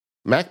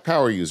Mac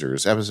Power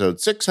Users,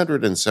 episode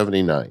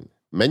 679,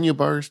 Menu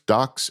Bars,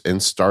 Docks,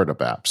 and Startup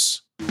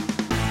Apps.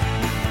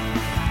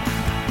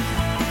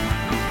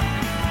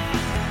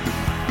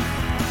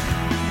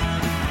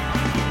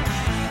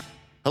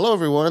 Hello,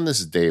 everyone. This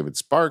is David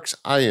Sparks.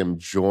 I am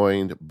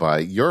joined by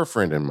your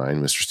friend and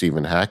mine, Mr.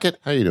 Stephen Hackett.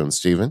 How you doing,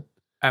 Stephen?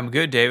 I'm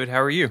good, David.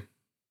 How are you?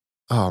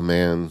 Oh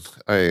man,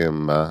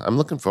 I'm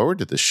looking forward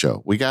to this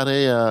show. We got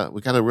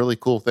a really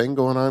cool thing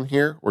going on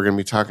here. We're going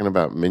to be talking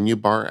about menu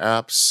bar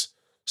apps,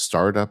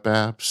 startup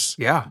apps,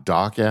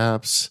 dock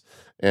apps,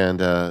 and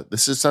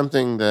this is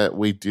something that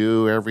we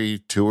do every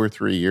 2 or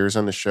 3 years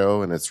on the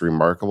show, and it's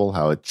remarkable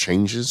how it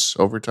changes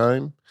over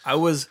time. I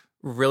was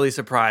really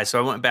surprised, so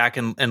I went back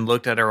and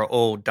looked at our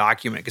old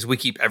document because we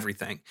keep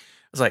everything.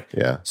 I was like,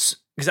 yeah.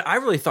 Because I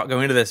really thought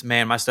going into this,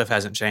 man, my stuff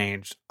hasn't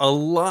changed. A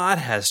lot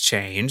has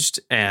changed,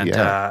 and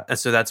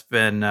so that's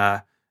been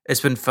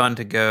it's been fun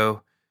to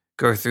go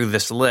through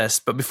this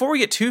list. But before we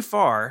get too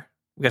far,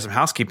 we got some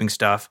housekeeping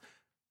stuff.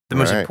 The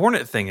most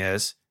important thing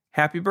is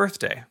happy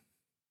birthday.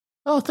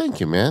 Oh, thank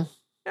you, man.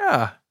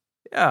 Yeah.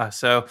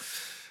 So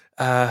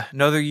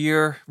another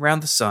year around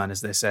the sun,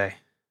 as they say.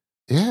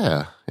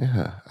 Yeah.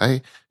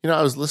 I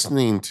was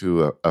listening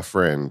to a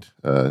friend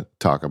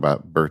talk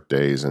about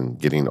birthdays and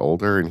getting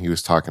older, and he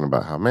was talking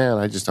about how, man,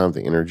 I just don't have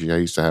the energy I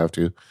used to have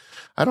to.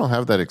 I don't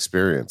have that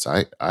experience.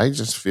 I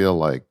just feel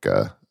like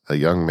a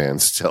young man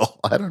still.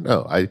 I don't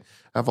know. I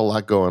have a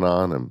lot going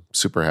on. I'm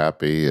super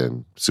happy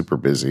and super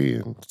busy,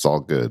 and it's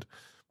all good.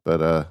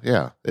 But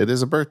it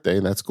is a birthday,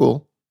 and that's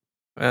cool.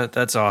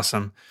 That's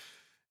awesome.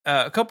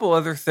 A couple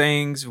other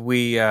things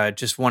we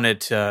just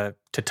wanted to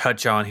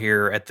touch on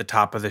here at the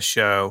top of the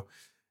show.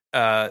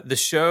 The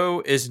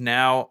show is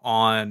now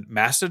on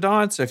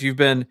Mastodon. So if you've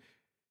been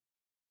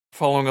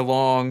following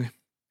along,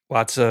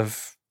 lots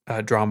of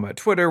drama at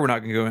Twitter. We're not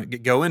going to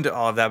go into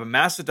all of that, but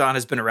Mastodon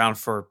has been around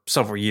for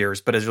several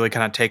years, but has really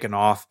kind of taken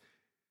off,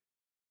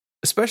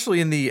 especially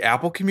in the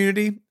Apple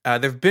community.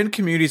 There have been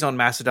communities on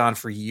Mastodon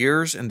for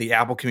years, and the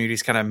Apple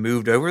community's kind of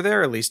moved over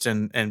there, at least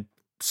in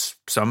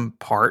some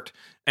part.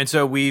 And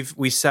so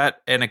we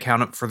set an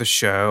account up for the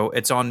show.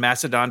 It's on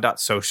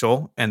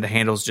mastodon.social, and the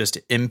handle's just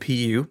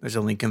MPU. There's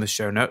a link in the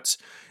show notes.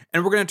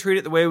 And we're going to treat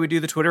it the way we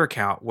do the Twitter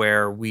account,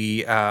 where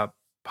we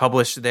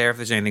publish there if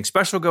there's anything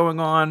special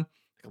going on,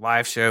 like a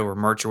live show or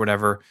merch or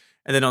whatever.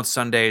 And then on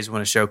Sundays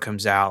when a show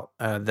comes out,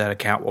 that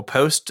account will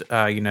post,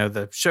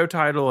 the show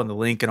title and the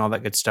link and all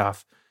that good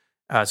stuff.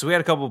 So we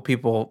had a couple of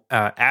people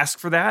ask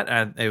for that,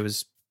 and it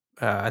was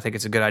I think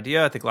it's a good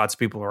idea. I think lots of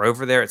people are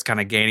over there. It's kind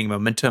of gaining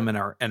momentum in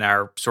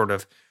our sort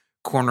of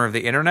corner of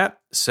the internet.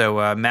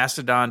 So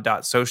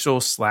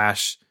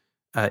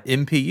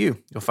mastodon.social/MPU.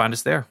 You'll find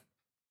us there.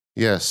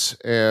 Yes,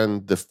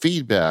 and the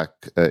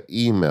feedback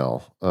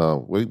email,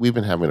 we've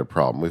been having a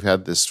problem. We've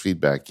had this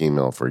feedback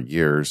email for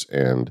years,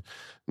 and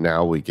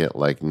now we get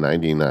like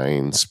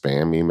 99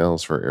 spam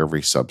emails for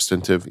every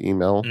substantive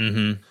email.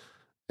 Mm-hmm.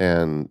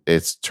 And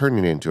it's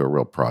turning into a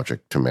real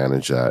project to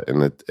manage that.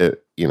 And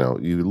it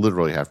you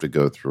literally have to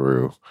go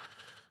through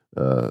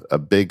a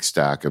big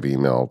stack of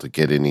email to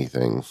get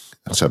anything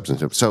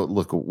substantive. So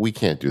look, we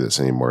can't do this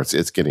anymore.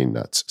 It's getting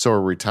nuts. So we're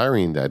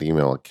retiring that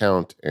email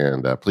account,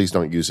 and please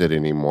don't use it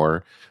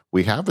anymore.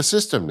 We have a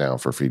system now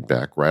for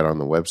feedback right on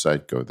the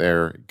website. Go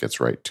there. It gets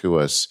right to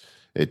us.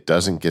 It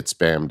doesn't get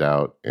spammed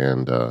out.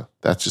 And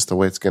that's just the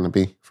way it's going to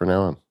be from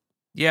now on.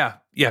 Yeah.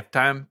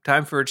 Time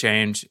for a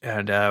change.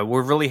 And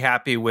we're really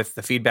happy with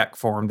the feedback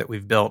form that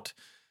we've built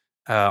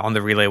on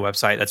the Relay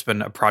website. That's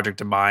been a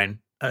project of mine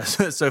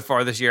so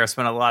far this year. I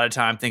spent a lot of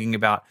time thinking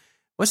about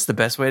what's the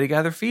best way to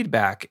gather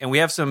feedback. And we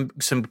have some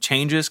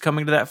changes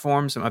coming to that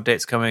form, some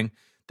updates coming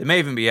that may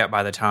even be up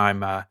by the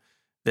time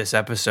this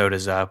episode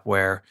is up,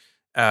 where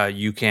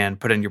you can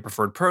put in your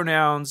preferred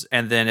pronouns.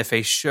 And then if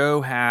a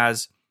show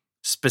has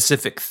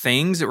specific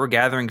things that we're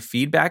gathering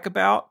feedback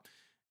about,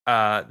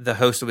 the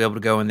host will be able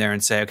to go in there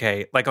and say,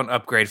 okay, like on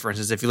Upgrade, for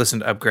instance, if you listen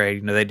to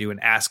Upgrade, they do an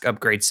Ask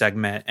Upgrade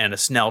segment and a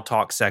Snell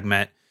Talk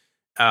segment.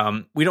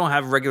 We don't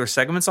have regular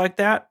segments like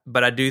that,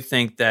 but I do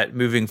think that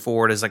moving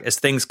forward, as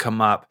things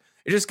come up,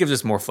 it just gives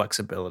us more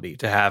flexibility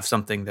to have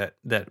something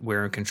that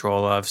we're in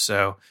control of.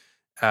 So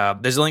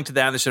there's a link to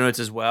that in the show notes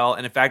as well.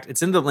 And in fact,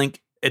 it's in the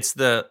link. It's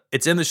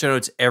in the show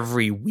notes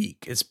every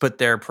week. It's put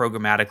there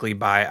programmatically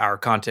by our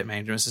content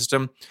management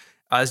system.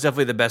 It's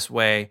definitely the best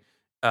way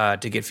to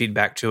get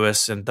feedback to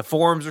us. And the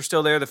forums are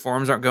still there. The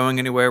forums aren't going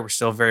anywhere. We're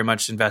still very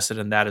much invested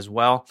in that as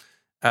well.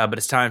 But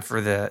it's time for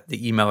the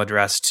email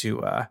address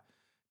to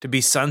be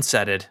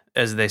sunsetted,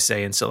 as they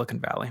say in Silicon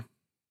Valley.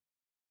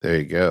 There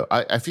you go.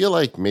 I feel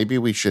like maybe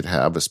we should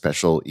have a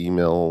special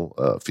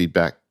email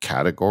feedback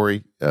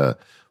category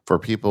for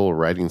people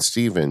writing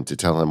Stephen to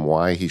tell him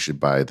why he should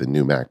buy the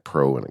new Mac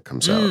Pro when it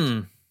comes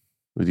out.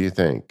 What do you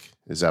think?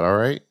 Is that all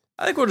right?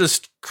 I think we'll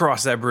just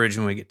cross that bridge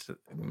when we get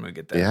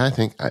there. Yeah, I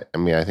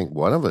think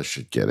one of us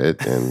should get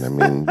it, and I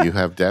mean, you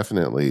have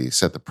definitely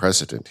set the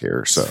precedent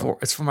here. So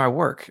It's for my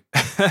work.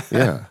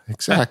 yeah,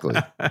 exactly.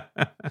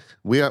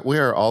 We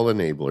are all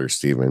enablers,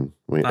 Stephen.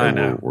 I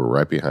know. We're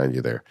right behind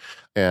you there.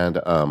 And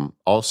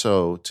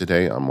also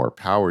today on More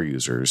Power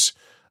Users,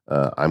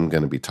 I'm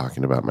going to be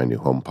talking about my new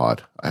HomePod.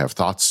 I have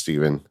thoughts,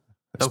 Stephen.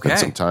 I spent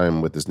some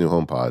time with this new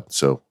HomePod,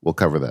 so we'll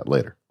cover that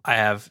later. I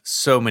have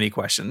so many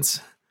questions.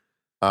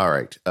 All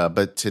right.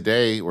 But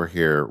today we're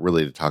here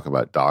really to talk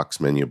about docks,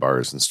 menu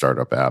bars, and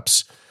startup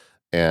apps.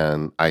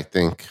 And I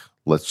think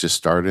let's just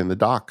start in the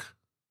dock.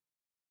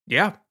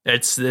 Yeah,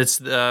 it's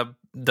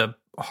the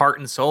heart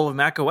and soul of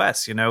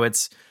macOS. You know,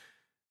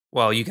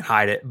 well, you can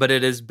hide it, but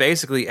it is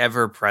basically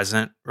ever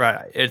present,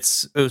 right?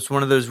 It was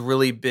one of those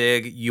really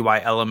big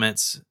UI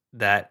elements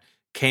that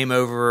came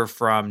over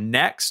from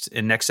Next.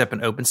 In Next Step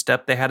and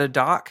OpenStep, they had a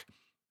dock,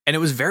 and it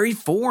was very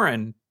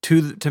foreign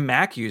to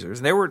Mac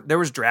users. And there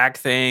was Drag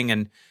Thing,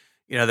 and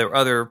there were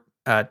other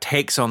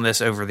takes on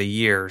this over the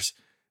years.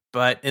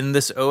 But in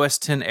this OS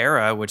X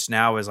era, which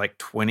now is like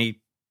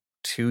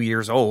 22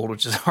 years old,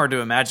 which is hard to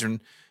imagine,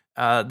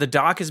 the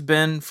dock has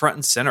been front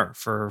and center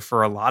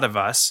for a lot of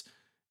us.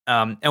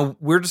 And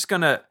we're just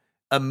going to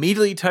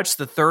immediately touch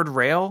the third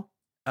rail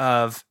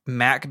of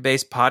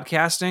Mac-based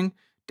podcasting.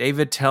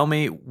 David, tell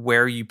me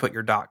where you put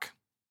your dock.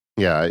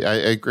 Yeah, I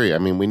agree. I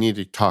mean, we need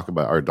to talk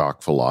about our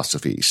dock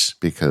philosophies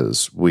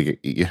because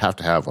you have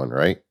to have one,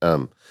 right?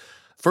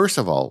 First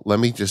of all, let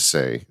me just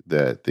say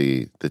that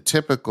the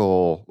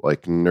typical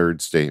like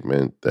nerd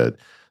statement that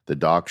the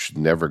dock should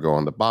never go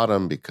on the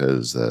bottom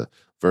because the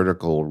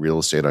vertical real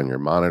estate on your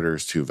monitor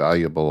is too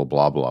valuable,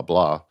 blah, blah,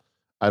 blah.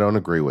 I don't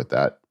agree with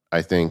that.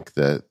 I think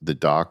that the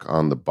dock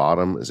on the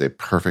bottom is a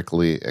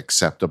perfectly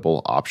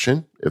acceptable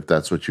option if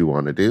that's what you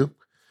want to do.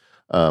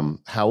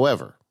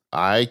 However,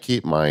 I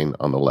keep mine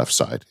on the left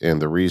side.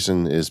 And the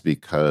reason is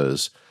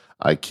because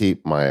I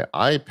keep my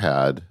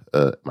iPad,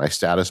 my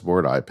status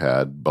board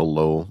iPad,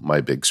 below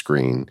my big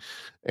screen.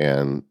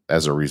 And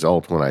as a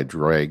result, when I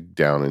drag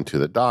down into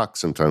the dock,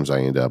 sometimes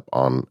I end up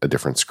on a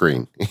different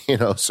screen,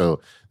 so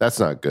that's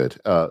not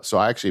good. So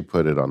I actually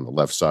put it on the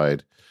left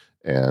side,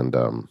 and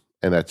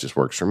that just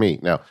works for me.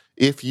 Now,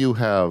 if you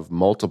have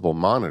multiple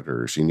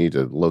monitors, you need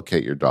to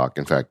locate your dock.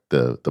 In fact,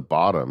 the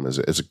bottom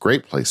is a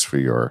great place for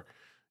your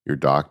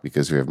dock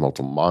because if you have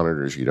multiple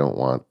monitors, you don't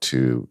want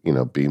to,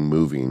 be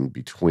moving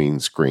between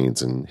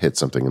screens and hit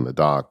something in the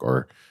dock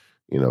or,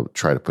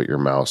 try to put your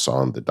mouse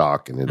on the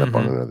dock and end up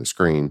on another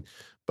screen.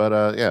 But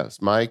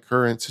it's my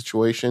current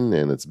situation,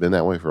 and it's been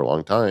that way for a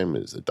long time,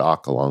 is the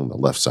dock along the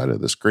left side of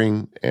the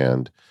screen.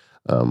 And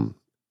how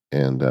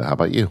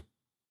about you?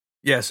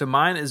 Yeah, so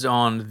mine is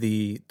on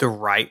the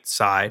right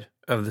side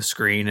of the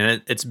screen,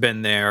 and it's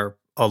been there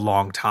a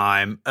long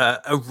time.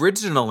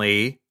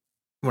 Originally,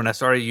 when I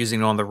started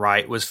using it on the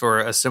right, was for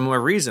a similar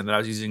reason that I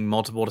was using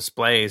multiple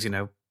displays,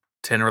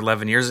 10 or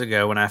 11 years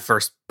ago when I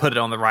first put it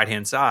on the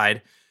right-hand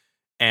side,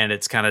 and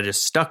it's kind of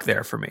just stuck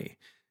there for me.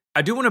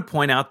 I do want to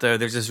point out, though,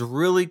 there's this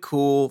really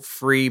cool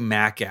free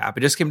Mac app.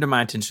 It just came to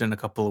my attention a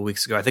couple of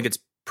weeks ago. I think it's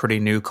pretty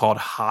new, called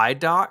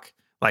HiDock,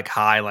 like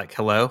hi, like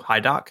hello,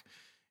 HiDock.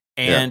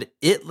 And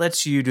it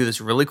lets you do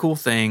this really cool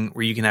thing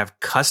where you can have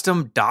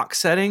custom dock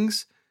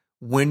settings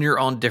when you're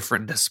on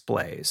different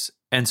displays.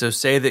 And so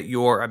say that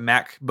you're a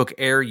MacBook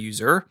Air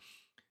user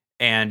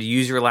and you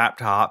use your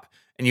laptop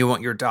and you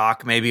want your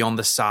dock maybe on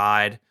the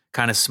side,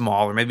 kind of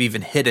small, or maybe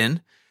even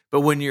hidden.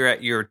 But when you're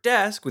at your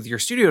desk with your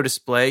studio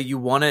display, you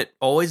want it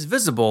always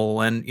visible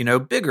and,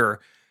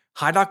 bigger.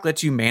 HiDock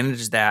lets you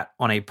manage that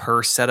on a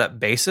per setup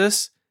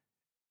basis.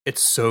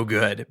 It's so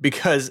good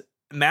because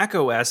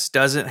macOS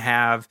doesn't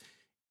have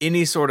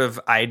any sort of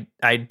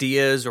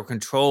ideas or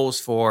controls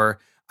for,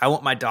 I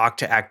want my dock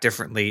to act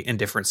differently in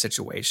different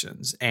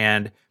situations.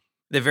 And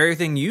the very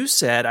thing you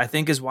said, I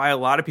think, is why a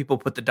lot of people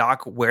put the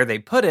dock where they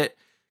put it,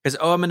 because,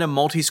 I'm in a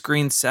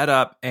multi-screen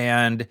setup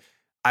and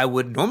I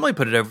would normally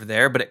put it over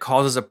there, but it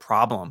causes a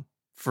problem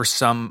for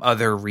some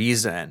other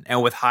reason.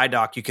 And with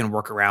HiDock, you can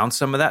work around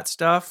some of that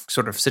stuff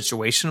sort of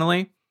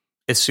situationally.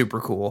 It's super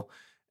cool.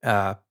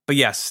 But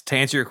yes, to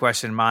answer your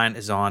question, mine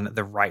is on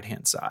the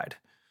right-hand side.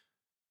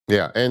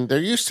 Yeah, and there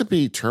used to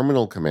be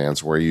terminal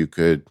commands where you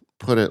could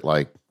put it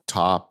like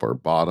top or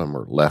bottom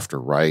or left or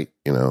right,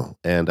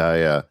 and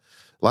I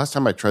last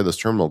time I tried those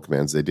terminal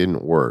commands, they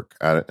didn't work,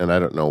 and I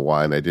don't know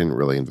why, and I didn't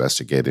really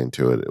investigate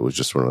into it. It was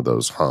just one of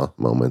those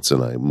moments,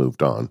 and I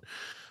moved on.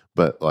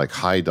 But like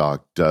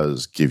HiDock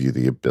does give you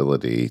the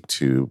ability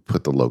to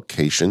put the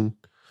location.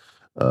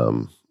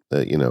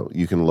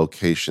 You can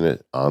location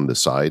it on the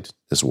side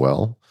as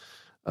well.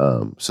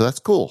 So that's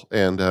cool,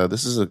 and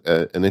this is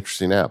an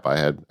interesting app.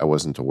 I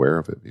wasn't aware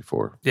of it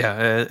before.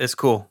 Yeah, it's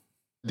cool.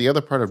 The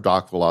other part of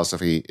dock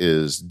philosophy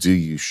is: do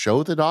you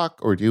show the dock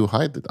or do you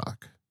hide the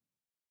dock?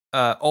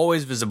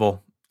 Always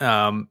visible.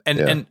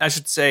 And I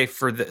should say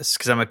for this,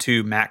 because I'm a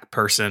 2 Mac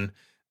person,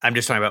 I'm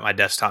just talking about my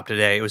desktop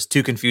today. It was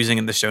too confusing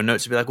in the show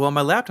notes to be like, well, on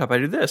my laptop I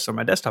do this, or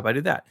my desktop I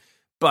do that.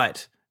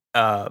 But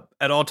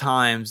at all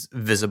times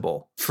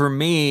visible. For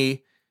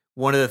me,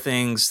 one of the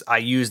things I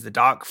use the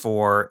dock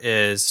for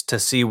is to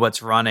see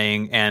what's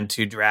running and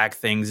to drag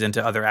things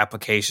into other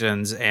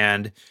applications.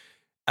 And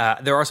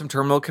there are some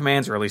terminal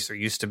commands, or at least there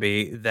used to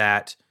be,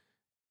 that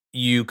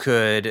you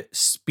could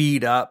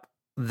speed up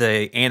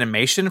the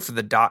animation for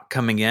the dock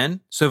coming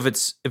in. So if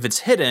it's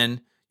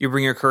hidden, you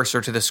bring your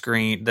cursor to the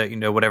screen,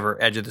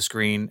 whatever edge of the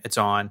screen it's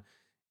on,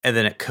 and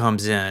then it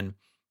comes in.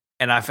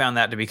 And I found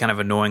that to be kind of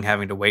annoying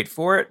having to wait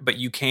for it, but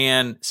you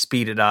can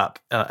speed it up.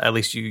 At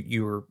least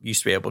you were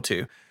used to be able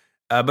to.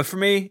 But for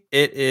me,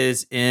 it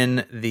is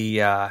in the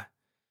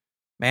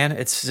man.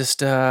 It's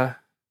just got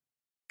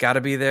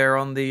to be there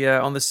on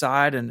the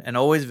side and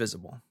always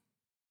visible.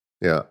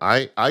 Yeah,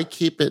 I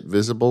keep it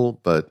visible,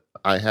 but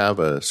I have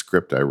a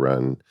script I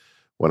run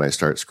when I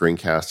start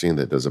screencasting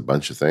that does a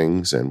bunch of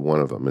things, and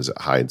one of them is it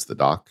hides the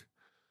dock.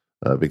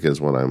 Because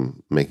when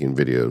I'm making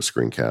video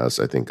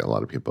screencasts, I think a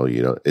lot of people,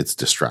 it's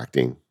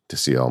distracting to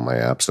see all my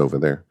apps over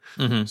there.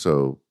 Mm-hmm.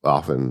 So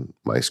often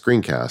my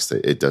screencast,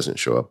 it doesn't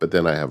show up. But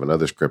then I have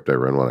another script I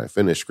run when I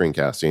finish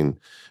screencasting, and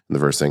the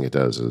first thing it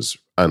does is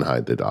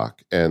unhide the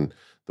dock. And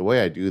the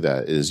way I do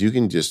that is you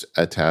can just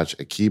attach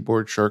a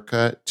keyboard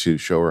shortcut to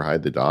show or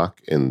hide the dock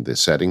in the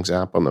settings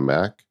app on the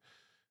Mac.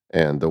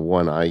 And the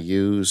one I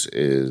use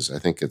is, I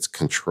think it's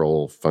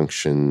Control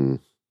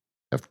Function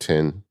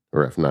F10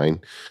 or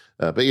F9.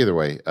 But either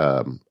way,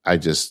 I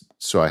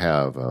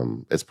have,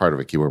 it's part of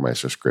a Keyboard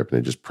Maestro script, and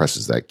it just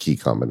presses that key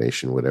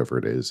combination, whatever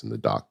it is, and the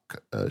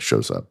dock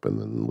shows up and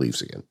then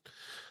leaves again.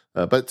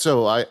 But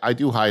so I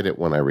do hide it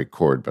when I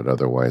record, but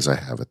otherwise I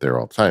have it there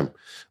all the time.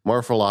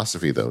 More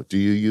philosophy, though. Do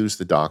you use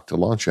the dock to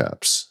launch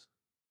apps?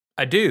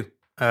 I do,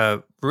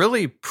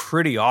 really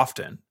pretty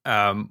often.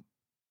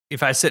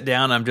 If I sit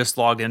down, I'm just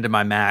logged into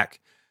my Mac.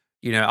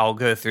 I'll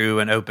go through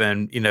and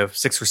open,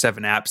 6 or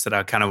 7 apps that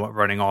I kind of want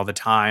running all the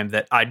time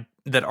that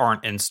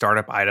aren't in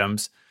startup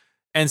items.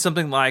 And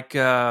something like,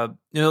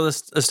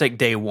 let's take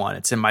Day One.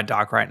 It's in my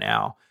dock right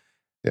now.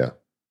 Yeah.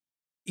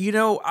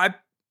 I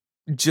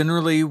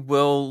generally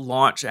will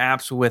launch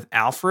apps with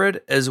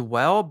Alfred as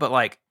well, but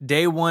like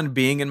Day One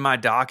being in my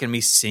dock and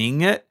me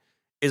seeing it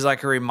is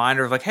like a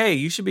reminder of like, hey,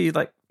 you should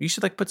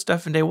put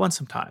stuff in Day One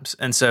sometimes.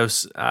 And so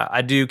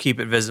I do keep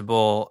it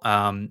visible.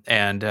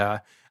 And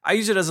I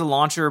use it as a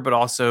launcher, but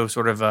also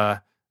sort of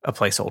a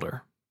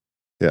placeholder.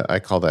 Yeah, I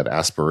call that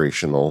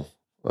aspirational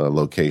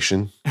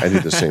location. I do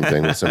the same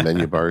thing with some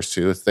menu bars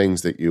too.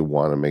 Things that you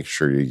want to make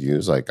sure you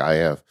use. Like I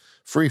have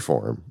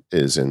Freeform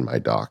is in my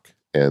dock,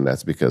 and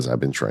that's because I've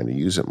been trying to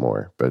use it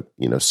more. But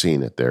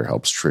seeing it there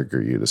helps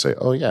trigger you to say,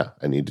 "Oh yeah,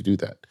 I need to do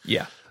that."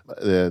 Yeah.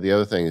 The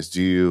other thing is,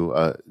 do you?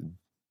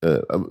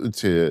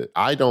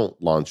 I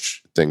don't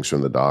launch things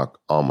from the dock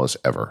almost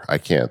ever. I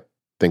can't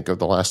think of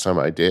the last time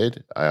I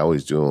did. I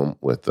always do them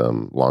with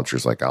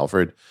launchers like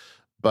Alfred,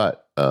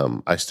 but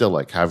I still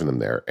like having them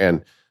there.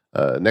 And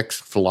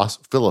next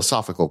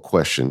philosophical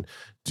question: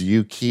 do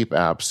you keep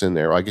apps in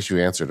there? Well, I guess you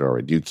answered it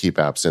already. Do you keep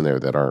apps in there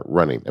that aren't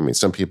running? I mean,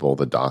 some people,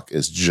 the dock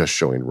is just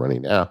showing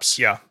running apps.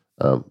 Yeah.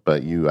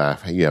 But you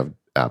have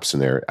apps in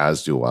there,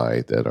 as do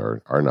I, that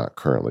are not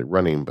currently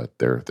running, but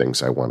they're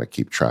things I want to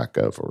keep track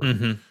of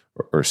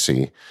or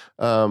see.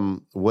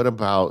 What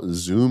about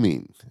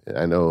zooming?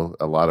 I know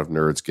a lot of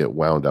nerds get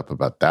wound up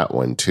about that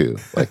one too.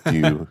 Like,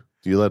 do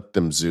you let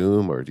them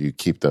zoom, or do you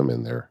keep them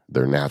in their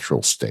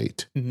natural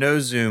state? No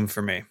zoom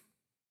for me.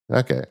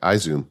 Okay, I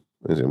zoom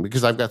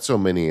because I've got so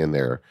many in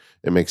there.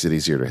 It makes it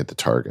easier to hit the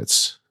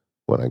targets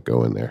when I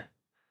go in there.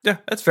 Yeah,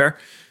 that's fair.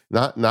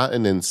 Not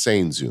an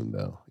insane zoom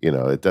though.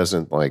 It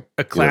doesn't like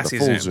a classy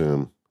the full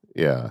zoom.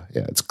 Yeah,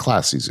 it's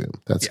classy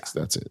zoom. That's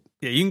it.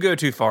 Yeah, you can go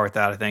too far with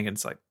that. I think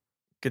it's like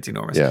gets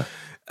enormous. Yeah.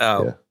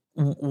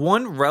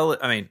 One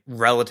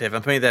relative.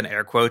 I'm putting that in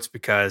air quotes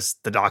because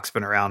the dock's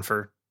been around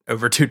for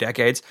over 2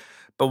 decades.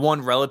 But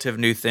one relative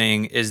new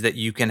thing is that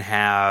you can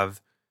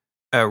have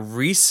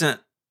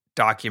recent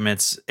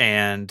documents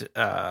and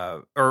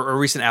or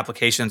recent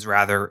applications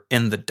rather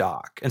in the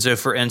dock. And so,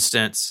 for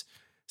instance,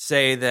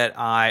 say that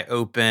I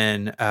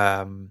open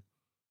the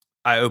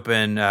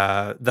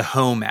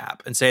Home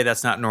app and say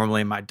that's not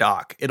normally in my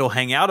dock. It'll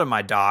hang out in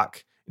my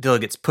dock until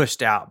it gets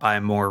pushed out by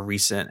a more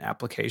recent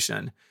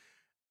application.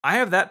 I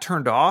have that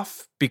turned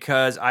off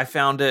because I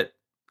found it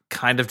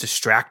kind of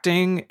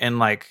distracting and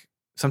like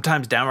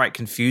sometimes downright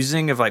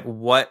confusing of like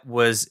what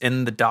was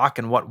in the dock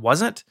and what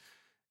wasn't.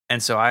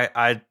 And so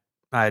I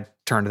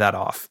turned that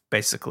off.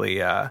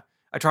 Basically, I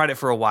tried it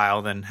for a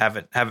while, then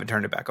haven't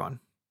turned it back on.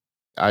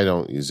 I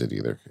don't use it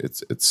either.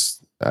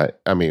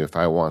 I mean, if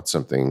I want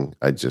something,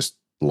 I just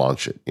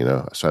launch it,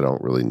 so I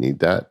don't really need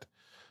that.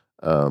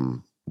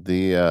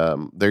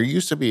 There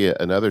used to be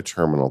another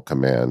terminal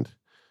command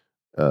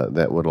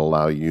that would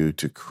allow you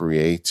to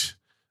create,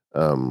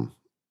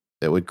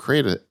 it would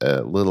create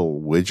a little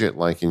widget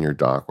like in your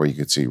dock where you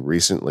could see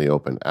recently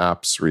opened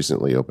apps,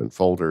 recently opened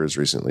folders,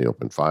 recently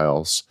opened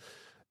files.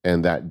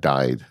 And that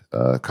died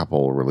a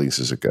couple of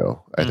releases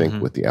ago, I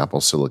think, with the Apple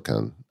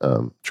Silicon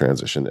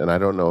transition. And I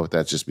don't know if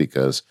that's just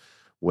because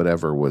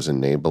whatever was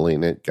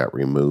enabling it got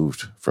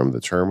removed from the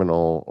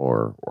terminal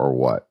or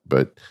what.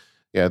 But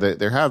Yeah,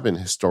 there have been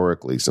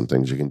historically some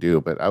things you can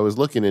do, but I was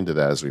looking into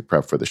that as we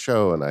prep for the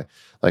show, and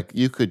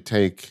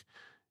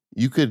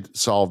you could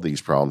solve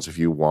these problems if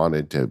you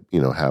wanted to,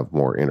 have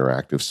more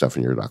interactive stuff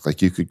in your dock.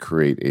 Like you could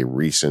create a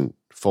recent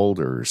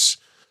folders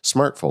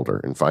smart folder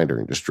in Finder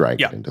and just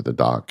drag it into the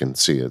dock and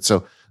see it.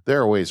 So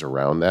there are ways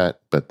around that,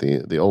 but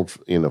the old,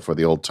 for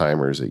the old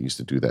timers that used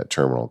to do that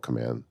terminal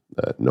command,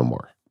 no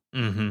more.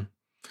 Mm-hmm.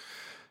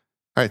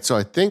 All right, so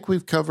I think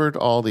we've covered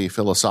all the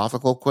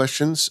philosophical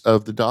questions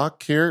of the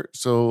dock here.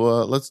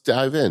 So let's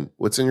dive in.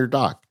 What's in your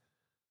dock?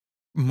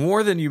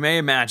 More than you may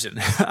imagine.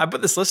 I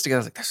put this list together. I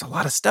was like, there's a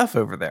lot of stuff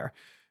over there.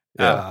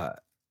 Yeah.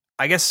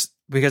 I guess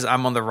because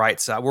I'm on the right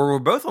side, we're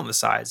both on the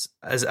sides.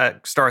 As I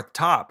start at the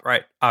top,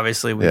 right?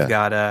 Obviously, we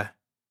got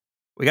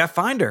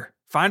Finder.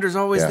 Finder's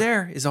always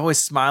there. He's always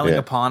smiling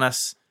upon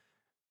us.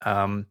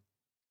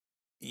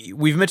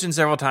 We've mentioned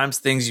several times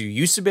things you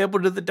used to be able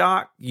to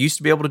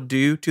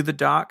do to the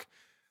dock.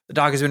 The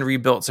dock has been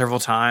rebuilt several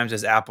times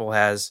as Apple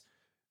has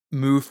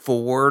moved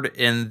forward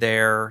in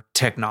their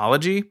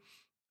technology,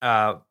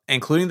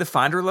 including the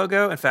Finder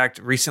logo. In fact,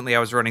 recently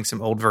I was running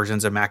some old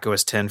versions of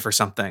macOS 10 for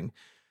something.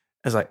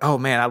 I was like, oh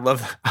man,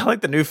 I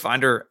like the new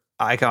Finder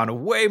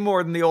icon way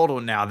more than the old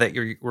one now that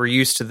we're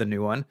used to the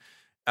new one.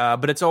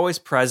 But it's always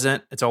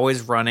present. It's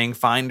always running.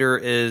 Finder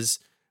is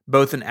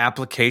both an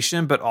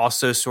application, but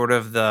also sort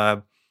of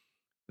the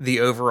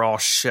overall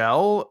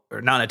shell,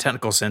 or not in a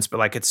technical sense, but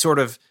like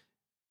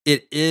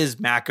it is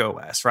Mac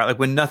OS, right? Like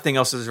when nothing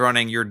else is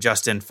running, you're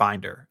just in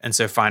Finder. And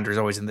so Finder is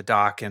always in the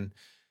dock and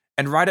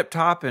right up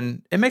top.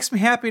 And it makes me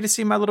happy to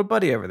see my little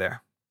buddy over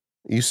there.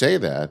 You say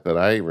that, but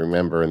I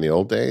remember in the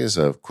old days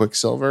of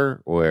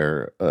Quicksilver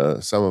where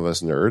some of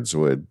us nerds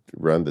would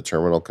run the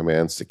terminal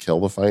commands to kill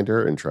the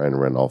Finder and try and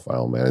run all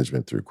file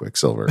management through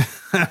Quicksilver.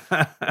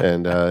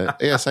 And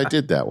yes, I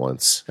did that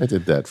once. I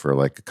did that for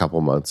like a couple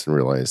months and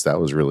realized that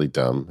was really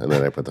dumb. And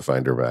then I put the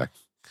Finder back.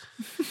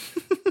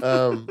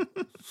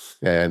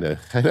 Yeah,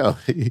 I know.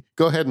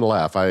 Go ahead and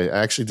laugh. I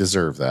actually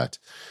deserve that.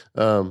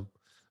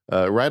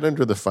 Right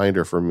under the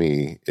Finder for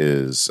me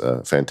is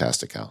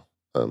Fantastical.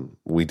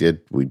 We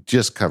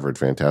just covered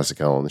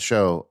Fantastical on the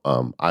show.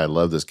 I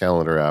love this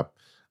calendar app.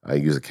 I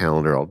use a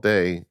calendar all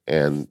day,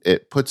 and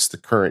it puts the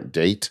current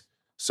date.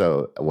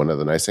 So one of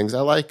the nice things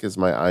I like is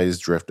my eyes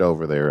drift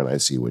over there, and I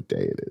see what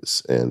day it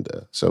is. And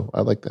so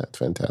I like that.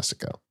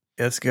 Fantastical.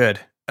 That's good.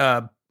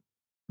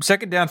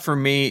 Second down for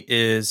me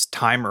is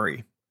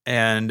Timery.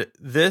 And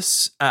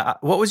this,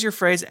 what was your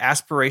phrase?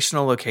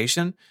 Aspirational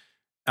location.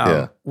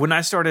 When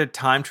I started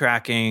time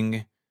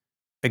tracking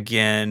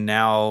again,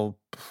 now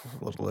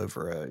a little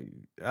over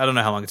I don't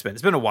know how long it's been.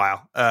 It's been a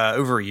while,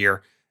 over a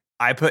year.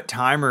 I put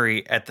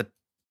Timery at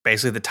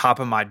basically the top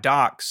of my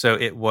dock, so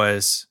it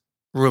was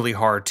really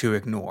hard to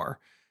ignore.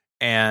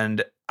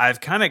 And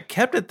I've kind of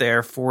kept it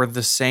there for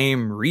the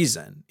same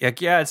reason.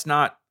 Like, it's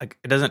not like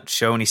it doesn't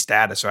show any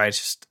status, right? It's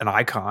just an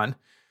icon.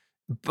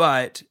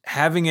 But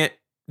having it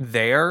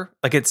there,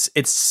 like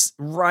it's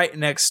right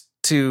next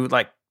to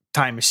like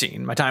Time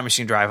Machine, my Time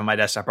Machine drive on my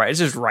desktop, right? It's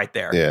just right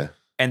there. Yeah.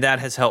 And that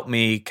has helped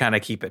me kind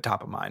of keep it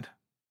top of mind.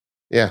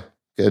 Yeah,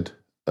 good.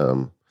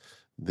 Put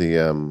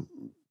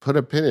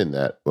a pin in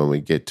that when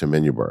we get to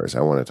menu bars.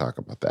 I want to talk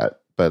about that.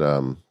 But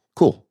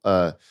cool.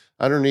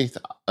 Underneath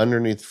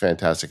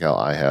Fantastical,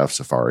 I have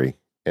Safari,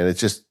 and it's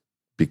just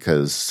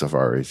because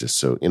Safari is just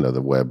so,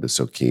 the web is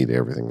so key to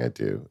everything I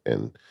do,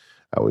 and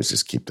I always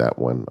just keep that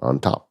one on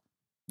top.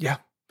 Yeah,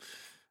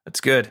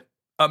 that's good.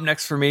 Up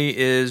next for me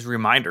is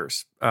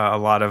reminders. A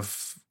lot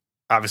of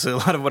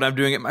what I'm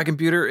doing at my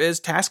computer is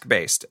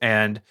task-based,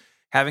 and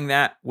having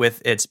that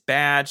with its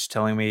badge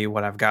telling me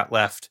what I've got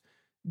left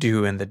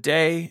due in the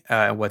day,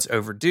 what's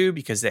overdue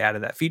because they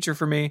added that feature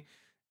for me.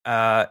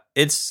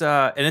 It's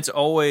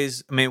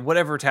always,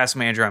 whatever task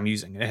manager I'm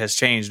using, it has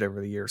changed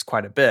over the years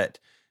quite a bit.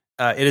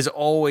 It has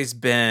always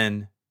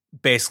been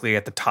basically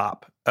at the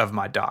top of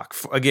my dock.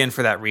 Again,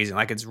 for that reason,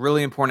 like it's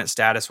really important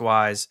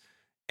status-wise,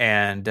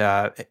 and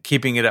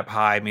keeping it up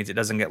high means it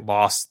doesn't get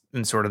lost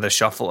in sort of the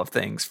shuffle of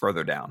things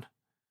further down.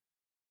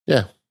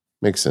 Yeah,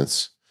 makes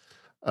sense.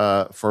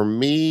 For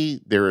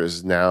me, there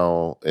is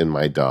now in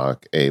my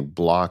dock a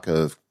block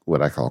of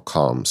what I call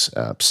comms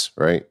apps,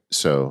 right?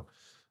 So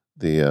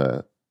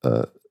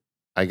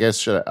I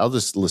guess I'll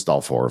just list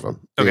all four of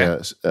them. Okay.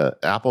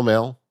 Apple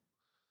Mail,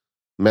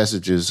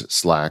 Messages,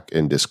 Slack,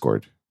 and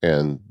Discord.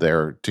 And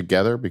they're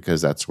together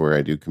because that's where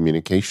I do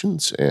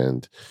communications,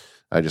 and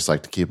I just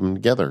like to keep them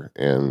together.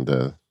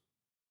 And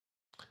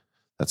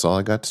that's all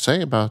I got to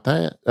say about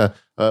that.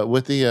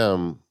 With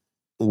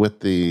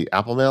the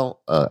Apple Mail,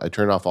 I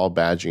turn off all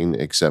badging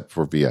except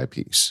for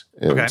VIPs.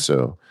 And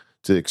so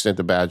to the extent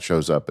the badge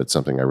shows up, it's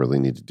something I really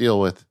need to deal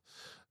with.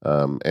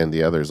 And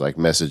the others, like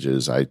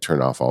Messages, I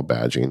turn off all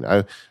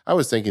badging. I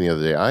was thinking the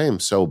other day, I am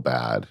so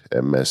bad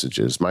at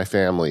Messages. My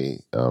family,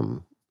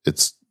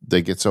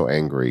 they get so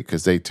angry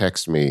because they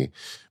text me,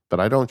 but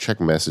I don't check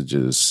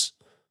Messages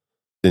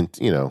in,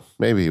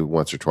 maybe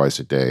once or twice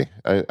a day.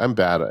 I'm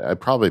bad. I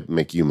probably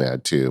make you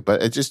mad too,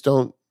 but I just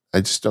don't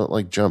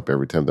like jump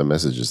every time the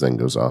Messages thing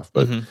goes off.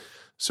 But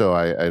So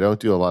I don't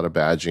do a lot of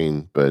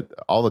badging, but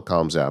all the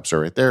comms apps are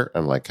right there.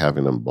 I like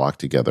having them blocked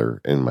together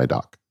in my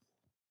dock.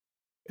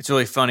 It's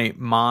really funny.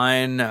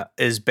 Mine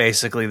is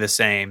basically the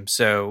same.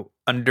 So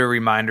under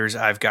reminders,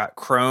 I've got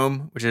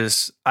Chrome, which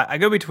is, I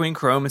go between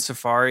Chrome and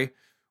Safari.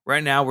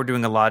 Right now, we're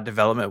doing a lot of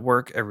development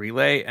work at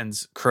Relay, and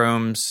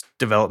Chrome's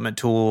development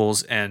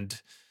tools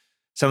and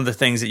some of the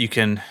things that you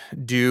can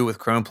do with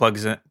Chrome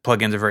plugins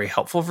are very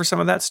helpful for some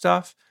of that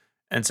stuff.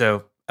 And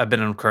so I've been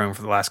on Chrome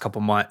for the last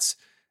couple months.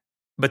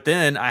 But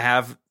then I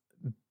have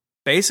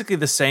basically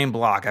the same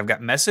block. I've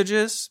got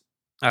messages.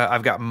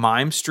 I've got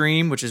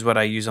MimeStream, which is what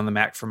I use on the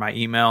Mac for my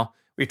email.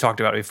 We've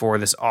talked about it before,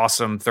 this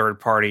awesome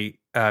third-party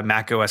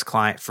Mac OS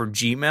client for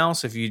Gmail.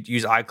 So if you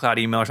use iCloud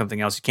email or something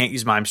else, you can't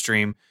use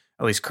MimeStream,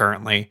 at least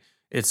currently.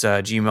 It's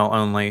Gmail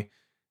only.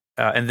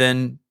 And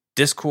then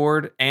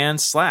Discord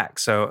and Slack.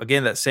 So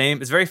again, it's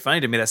very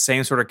funny to me, that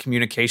same sort of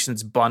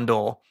communications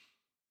bundle.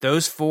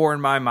 Those four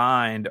in my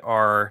mind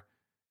are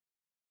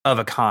of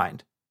a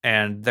kind.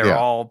 And they're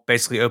all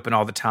basically open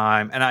all the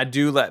time. And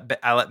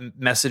I let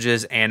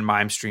messages and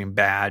MimeStream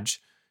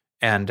badge,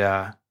 and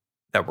that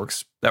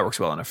works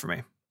well enough for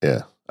me.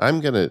 Yeah, I'm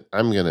gonna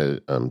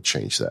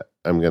change that.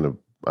 I'm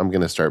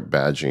gonna start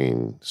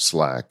badging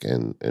Slack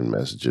and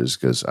messages,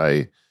 because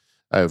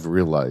I've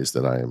realized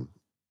that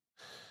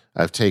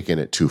I've taken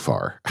it too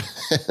far.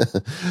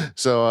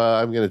 So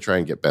I'm gonna try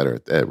and get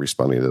better at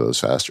responding to those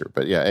faster.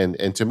 But yeah,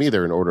 and to me,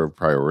 they're in order of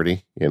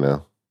priority.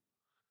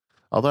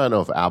 Although I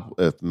don't know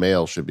if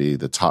mail should be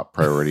the top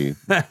priority,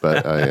 but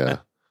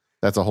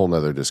that's a whole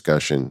nother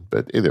discussion.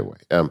 But either way,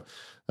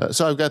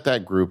 so I've got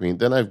that grouping.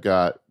 Then I've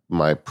got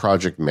my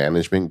project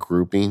management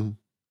grouping,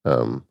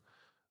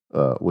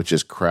 which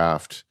is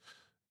Craft,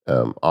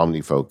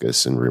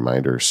 OmniFocus, and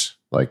reminders,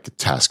 like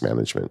task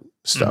management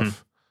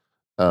stuff.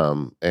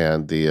 And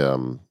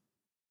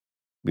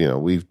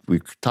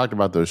we've talked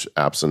about those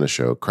apps on the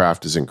show.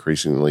 Craft is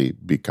increasingly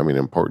becoming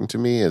important to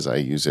me as I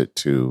use it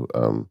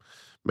to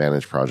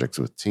manage projects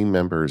with team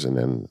members, and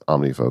then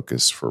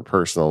OmniFocus for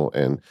personal.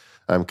 And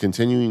I'm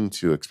continuing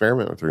to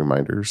experiment with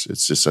reminders.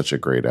 It's just such a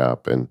great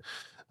app, and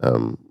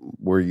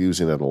we're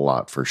using it a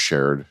lot for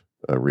shared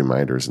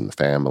reminders in the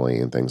family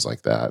and things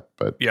like that.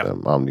 But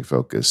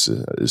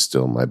OmniFocus is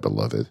still my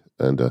beloved.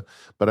 And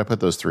but I put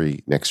those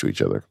three next to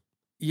each other.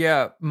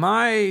 Yeah,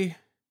 my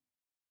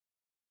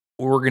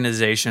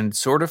organization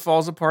sort of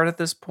falls apart at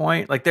this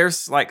point. Like,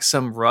 there's like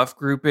some rough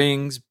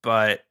groupings,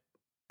 but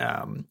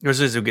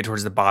as we get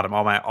towards the bottom,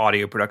 all my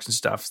audio production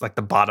stuff is like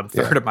the bottom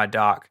third of my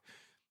dock.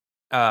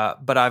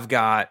 But I've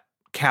got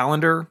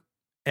calendar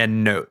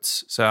and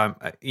notes. So I'm,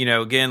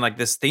 again, like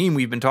this theme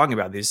we've been talking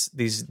about,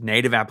 these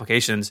native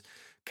applications,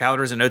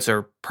 calendars and notes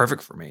are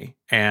perfect for me.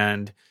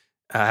 And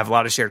I have a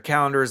lot of shared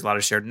calendars, a lot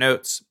of shared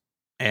notes.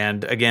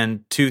 And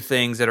again, two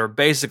things that are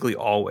basically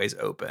always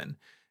open.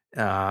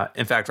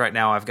 In fact, right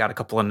now I've got a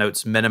couple of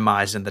notes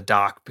minimized in the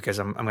dock because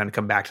I'm going to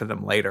come back to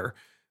them later.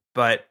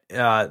 But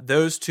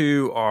those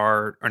two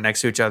are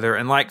next to each other.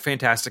 And like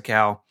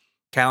Fantastical,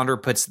 calendar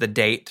puts the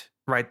date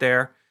right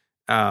there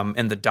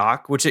in the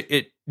dock, which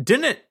it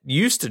didn't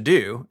used to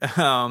do.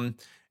 And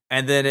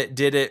then it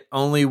did it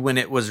only when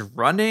it was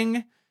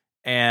running.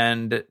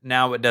 And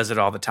now it does it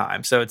all the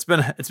time. So it's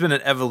been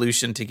an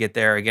evolution to get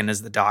there, again,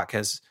 as the dock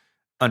has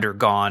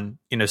undergone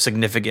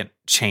significant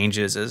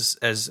changes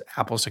as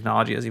Apple's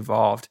technology has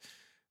evolved.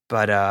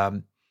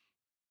 But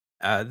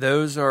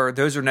those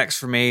are next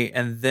for me.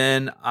 And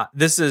then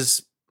this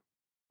is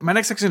my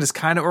next section is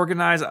kind of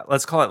organized.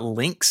 Let's call it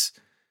links,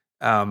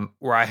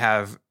 where I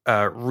have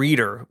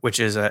Reader, which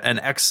is an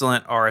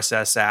excellent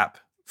RSS app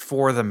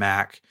for the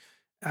Mac.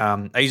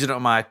 I use it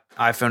on my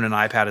iPhone and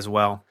iPad as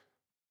well,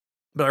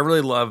 but I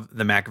really love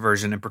the Mac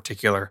version in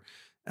particular.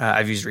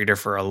 I've used Reader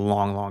for a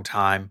long, long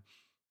time,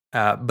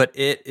 but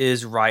it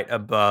is right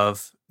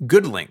above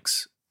Good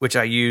Links, which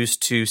I use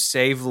to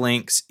save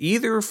links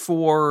either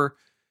for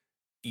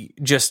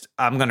just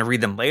I'm going to read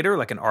them later,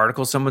 like an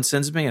article someone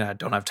sends me and I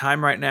don't have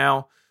time right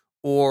now,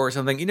 or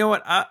something,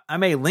 I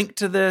may link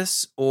to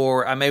this,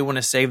 or I may want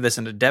to save this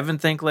into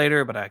DevonThink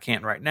later, but I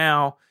can't right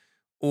now.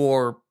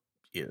 Or,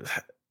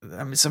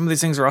 some of these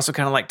things are also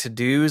kind of like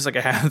to-dos. Like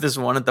I have this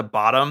one at the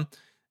bottom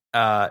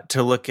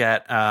to look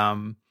at.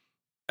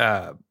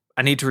 I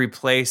need to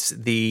replace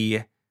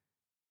the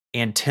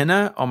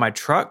antenna on my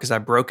truck because I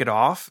broke it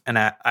off, and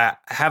I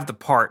have the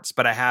parts,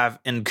 but I have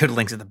in Good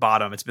Links at the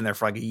bottom. It's been there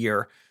for like a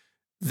year.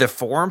 The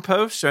forum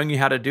post showing you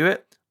how to do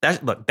it.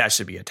 That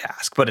should be a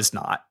task, but it's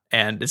not.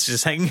 And it's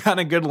just hanging out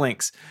in Good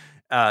Links.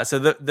 So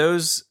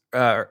those,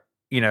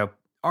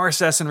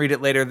 RSS and Read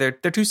It Later, they're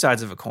two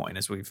sides of a coin,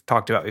 as we've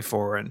talked about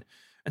before. And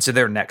so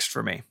they're next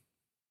for me.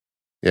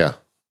 Yeah.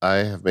 I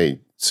have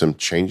made some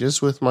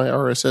changes with my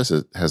RSS.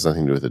 It has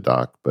nothing to do with the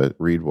dock, but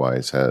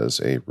Readwise has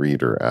a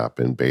reader app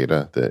in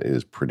beta that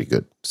is pretty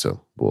good.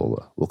 So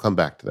we'll come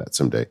back to that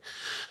someday.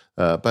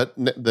 But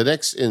the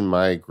next in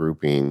my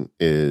grouping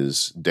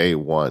is Day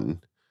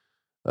One,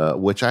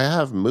 which I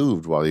have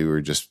moved while you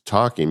were just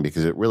talking,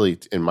 because it really,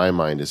 in my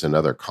mind, is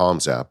another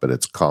comms app, but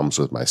it's comms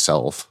with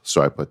myself.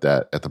 So I put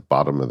that at the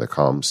bottom of the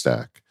comms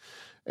stack.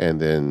 And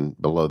then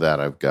below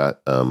that, I've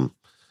got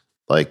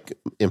like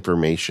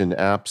information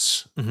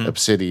apps,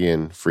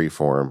 Obsidian,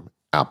 Freeform,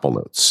 Apple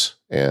Notes.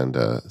 And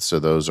so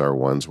those are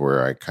ones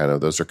where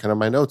those are kind of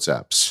my notes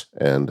apps.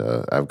 And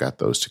I've got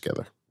those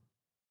together.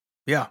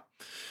 Yeah.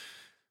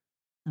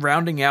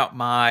 Rounding out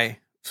my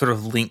sort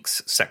of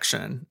links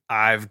section,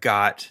 I've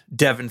got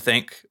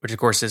DevonThink, which of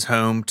course is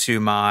home to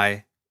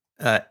my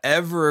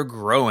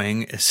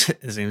ever-growing, it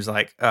seems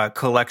like,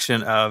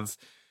 collection of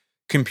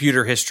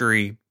computer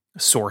history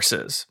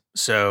sources.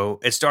 So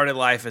it started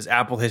life as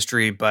Apple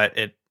history, but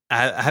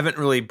I haven't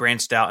really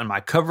branched out in my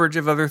coverage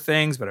of other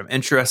things, but I'm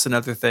interested in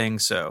other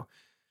things. So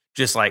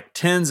just like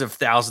tens of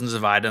thousands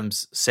of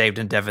items saved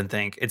in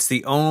DevonThink. It's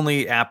the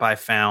only app I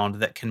found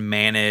that can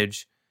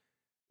manage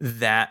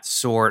that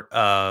sort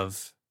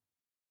of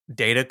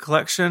data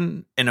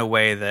collection in a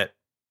way that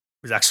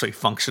is actually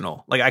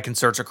functional. Like I can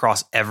search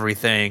across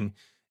everything.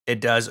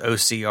 It does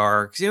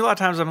OCR. Because a lot of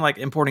times I'm like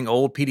importing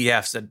old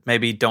PDFs that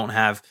maybe don't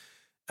have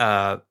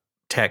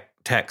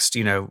text,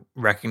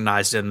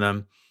 recognized in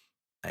them.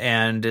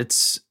 And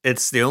it's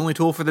the only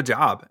tool for the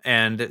job.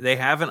 And they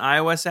have an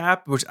iOS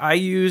app, which I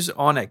use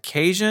on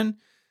occasion.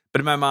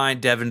 But in my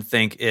mind,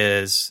 DevonThink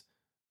is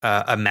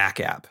a Mac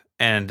app.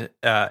 And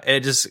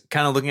it just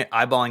kind of looking at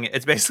eyeballing it,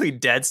 it's basically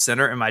dead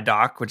center in my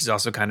dock, which is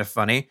also kind of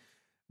funny.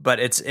 But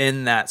it's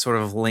in that sort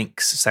of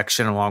links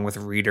section along with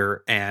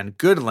Reader and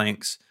Good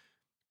Links.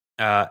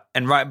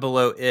 And right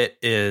below it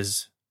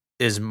is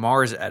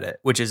MarsEdit,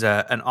 which is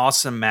an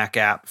awesome Mac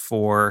app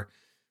for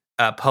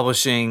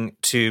publishing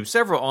to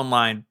several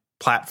online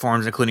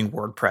platforms, including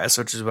WordPress,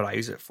 which is what I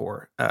use it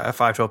for.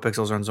 512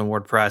 Pixels runs on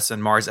WordPress,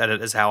 and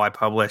MarsEdit is how I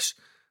publish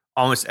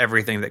almost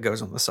everything that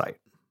goes on the site.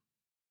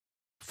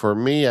 For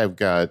me,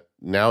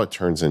 now it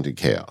turns into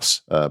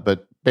chaos.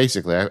 But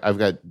basically, I've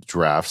got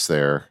drafts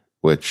there,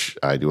 which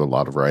I do a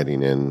lot of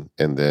writing in.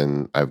 And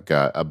then I've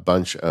got a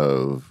bunch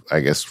of, I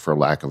guess, for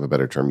lack of a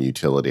better term,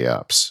 utility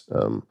apps.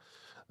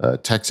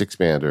 Text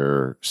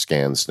Expander,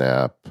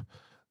 ScanSnap,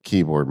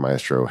 Keyboard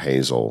Maestro,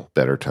 Hazel,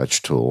 Better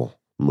Touch Tool,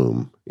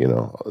 Moom,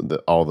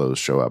 all those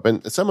show up.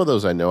 And some of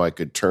those I know I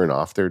could turn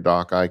off their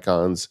dock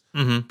icons,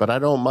 but I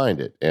don't mind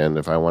it. And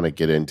if I want to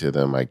get into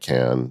them, I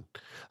can.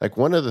 Like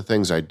one of the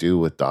things I do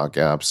with dock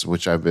apps,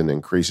 which I've been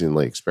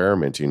increasingly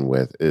experimenting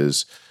with,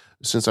 is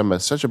since I'm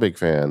such a big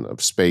fan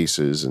of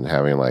spaces and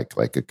having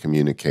like a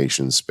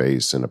communication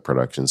space and a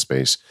production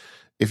space,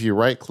 if you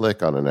right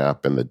click on an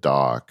app in the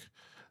dock,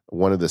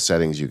 one of the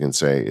settings you can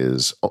say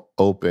is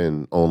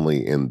open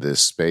only in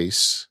this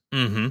space,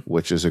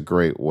 which is a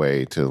great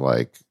way to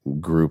like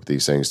group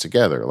these things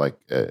together. Like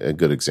a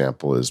good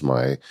example is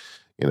my,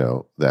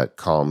 that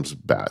comms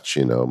batch,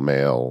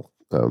 mail,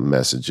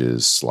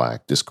 messages,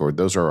 Slack, Discord.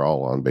 Those are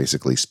all on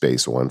basically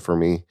space one for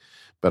me.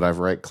 But I've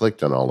right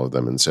clicked on all of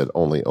them and said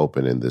only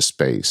open in this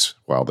space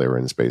while they were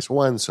in space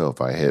one. So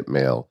if I hit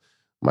mail,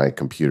 my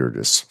computer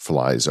just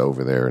flies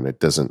over there and it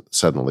doesn't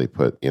suddenly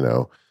put,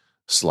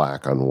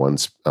 Slack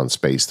on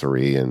space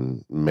 3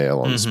 and mail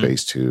on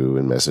space 2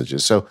 and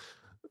messages. So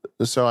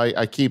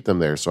I keep them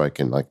there so I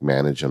can like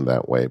manage them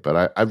that way.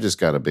 But I've just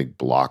got a big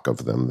block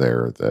of them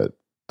there that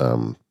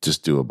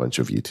just do a bunch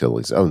of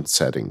utilities. Oh, and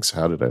settings.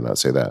 How did I not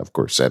say that? Of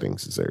course,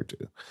 settings is there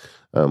too.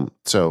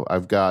 So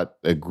I've got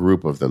a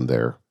group of them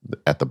there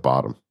at the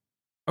bottom.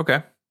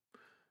 Okay.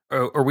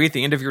 Are we at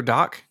the end of your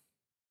dock?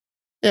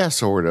 Yeah,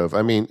 sort of.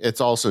 I mean, it's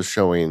also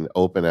showing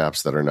open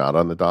apps that are not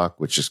on the dock,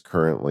 which is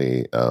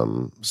currently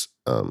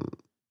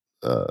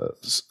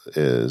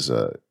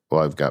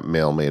I've got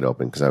Mail made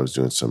open because I was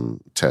doing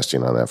some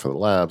testing on that for the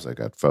labs. I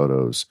got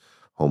Photos,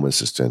 Home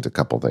Assistant, a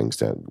couple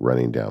things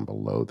running down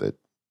below that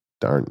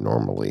aren't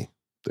normally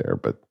there,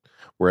 but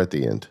we're at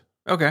the end.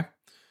 Okay.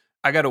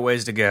 I got a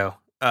ways to go.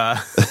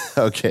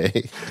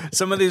 Okay.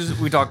 Some of these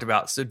we talked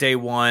about. So day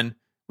one,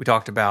 we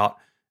talked about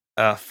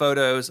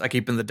Photos I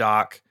keep in the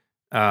dock.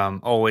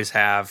 Always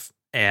have,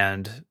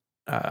 and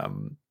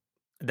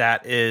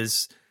that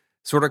is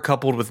sort of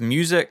coupled with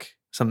music,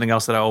 something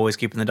else that I always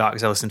keep in the dock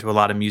because I listen to a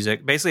lot of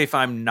music. Basically, if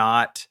I'm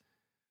not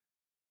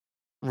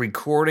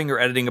recording or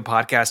editing a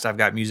podcast, I've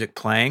got music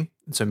playing,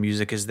 and so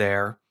music is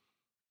there.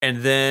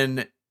 And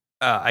then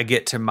I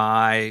get to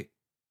my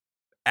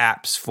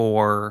apps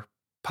for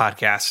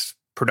podcast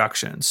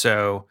production.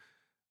 So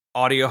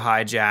Audio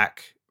Hijack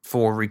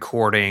for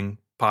recording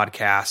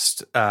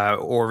podcast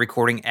or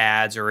recording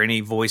ads or any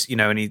voice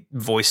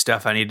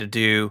stuff I need to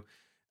do.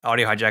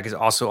 Audio Hijack is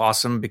also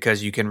awesome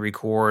because you can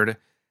record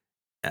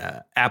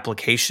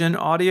application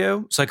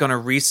audio. So like on a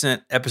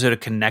recent episode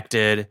of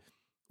Connected,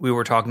 we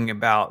were talking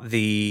about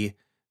the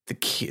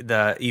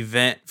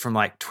event from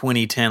like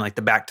 2010, like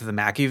the Back to the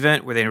Mac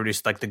event where they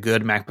introduced like the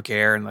good MacBook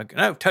Air and like,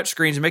 touch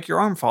screens make your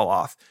arm fall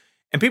off.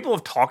 And people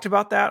have talked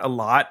about that a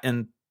lot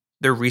in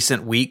their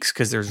recent weeks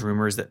because there's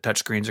rumors that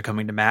touchscreens are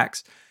coming to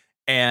Macs.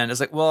 And it's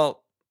like,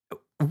 well,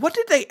 what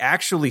did they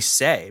actually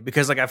say?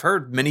 Because like I've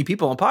heard many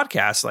people on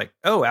podcasts like,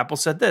 oh, Apple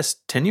said this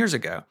 10 years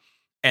ago.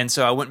 And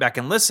so I went back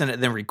and listened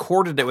and then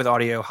recorded it with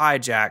Audio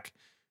Hijack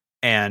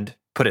and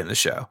put it in the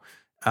show.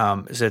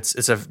 So it's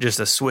just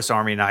a Swiss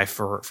Army knife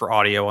for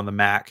audio on the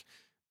Mac.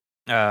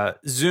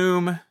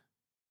 Zoom,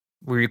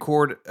 we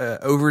record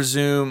over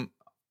Zoom.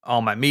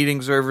 All my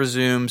meetings are over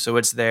Zoom, so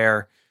it's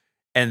there.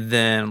 And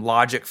then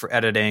Logic for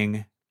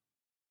editing.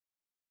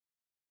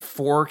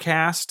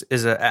 Forecast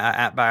is an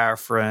app by our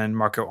friend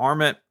Marco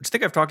Arment, which I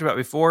think I've talked about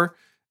before,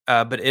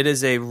 but it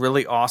is a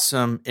really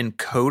awesome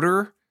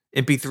encoder,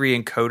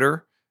 MP3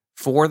 encoder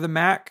for the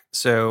Mac.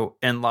 So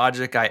in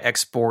Logic, I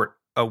export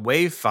a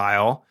WAV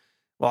file.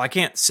 Well, I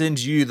can't send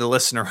you, the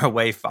listener, a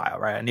WAV file,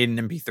 right? I need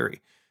an MP3.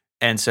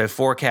 And so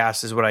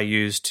Forecast is what I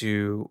use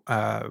to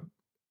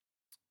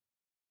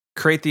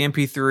create the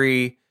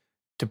MP3,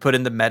 to put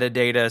in the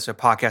metadata, so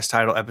podcast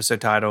title,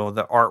 episode title,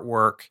 the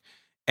artwork.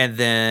 And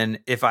then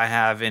if I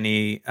have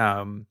any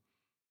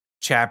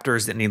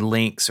chapters that need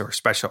links or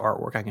special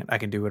artwork, I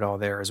can do it all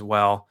there as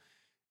well.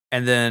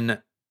 And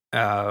then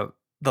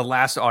the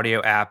last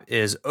audio app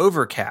is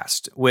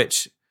Overcast,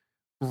 which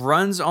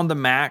runs on the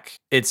Mac.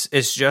 It's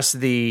just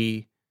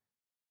the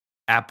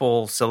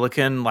Apple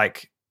Silicon,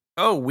 like,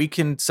 oh, we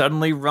can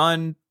suddenly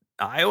run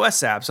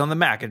iOS apps on the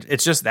Mac.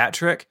 It's just that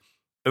trick.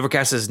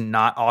 Overcast is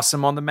not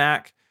awesome on the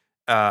Mac.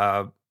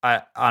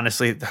 I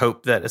honestly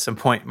hope that at some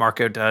point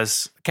Marco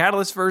does a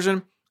Catalyst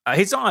version.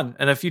 He's on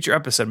in a future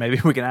episode. Maybe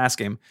we can ask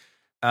him.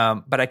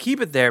 But I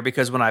keep it there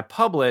because when I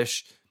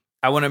publish,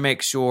 I want to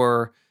make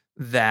sure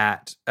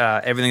that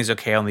everything's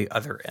okay on the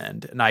other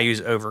end. And I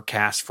use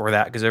Overcast for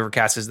that because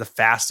Overcast is the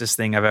fastest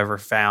thing I've ever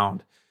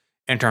found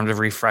in terms of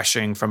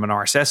refreshing from an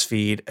RSS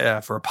feed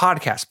for a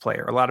podcast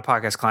player. A lot of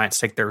podcast clients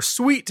take their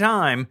sweet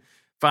time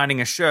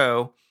finding a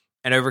show,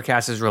 and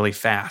Overcast is really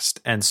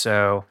fast. And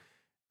so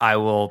I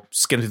will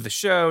skim through the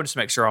show just to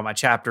make sure all my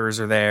chapters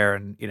are there.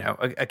 And,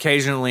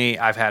 occasionally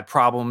I've had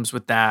problems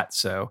with that.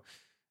 So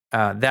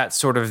that's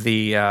sort of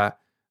the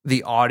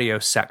audio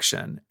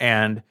section.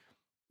 And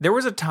there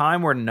was a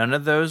time where none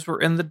of those were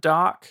in the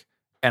dock,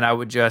 and I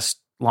would just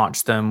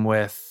launch them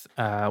with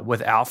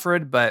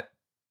Alfred. But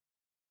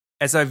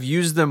as I've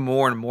used them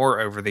more and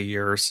more over the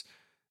years,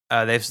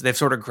 they've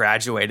sort of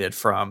graduated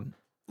from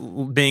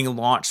being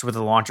launched with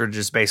the launcher to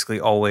just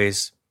basically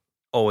always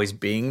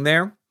being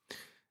there.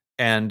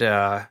 And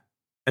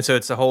so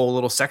it's a whole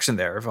little section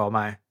there of all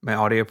my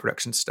audio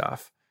production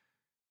stuff.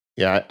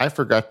 Yeah, I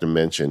forgot to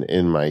mention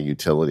in my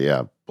utility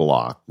app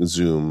block,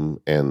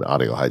 Zoom and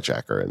Audio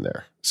Hijack are in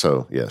there.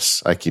 So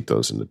yes, I keep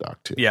those in the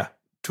dock too. Yeah,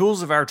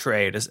 tools of our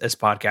trade as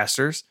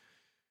podcasters.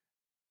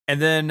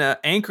 And then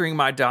anchoring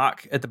my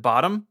dock at the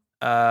bottom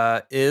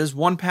is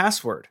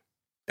 1Password.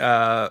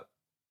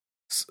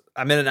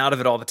 I'm in and out of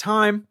it all the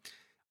time.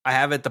 I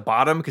have it at the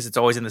bottom because it's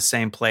always in the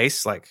same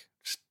place, like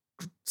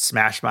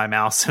smash my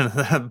mouse in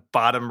the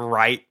bottom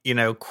right,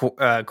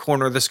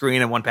 corner of the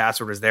screen, and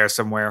 1Password is there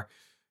somewhere.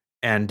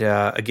 And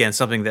again,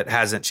 something that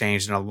hasn't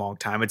changed in a long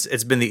time.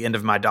 It's been the end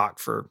of my dock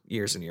for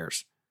years and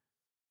years.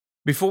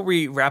 Before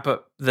we wrap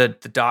up the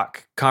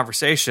dock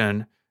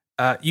conversation,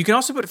 you can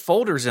also put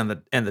folders in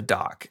the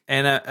dock,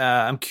 and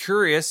I'm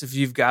curious if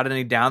you've got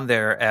any down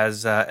there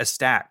as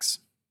stacks.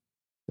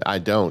 I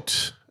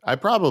don't. I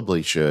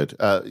probably should.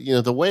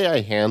 The way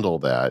I handle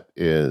that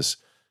is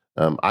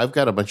I've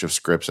got a bunch of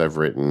scripts I've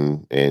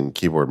written in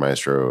Keyboard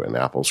Maestro and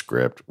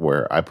AppleScript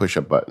where I push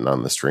a button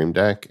on the Stream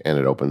Deck and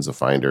it opens the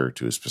Finder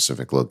to a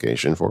specific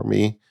location for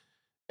me.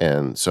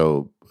 And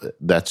so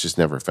that's just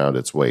never found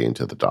its way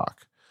into the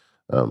dock.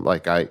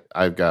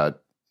 I've got,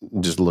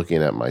 just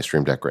looking at my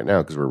Stream Deck right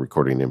now, because we're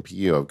recording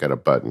MPU, I've got a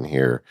button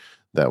here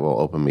that will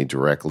open me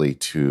directly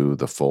to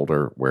the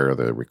folder where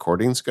the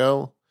recordings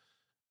go.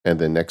 And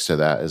then next to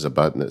that is a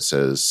button that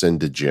says send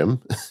to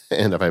Jim.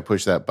 And if I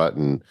push that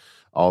button,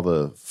 all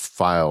the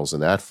files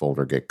in that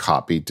folder get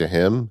copied to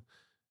him.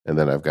 And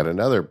then I've got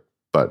another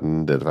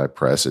button that if I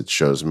press, it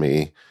shows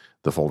me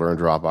the folder in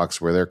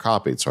Dropbox where they're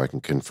copied, so I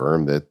can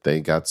confirm that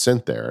they got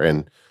sent there.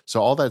 And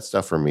so all that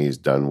stuff for me is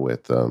done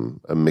with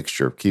a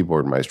mixture of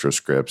Keyboard Maestro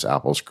scripts,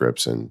 Apple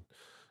scripts, and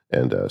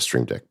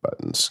Stream Deck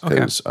buttons,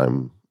 because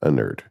I'm a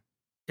nerd.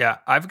 Yeah,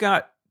 I've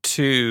got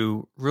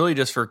two really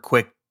just for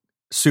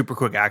super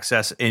quick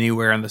access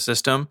anywhere in the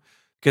system,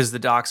 because the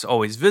dock's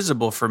always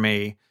visible for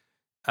me.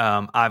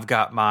 I've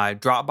got my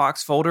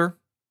Dropbox folder.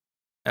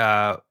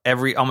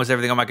 Almost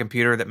everything on my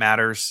computer that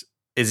matters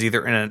is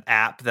either in an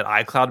app that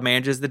iCloud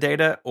manages the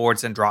data, or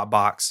it's in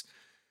Dropbox,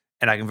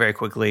 and I can very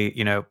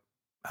quickly,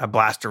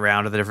 blast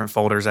around to the different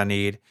folders I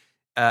need.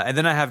 And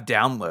then I have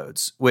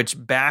downloads, which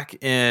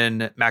back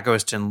in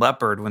macOS 10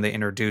 Leopard, when they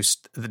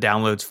introduced the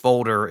downloads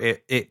folder,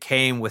 it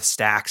came with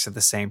stacks at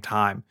the same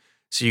time.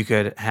 So you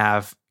could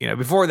have,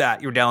 before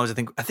that, your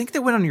downloads, I think they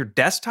went on your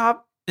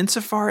desktop in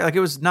Safari. Like, it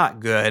was not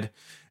good.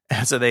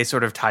 And so they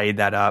sort of tidied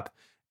that up.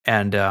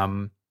 And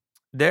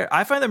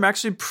I find them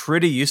actually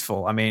pretty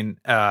useful. I mean,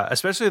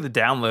 especially the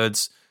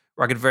downloads,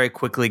 where I could very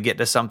quickly get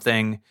to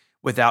something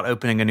without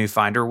opening a new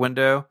Finder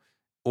window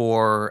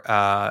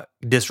or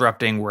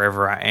disrupting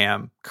wherever I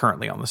am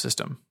currently on the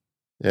system.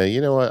 Yeah,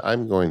 you know what?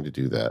 I'm going to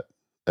do that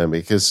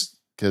because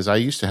I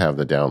used to have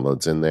the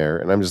downloads in there,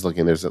 and I'm just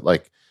looking. There's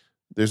like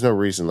there's no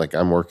reason, like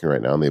I'm working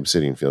right now in the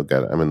Obsidian Field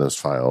Guide. I'm in those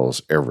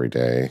files every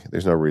day.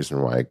 There's no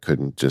reason why I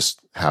couldn't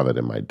just have it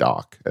in my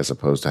dock as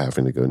opposed to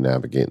having to go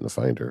navigate in the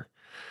Finder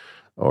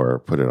or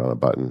put it on a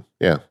button.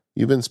 Yeah,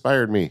 you've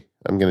inspired me.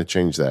 I'm going to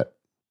change that.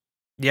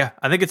 Yeah,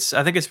 I think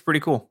it's pretty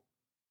cool.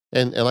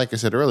 And like I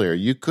said earlier,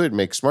 you could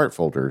make smart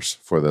folders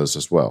for those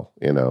as well.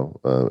 In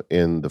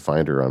the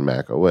Finder on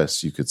Mac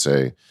OS, you could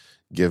say,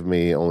 give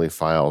me only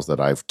files that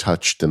I've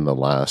touched in the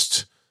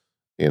last,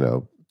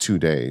 2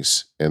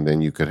 days. And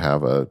then you could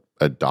have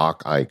a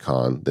dock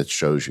icon that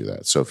shows you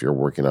that. So if you're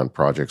working on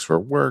projects for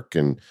work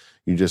and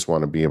you just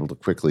want to be able to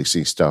quickly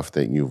see stuff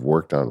that you've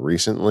worked on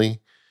recently,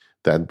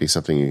 that'd be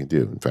something you can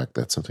do. In fact,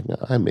 that's something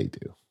that I may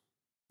do.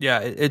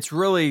 Yeah, it's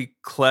really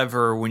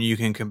clever when you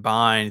can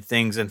combine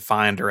things in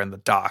Finder and the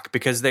dock,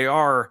 because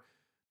they're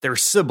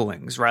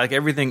siblings, right? Like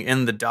everything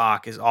in the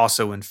dock is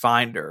also in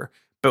Finder,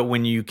 but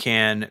when you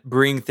can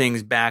bring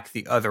things back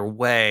the other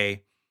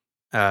way,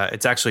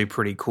 it's actually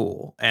pretty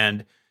cool.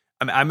 And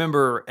I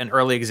remember an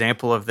early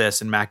example of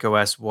this in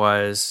macOS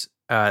was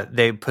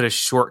they put a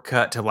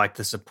shortcut to like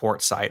the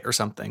support site or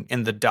something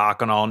in the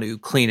dock on all new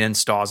clean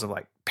installs of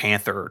like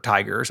Panther or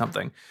Tiger or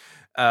something.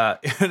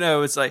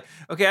 It's like,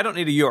 okay, I don't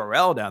need a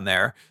URL down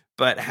there,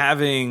 but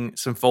having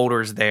some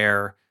folders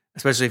there,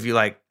 especially if you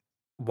like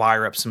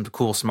wire up some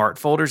cool smart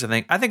folders,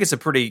 I think it's a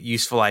pretty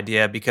useful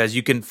idea because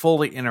you can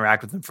fully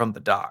interact with them from the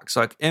dock. So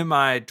like in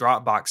my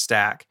Dropbox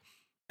stack,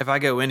 if I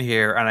go in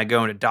here and I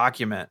go into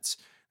documents,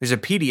 there's a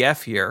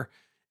PDF here.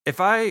 If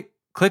I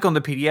click on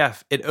the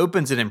PDF, it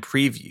opens it in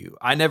preview.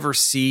 I never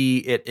see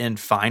it in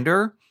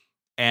Finder,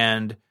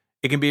 and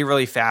it can be a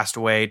really fast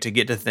way to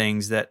get to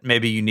things that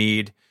maybe you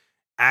need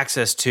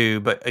access to.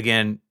 But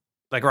again,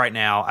 like right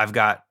now, I've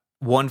got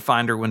one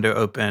Finder window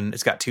open.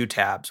 It's got 2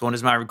 tabs. One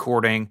is my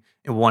recording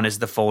and one is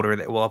the folder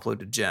that we'll upload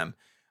to Jim.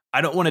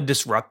 I don't want to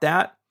disrupt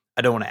that.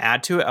 I don't want to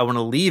add to it. I want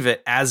to leave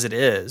it as it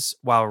is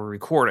while we're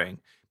recording.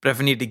 But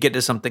if I need to get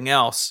to something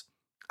else,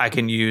 I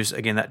can use,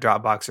 again, that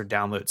Dropbox or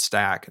download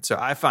stack. And so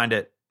I find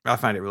it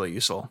really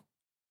useful.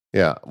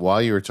 Yeah.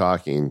 While you were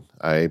talking,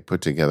 I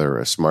put together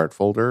a smart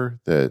folder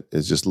that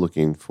is just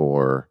looking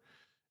for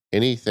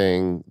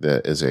anything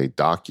that is a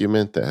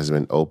document that has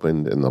been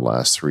opened in the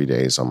last 3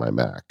 days on my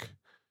Mac.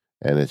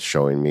 And it's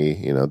showing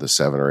me, the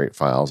 7 or 8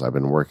 files I've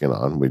been working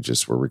on. We're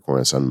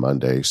recording this on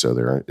Monday, so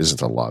there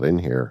isn't a lot in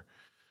here.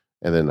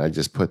 And then I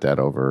just put that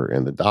over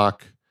in the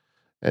dock.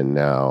 And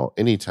now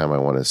anytime I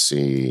want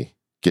to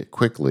get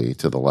quickly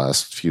to the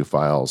last few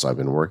files I've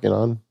been working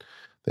on,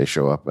 they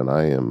show up and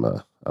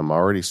I'm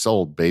already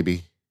sold,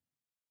 baby.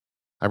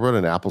 I wrote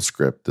an Apple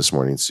script this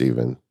morning,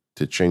 Stephen,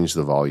 to change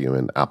the volume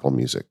in Apple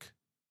Music.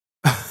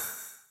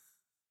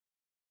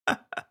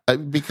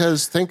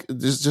 Because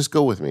just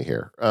go with me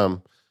here.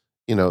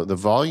 The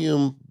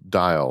volume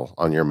dial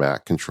on your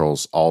Mac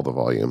controls all the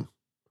volume.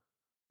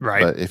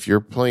 Right. But if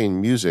you're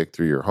playing music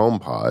through your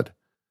HomePod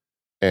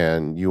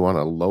and you want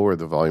to lower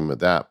the volume of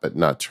that, but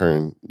not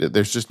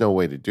there's just no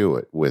way to do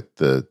it with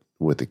the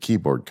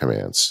keyboard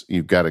commands.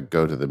 You've got to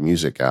go to the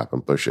music app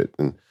and push it.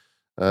 And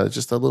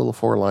just a little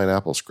 4-line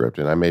Apple script.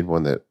 And I made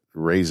one that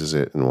raises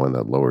it and one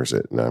that lowers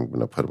it. And I'm going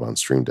to put them on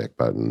Stream Deck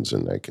buttons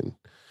and I can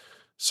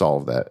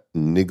solve that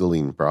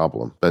niggling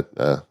problem. But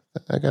I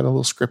got a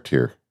little script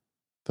here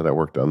that I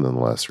worked on in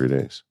the last 3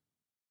 days.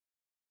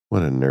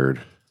 What a nerd.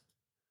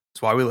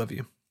 That's why we love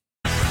you.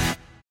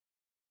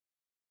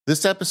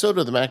 This episode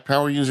of the Mac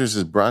Power Users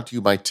is brought to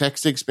you by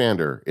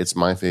TextExpander. It's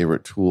my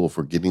favorite tool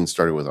for getting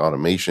started with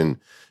automation.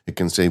 It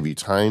can save you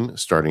time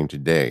starting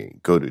today.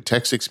 Go to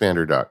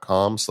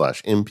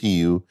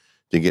textexpander.com/MPU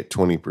to get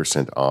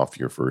 20% off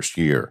your first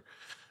year.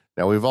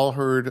 Now, we've all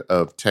heard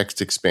of text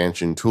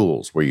expansion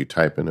tools where you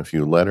type in a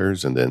few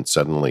letters and then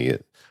suddenly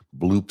it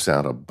bloops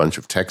out a bunch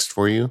of text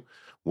for you.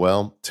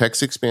 Well,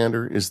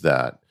 TextExpander is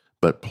that,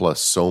 but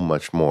plus so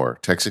much more.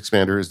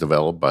 TextExpander is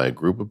developed by a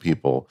group of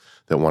people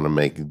that want to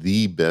make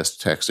the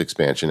best text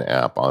expansion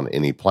app on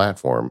any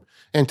platform.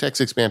 And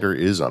TextExpander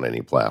is on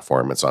any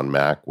platform. It's on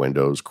Mac,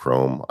 Windows,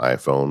 Chrome,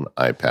 iPhone,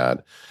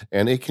 iPad,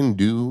 and it can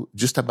do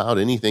just about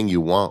anything you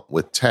want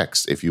with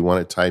text. If you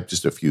want to type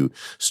just a few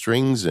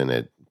strings and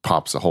it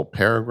pops a whole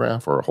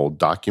paragraph or a whole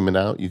document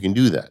out, you can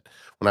do that.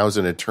 When I was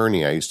an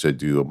attorney, I used to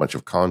do a bunch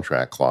of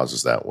contract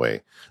clauses that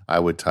way. I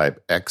would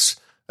type X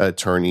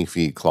attorney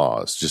fee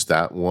clause, just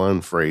that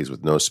one phrase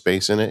with no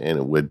space in it, and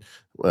it would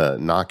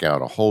knock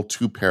out a whole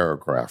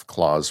 2-paragraph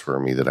clause for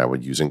me that I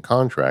would use in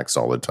contracts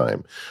all the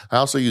time. I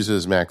also use it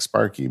as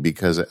MacSparky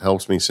because it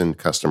helps me send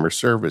customer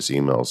service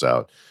emails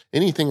out.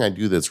 Anything I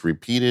do that's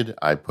repeated,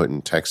 I put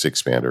in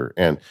TextExpander.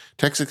 And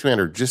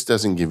TextExpander just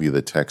doesn't give you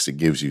the text. It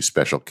gives you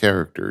special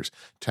characters,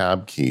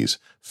 tab keys,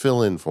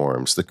 fill-in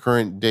forms, the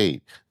current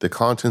date, the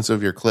contents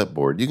of your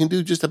clipboard. You can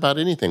do just about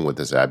anything with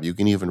this app. You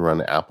can even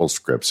run Apple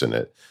scripts in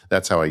it.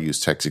 That's how I use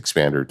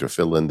TextExpander to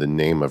fill in the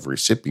name of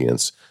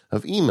recipients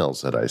of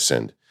emails that I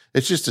send.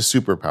 It's just a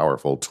super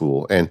powerful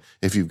tool. And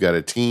if you've got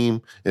a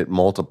team, it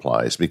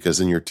multiplies because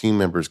then your team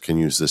members can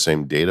use the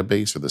same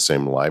database or the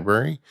same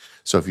library.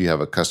 So if you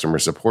have a customer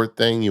support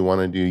thing you want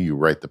to do, you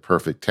write the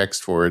perfect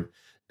text for it,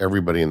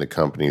 everybody in the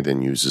company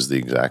then uses the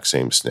exact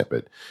same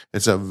snippet.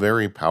 It's a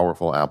very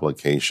powerful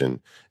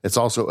application. It's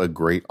also a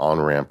great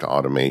on-ramp to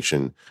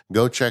automation.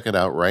 Go check it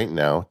out right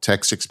now,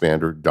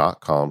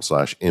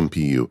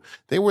 textexpander.com/MPU.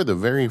 They were the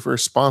very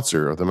first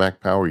sponsor of the Mac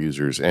Power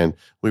Users, and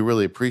we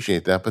really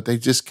appreciate that, but they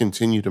just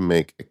continue to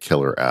make a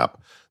killer app.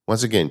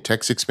 Once again,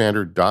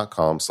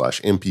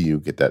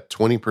 textexpander.com/MPU. Get that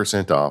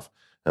 20% off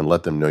and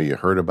let them know you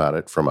heard about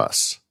it from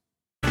us.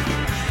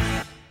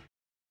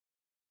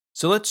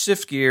 So let's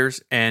shift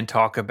gears and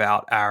talk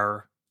about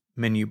our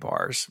menu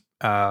bars.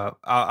 I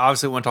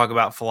obviously want to talk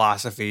about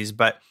philosophies,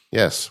 but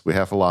yes, we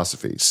have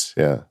philosophies.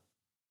 Yeah.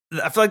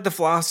 I feel like the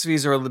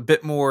philosophies are a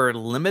bit more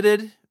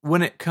limited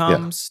when it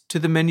comes to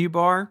the menu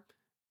bar.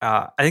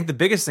 I think the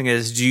biggest thing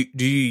is, do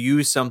you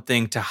use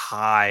something to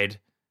hide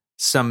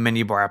some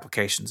menu bar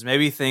applications?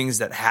 Maybe things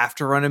that have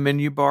to run a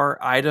menu bar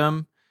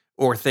item,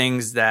 or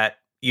things that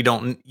you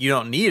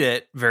don't need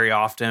it very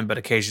often, but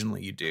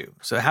occasionally you do.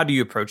 So how do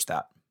you approach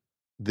that?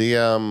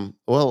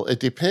 Well, it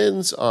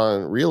depends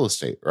on real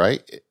estate,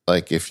 right?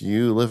 Like if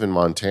you live in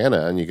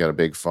Montana and you got a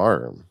big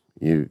farm,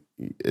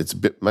 it's a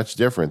bit much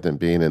different than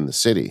being in the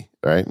city,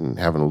 right? And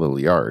having a little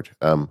yard.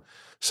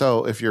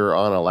 So if you're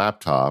on a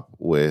laptop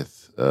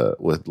with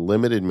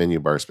limited menu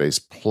bar space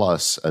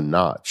plus a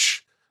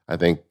notch, I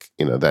think,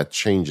 that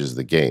changes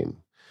the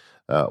game.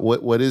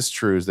 What is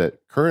true is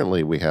that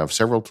currently we have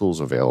several tools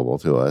available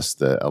to us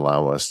that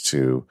allow us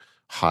to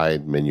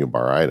hide menu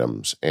bar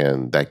items,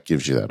 and that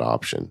gives you that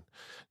option.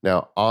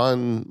 Now,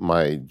 on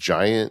my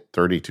giant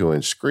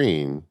 32-inch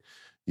screen,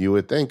 you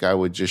would think I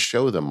would just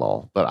show them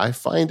all, but I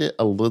find it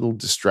a little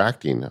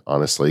distracting,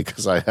 honestly,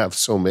 because I have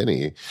so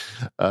many.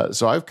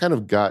 So I've kind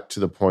of got to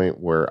the point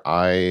where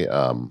I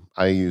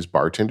use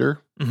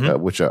Bartender,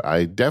 which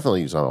I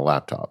definitely use on a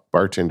laptop.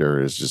 Bartender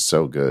is just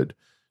so good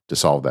to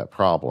solve that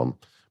problem.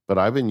 But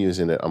I've been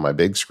using it on my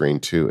big screen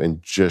too,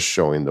 and just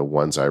showing the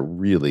ones I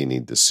really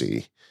need to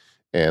see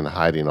and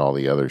hiding all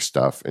the other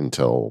stuff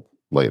until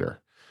later.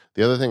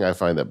 The other thing I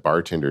find that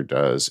Bartender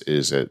does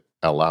is it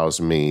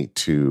allows me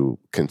to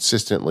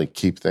consistently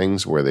keep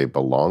things where they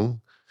belong.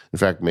 In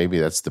fact, maybe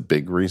that's the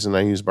big reason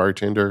I use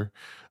Bartender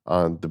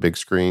on the big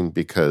screen,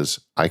 because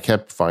I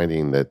kept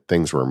finding that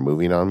things were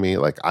moving on me.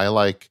 Like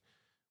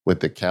with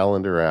the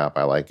calendar app,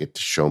 I like it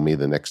to show me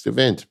the next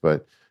event,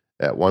 but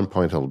at one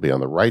point it'll be on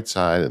the right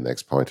side, and the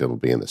next point it'll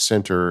be in the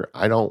center.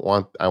 I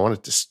want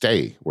it to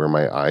stay where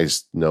my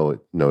eyes know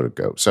to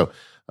go. So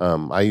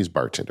I use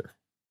Bartender.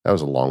 That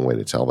was a long way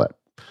to tell that.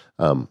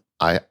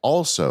 I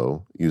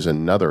also use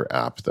another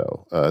app,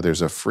 though.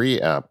 There's a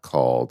free app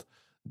called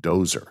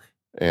Dozer,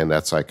 and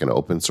that's like an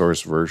open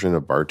source version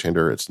of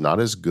Bartender. It's not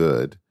as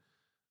good,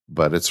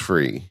 but it's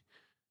free,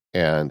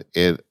 and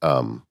it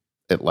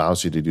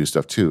allows you to do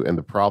stuff too. And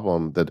the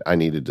problem that I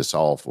needed to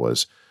solve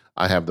was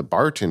I have the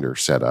Bartender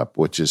set up,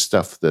 which is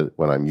stuff that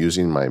when I'm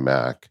using my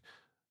Mac,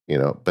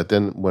 but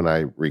then when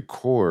I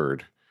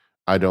record,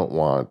 I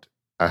want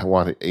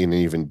an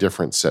even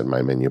different set in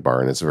my menu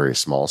bar, and it's a very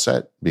small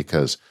set,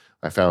 because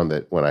I found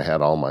that when I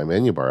had all my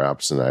menu bar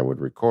apps and I would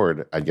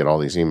record, I'd get all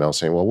these emails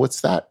saying, well, what's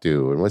that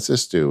do? And what's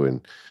this do?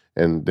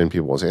 And then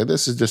people will say,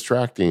 this is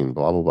distracting,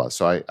 blah, blah, blah.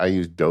 So I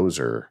use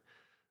Dozer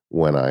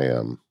when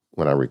I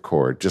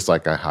record, just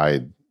like I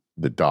hide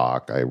the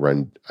dock.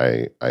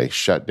 I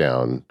shut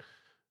down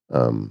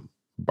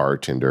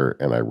Bartender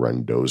and I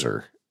run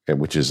Dozer,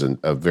 which is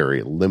a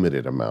very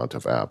limited amount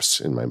of apps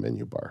in my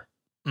menu bar.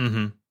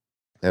 Mm-hmm.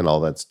 And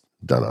all that's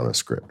done on a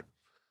script.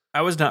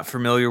 I was not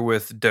familiar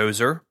with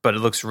Dozer, but it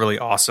looks really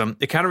awesome.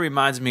 It kind of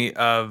reminds me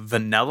of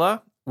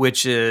Vanilla,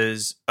 which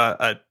is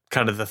a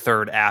kind of the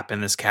third app in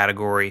this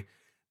category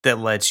that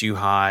lets you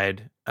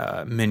hide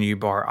menu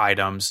bar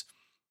items,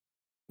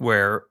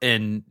 where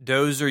in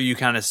Dozer you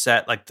kind of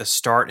set like the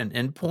start and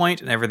end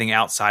point, and everything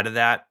outside of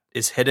that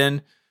is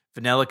hidden.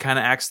 Vanilla kind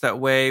of acts that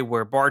way,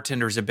 where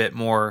Bartender is a bit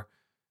more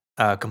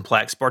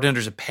complex. Bartender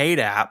is a paid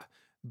app,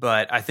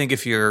 but I think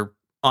if you're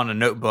on a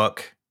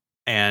notebook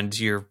and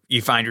you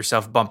find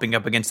yourself bumping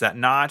up against that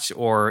notch,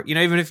 or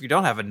even if you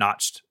don't have a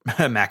notched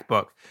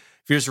MacBook,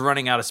 if you're just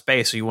running out of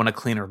space or you want a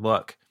cleaner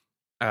look,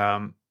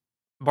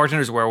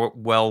 Bartender is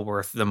well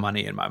worth the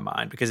money in my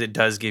mind, because it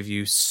does give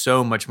you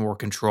so much more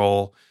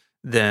control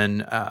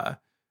than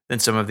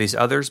some of these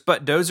others.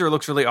 But Dozer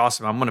looks really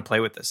awesome. I'm going to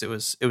play with this. It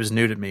was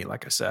new to me,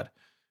 like I said.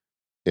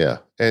 Yeah,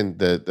 and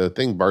the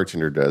thing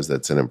Bartender does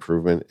that's an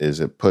improvement is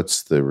it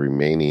puts the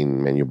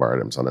remaining menu bar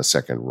items on a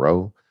second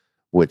row,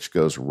 which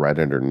goes right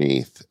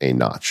underneath a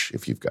notch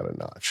if you've got a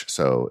notch.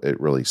 So it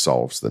really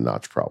solves the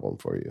notch problem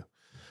for you.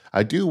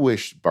 I do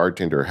wish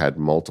Bartender had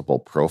multiple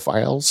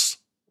profiles,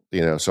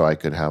 so I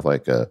could have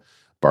like a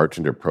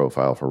Bartender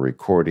profile for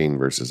recording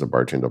versus a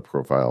Bartender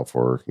profile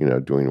for,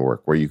 doing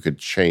work, where you could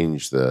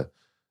change the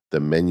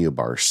menu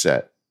bar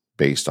set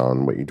based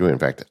on what you're doing. In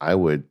fact, I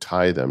would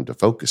tie them to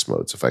focus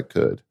modes if I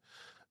could,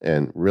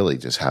 and really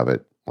just have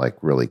it like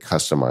really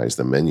customize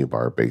the menu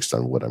bar based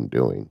on what I'm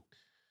doing.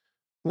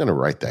 I'm going to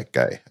write that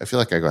guy. I feel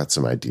like I got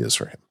some ideas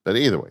for him. But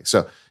either way,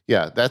 so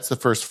yeah, that's the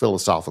first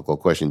philosophical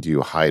question. Do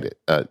you hide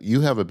it?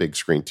 You have a big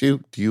screen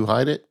too. Do you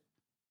hide it?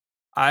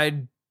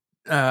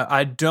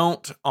 I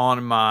don't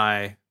on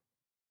my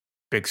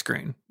big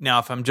screen. Now,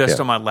 if I'm just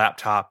Yeah. on my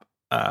laptop,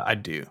 I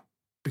do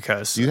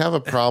because Do you have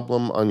a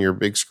problem on your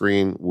big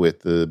screen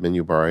with the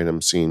menu bar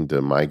items seem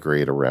to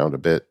migrate around a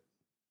bit?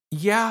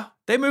 yeah,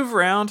 they move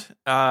around.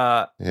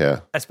 Yeah.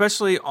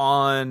 Especially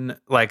on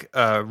like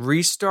a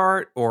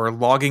restart or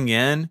logging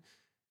in.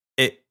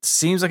 It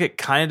seems like it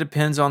kind of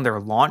depends on their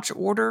launch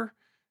order,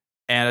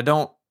 and I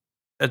don't.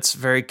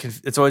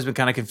 It's always been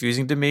kind of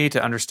confusing to me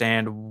to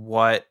understand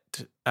what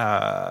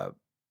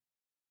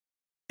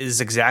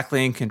is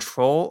exactly in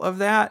control of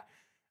that.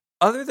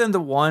 Other than the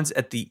ones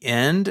at the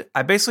end,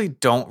 I basically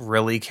don't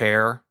really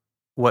care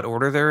what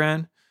order they're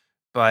in,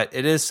 but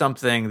it is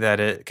something that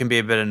it can be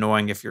a bit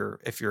annoying if you're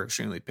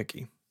extremely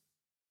picky.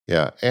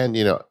 Yeah. And,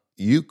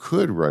 you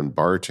could run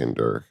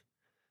bartender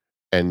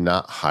and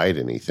not hide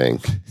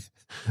anything,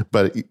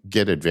 but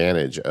get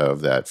advantage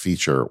of that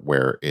feature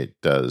where it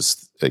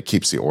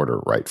keeps the order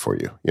right for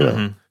you.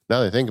 Mhm. Now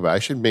that I think about it, I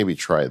should maybe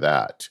try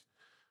that.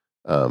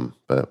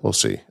 But we'll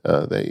see.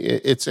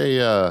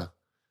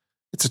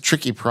 It's a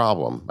tricky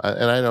problem,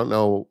 and I don't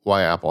know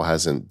why Apple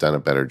hasn't done a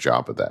better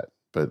job of that.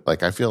 But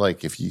like, I feel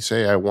like if you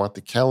say I want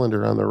the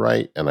calendar on the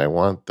right and I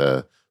want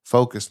the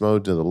focus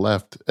mode to the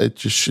left, it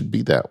just should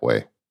be that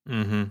way.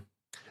 Mm-hmm.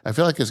 I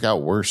feel like it's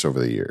got worse over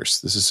the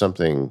years. This is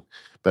something,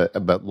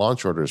 but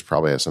launch orders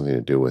probably have something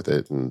to do with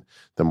it. And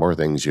the more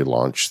things you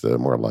launch, the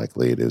more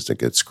likely it is to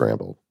get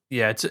scrambled.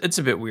 Yeah, it's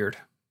a bit weird.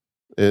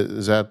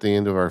 Is that the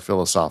end of our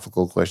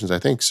philosophical questions? I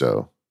think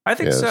so. I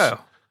think so.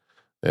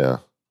 Yeah.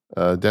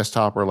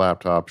 Desktop or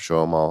laptop,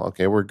 show them all.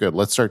 Okay, we're good.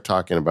 Let's start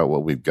talking about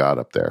what we've got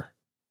up there.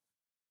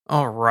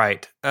 All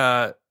right.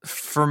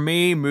 For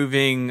me,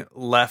 moving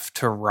left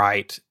to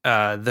right,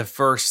 the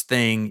first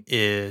thing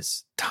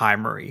is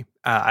Timery.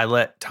 I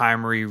let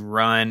Timery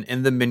run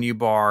in the menu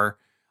bar.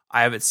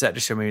 I have it set to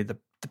show me the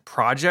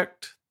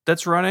project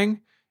that's running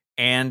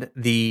and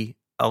the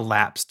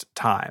elapsed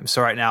time.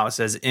 So right now it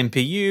says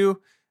MPU,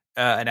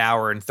 an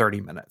hour and 30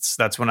 minutes.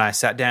 That's when I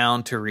sat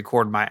down to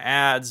record my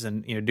ads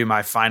and do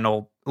my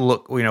final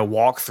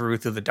walk through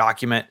the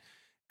document,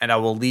 and I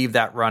will leave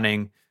that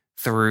running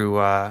through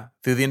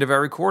the end of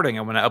our recording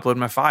and when I upload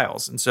my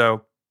files. And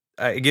so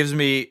it gives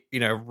me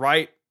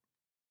right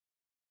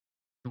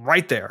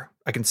there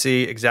I can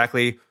see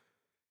exactly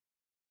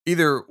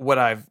either what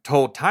I've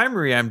told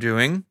Timery I'm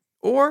doing,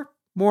 or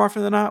more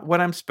often than not what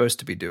I'm supposed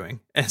to be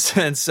doing.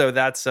 And so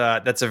that's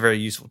a very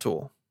useful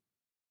tool.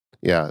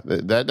 Yeah,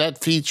 that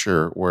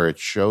feature where it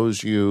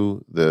shows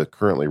you the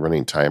currently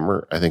running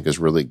timer, I think is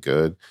really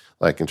good,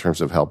 like in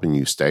terms of helping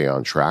you stay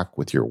on track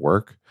with your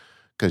work.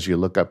 Because you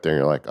look up there and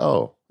you're like,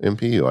 oh,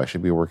 MPU, I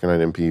should be working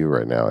on MPU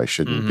right now. I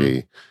shouldn't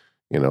be,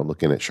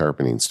 looking at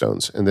sharpening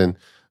stones. And then,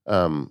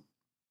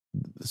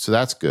 so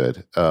that's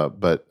good.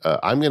 But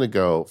I'm going to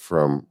go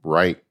from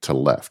right to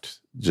left,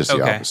 just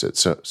the opposite.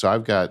 So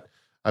I've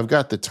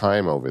got the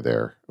time over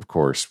there, of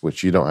course,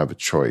 which you don't have a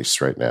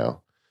choice right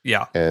now.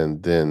 Yeah.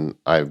 And then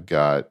I've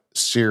got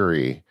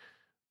Siri,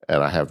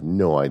 and I have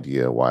no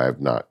idea why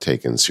I've not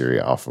taken Siri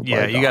off of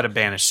my dock. You got to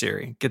banish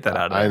Siri. Get that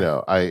out of there. I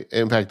know.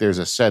 In fact, there's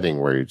a setting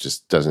where it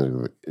just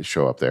doesn't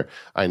show up there.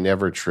 I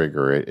never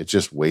trigger it. It's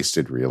just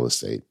wasted real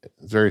estate.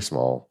 It's very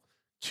small,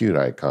 cute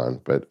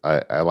icon, but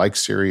I like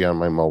Siri on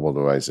my mobile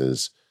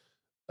devices.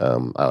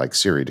 I like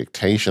Siri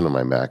dictation on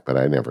my Mac, but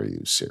I never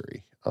use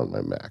Siri on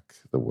my Mac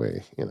the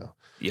way,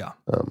 Yeah.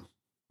 All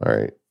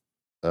right.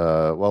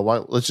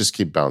 Let's just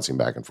keep bouncing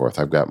back and forth.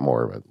 I've got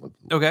more of it.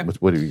 Okay.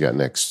 What have you got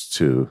next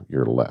to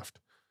your left?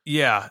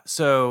 Yeah.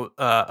 So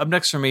up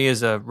next for me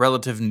is a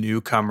relative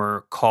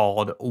newcomer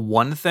called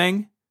One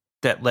Thing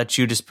that lets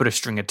you just put a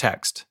string of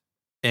text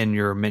in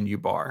your menu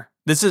bar.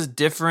 This is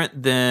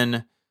different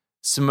than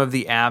some of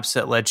the apps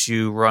that let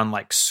you run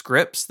like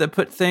scripts that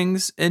put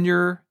things in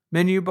your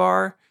menu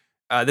bar.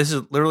 This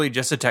is literally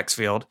just a text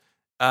field.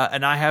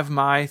 And I have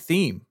my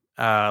theme.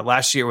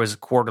 Last year was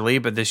quarterly,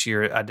 but this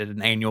year I did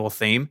an annual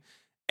theme,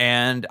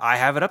 and I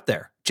have it up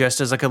there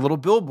just as like a little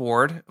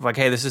billboard of like,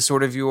 hey, this is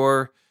sort of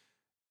your,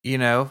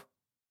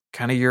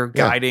 kind of your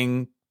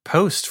guiding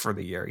post for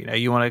the year.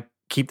 You want to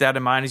keep that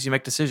in mind as you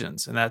make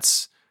decisions. And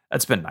that's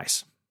been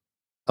nice.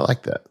 I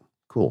like that.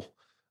 Cool.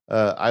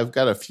 I've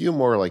got a few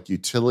more like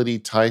utility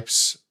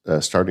types,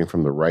 starting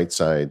from the right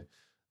side.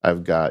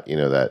 I've got,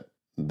 that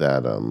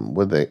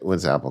what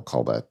does Apple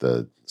call that?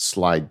 The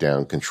slide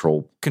down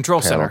control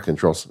center.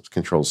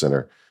 Control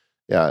center.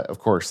 Yeah, of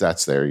course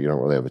that's there. You don't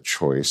really have a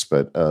choice,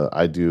 but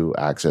I do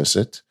access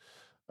it,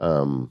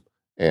 and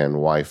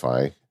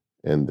Wi-Fi,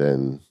 and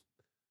then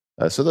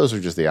so those are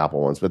just the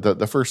Apple ones. But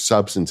the first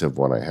substantive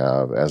one I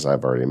have, as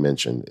I've already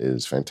mentioned,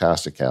 is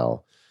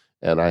Fantastical,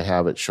 and I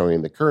have it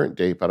showing the current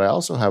date, but I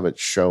also have it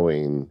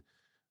showing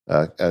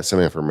some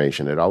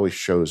information. It always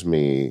shows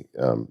me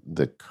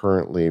the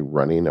currently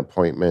running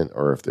appointment,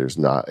 or if there's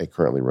not a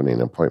currently running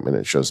appointment,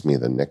 it shows me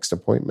the next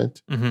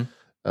appointment. Mm-hmm.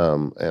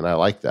 And I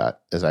like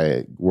that as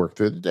I work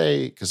through the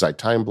day, because I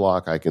time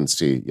block, I can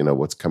see,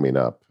 what's coming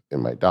up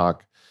in my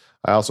dock.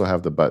 I also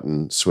have the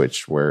button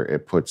switched where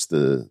it puts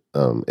the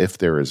if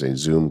there is a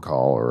Zoom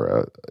call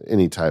or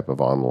any type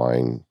of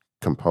online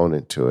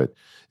component to it,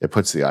 it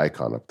puts the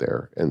icon up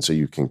there, and so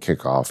you can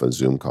kick off a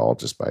Zoom call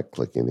just by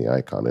clicking the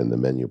icon in the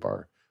menu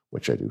bar,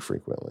 which I do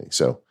frequently.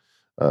 So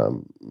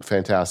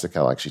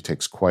Fantastical actually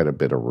takes quite a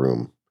bit of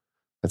room.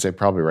 I'd say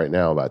probably right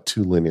now about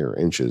 2 linear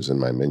inches in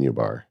my menu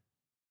bar.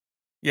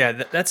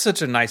 Yeah, that's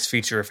such a nice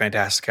feature of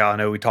Fantastical. I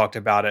know we talked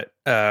about it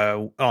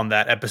on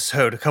that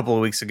episode a couple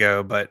of weeks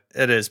ago, but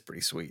it is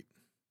pretty sweet.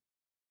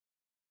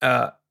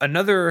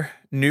 Another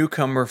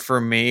newcomer for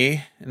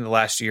me in the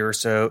last year or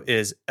so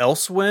is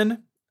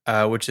Elsewin,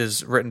 which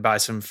is written by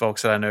some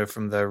folks that I know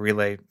from the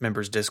Relay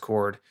members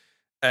Discord.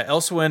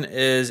 Elsewin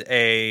is it's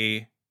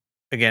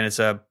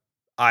a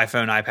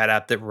iPhone, iPad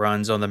app that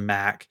runs on the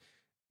Mac,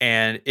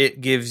 and it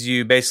gives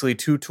you basically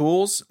 2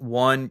 tools.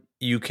 One,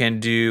 you can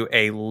do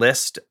a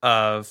list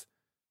of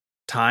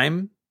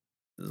time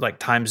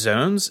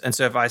zones. And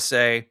so if I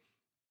say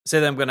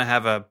that I'm going to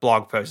have a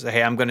blog post, say,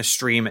 hey, I'm going to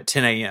stream at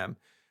 10 a.m.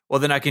 Well,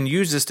 then I can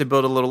use this to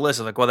build a little list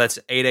of well, that's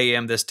 8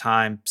 a.m. this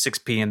time, 6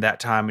 p.m. that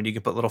time, and you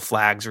can put little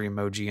flags or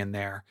emoji in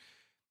there.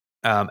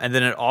 And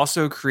then it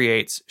also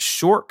creates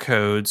short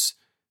codes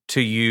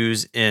to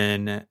use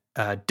in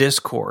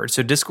Discord.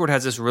 So Discord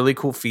has this really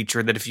cool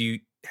feature that if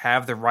you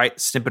have the right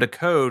snippet of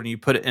code and you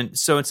put it in,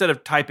 so instead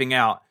of typing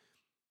out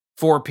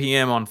 4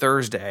 p.m. on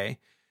Thursday,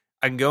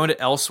 I can go into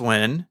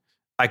Elsewin,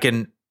 I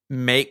can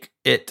make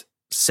it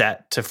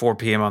set to 4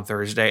 p.m. on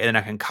Thursday, and then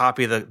I can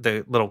copy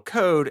the little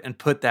code and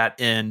put that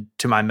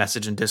into my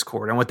message in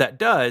Discord. And what that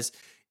does,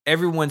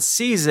 everyone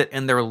sees it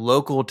in their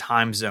local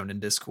time zone in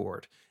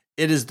Discord.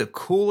 It is the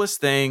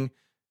coolest thing.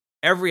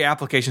 Every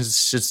application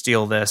should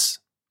steal this,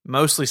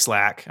 mostly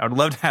Slack. I would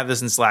love to have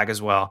this in Slack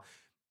as well.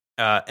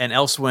 And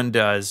Elsewin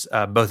does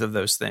both of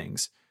those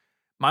things.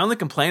 My only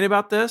complaint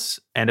about this,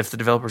 and if the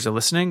developers are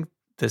listening,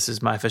 this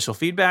is my official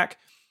feedback,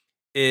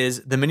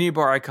 is the menu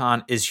bar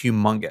icon is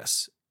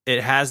humongous.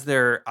 It has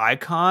their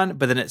icon,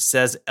 but then it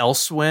says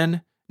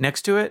Elsewin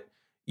next to it.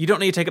 You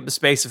don't need to take up the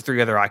space of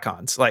 3 other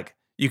icons.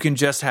 You can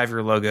just have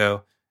your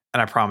logo,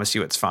 and I promise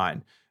you it's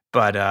fine.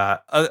 But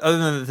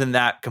other than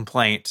that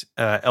complaint,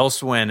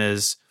 Elsewin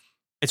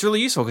it's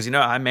really useful because,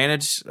 I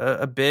manage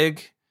a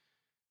big,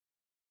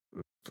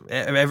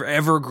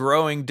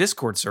 ever-growing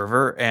Discord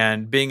server,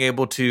 and being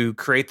able to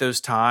create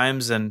those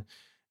times and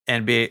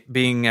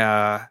being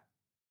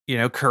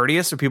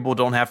courteous so people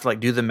don't have to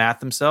do the math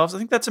themselves. I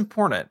think that's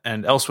important,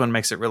 and Elsewin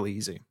makes it really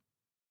easy.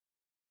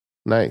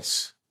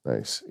 Nice.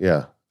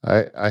 Yeah,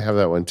 I have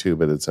that one too,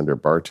 but it's under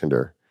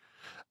Bartender.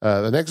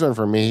 The next one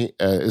for me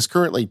is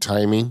currently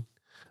timing.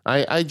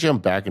 I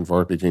jump back and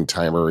forth between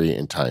Timery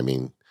and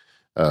timing.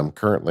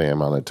 Currently,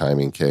 I'm on a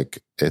timing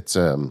kick. It's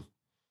the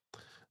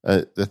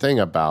thing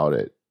about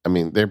it. I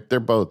mean, they're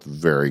both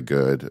very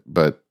good,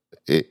 but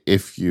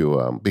if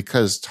you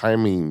because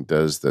timing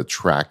does the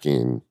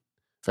tracking.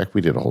 In fact,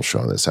 we did a whole show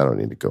on this. I don't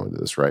need to go into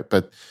this, right?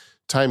 But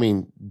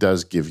timing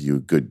does give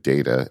you good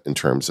data in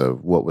terms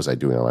of what was I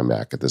doing on my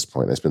Mac at this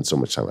point. I spend so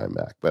much time on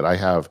my Mac, but I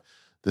have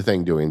the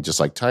thing doing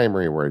just like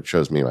Timery where it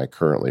shows me my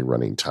currently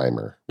running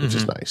timer, which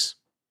is nice.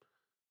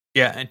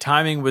 Yeah, and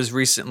timing was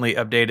recently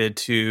updated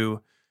to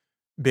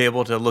be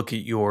able to look at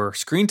your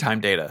screen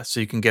time data,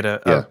 so you can get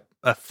a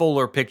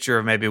fuller picture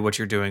of maybe what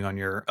you're doing on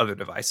your other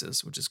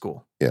devices, which is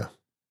cool. Yeah.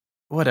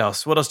 What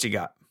else? What else do you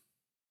got?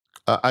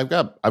 I've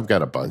got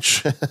a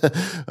bunch.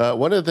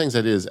 One of the things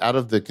that is out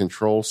of the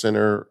control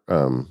center,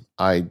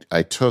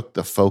 I took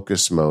the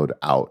focus mode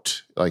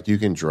out. You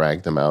can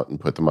drag them out and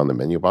put them on the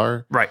menu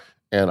bar. Right.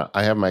 And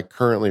I have my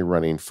currently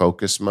running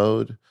focus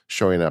mode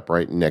showing up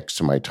right next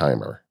to my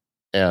timer.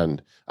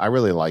 And I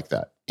really like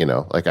that.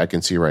 I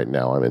can see right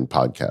now I'm in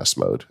podcast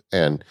mode,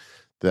 and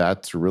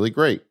that's really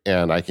great.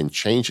 And I can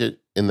change it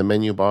in the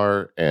menu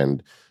bar,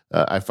 and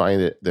I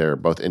find they're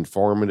both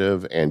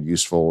informative and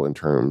useful in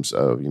terms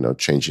of,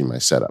 changing my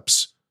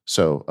setups.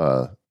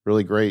 So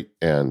really great.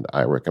 And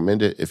I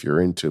recommend it. If you're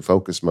into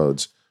focus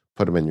modes,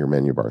 put them in your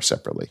menu bar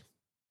separately.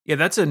 Yeah,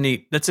 that's a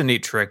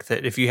neat trick,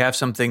 that if you have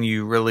something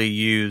you really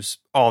use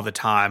all the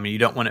time and you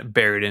don't want it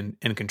buried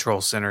in Control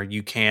Center,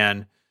 you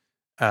can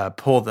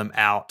pull them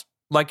out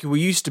like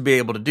we used to be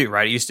able to do,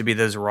 right? It used to be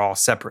those were all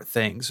separate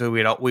things. So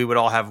we would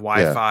all have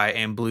Wi-Fi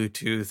and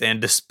Bluetooth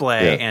and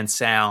display and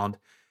sound.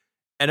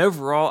 And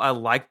overall, I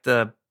like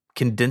the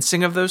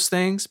condensing of those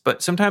things,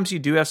 but sometimes you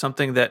do have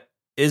something that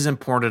is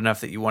important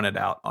enough that you want it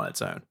out on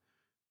its own.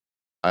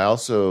 I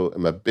also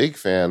am a big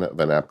fan of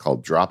an app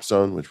called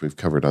Dropzone, which we've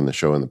covered on the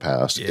show in the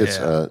past. Yeah. It's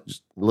a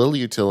little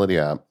utility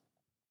app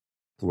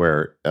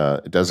where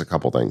it does a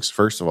couple things.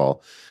 First of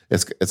all,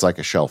 it's like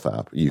a shelf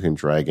app. You can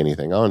drag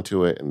anything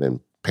onto it and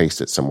then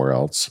paste it somewhere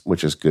else,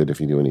 which is good if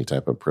you do any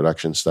type of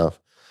production stuff.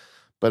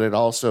 But it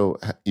also,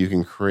 you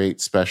can create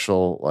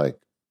special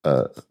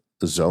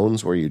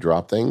zones where you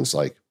drop things.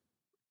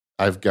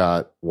 I've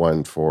got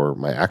one for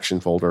my action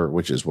folder,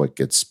 which is what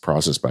gets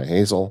processed by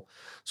Hazel.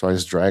 So I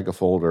just drag a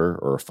folder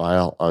or a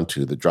file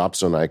onto the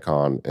Dropzone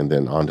icon and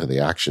then onto the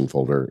action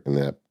folder, and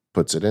that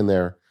puts it in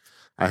there.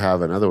 I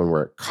have another one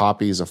where it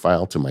copies a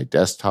file to my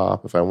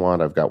desktop if I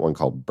want. I've got one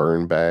called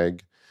Burn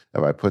Bag.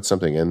 If I put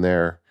something in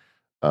there,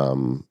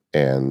 and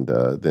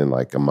then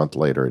like a month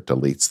later, it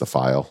deletes the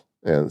file.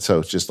 And so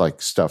it's just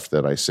like stuff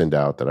that I send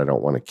out that I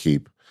don't want to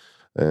keep.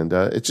 And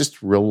it's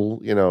just real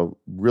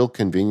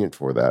convenient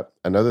for that.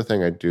 Another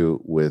thing I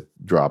do with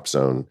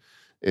Dropzone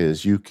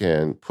is you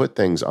can put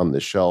things on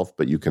the shelf,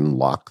 but you can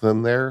lock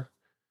them there.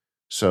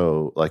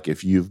 So like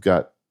if you've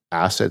got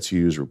assets you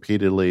use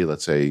repeatedly,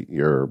 let's say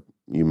you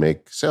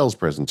make sales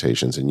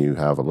presentations and you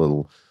have a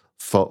little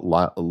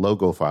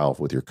logo file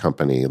with your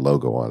company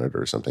logo on it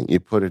or something, you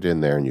put it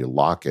in there and you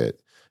lock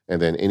it.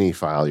 And then any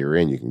file you're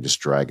in, you can just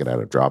drag it out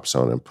of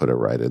Dropzone and put it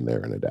right in there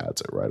and it adds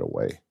it right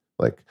away.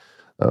 Like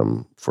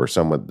for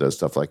someone that does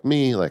stuff like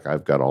me, like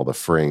I've got all the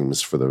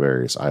frames for the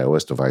various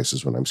iOS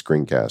devices when I'm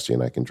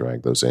screencasting, I can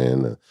drag those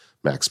in, a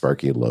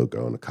MacSparky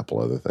logo and a couple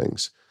other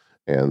things.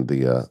 And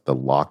the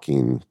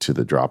locking to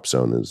the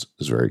Dropzone is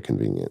very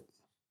convenient.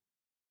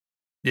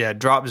 Yeah,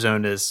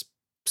 Dropzone is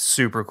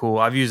super cool.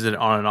 I've used it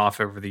on and off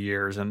over the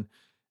years, and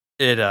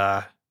it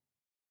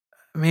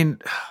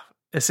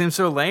it seems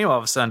so lame all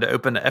of a sudden to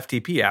open the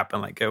FTP app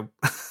and like go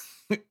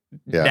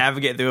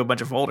navigate through a bunch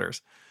of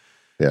folders.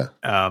 Yeah.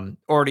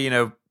 Or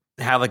to,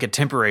 have like a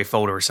temporary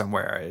folder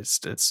somewhere.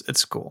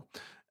 It's cool.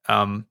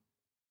 One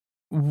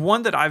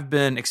that I've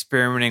been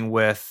experimenting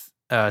with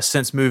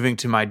since moving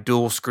to my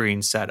dual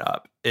screen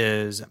setup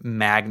is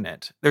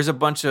Magnet. There's a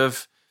bunch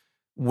of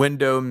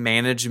window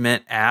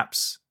management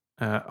apps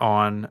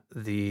on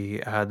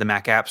the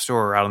Mac App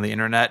Store or out on the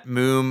internet.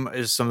 Moom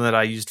is something that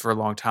I used for a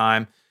long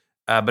time.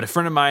 But a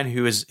friend of mine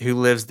who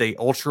lives the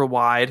ultra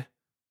wide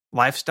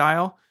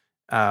lifestyle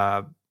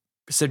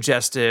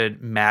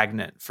suggested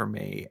Magnet for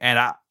me, and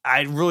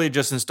I really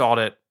just installed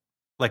it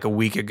like a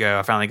week ago.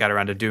 I finally got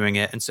around to doing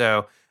it, and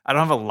so I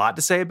don't have a lot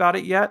to say about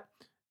it yet.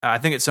 I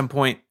think at some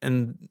point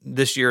in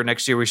this year,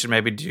 next year, we should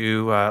maybe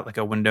do like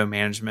a window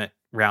management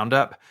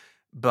roundup.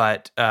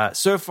 But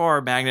so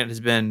far, Magnet has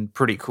been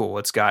pretty cool.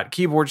 It's got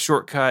keyboard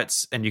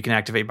shortcuts, and you can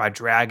activate by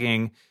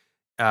dragging.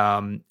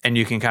 And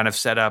you can kind of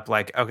set up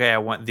like, okay, I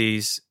want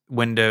these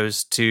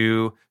windows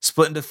to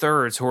split into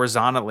thirds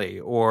horizontally,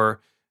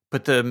 or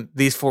put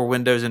these 4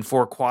 windows in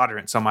 4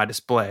 quadrants on my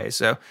display.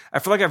 So I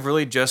feel like I've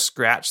really just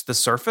scratched the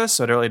surface.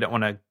 So I really don't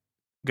want to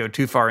go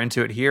too far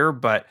into it here,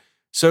 but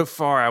so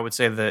far I would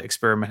say the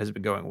experiment has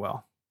been going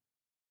well.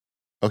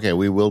 Okay,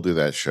 we will do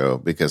that show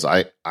because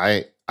I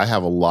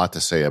have a lot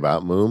to say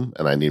about Moom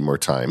and I need more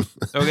time.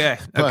 Okay.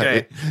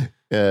 Okay.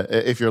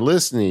 If you're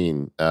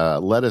listening,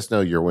 let us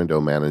know your window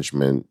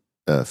management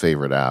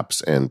favorite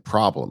apps and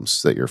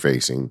problems that you're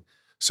facing.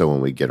 So when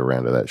we get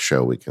around to that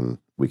show, we can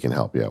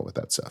help you out with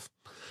that stuff.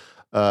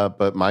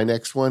 But my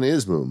next one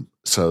is Moom.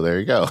 So there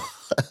you go.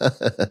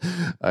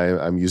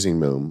 I'm using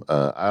Moom.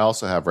 I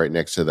also have right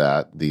next to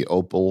that the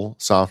Opal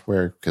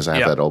software because I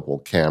have that Opal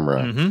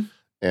camera. Mm-hmm.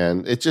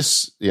 And it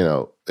just,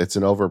 it's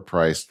an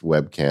overpriced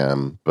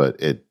webcam, but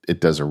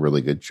it does a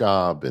really good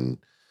job. And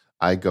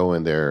I go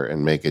in there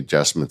and make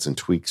adjustments and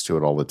tweaks to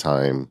it all the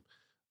time.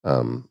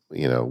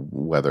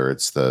 Whether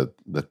it's the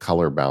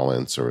color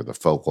balance or the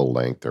focal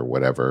length or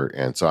whatever.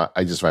 And so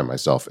I just find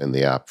myself in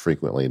the app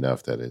frequently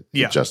enough that it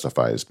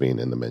justifies being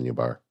in the menu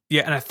bar.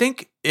 Yeah. And I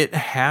think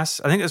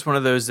it's one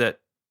of those that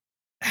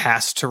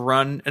has to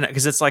run, and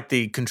because it's like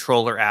the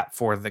controller app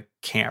for the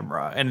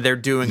camera, and they're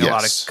doing a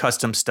lot of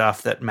custom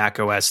stuff that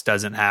macOS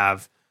doesn't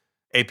have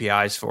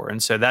APIs for.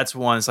 And so that's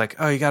one. It's like,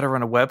 oh, you got to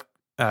run a web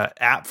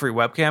app for your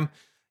webcam.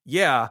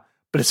 Yeah,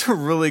 but it's a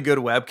really good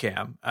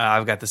webcam.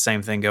 I've got the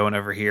same thing going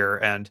over here,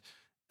 and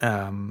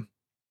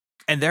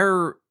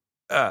they're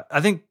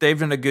I think they've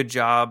done a good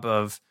job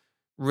of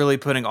really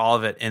putting all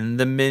of it in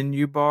the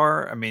menu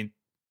bar. I mean,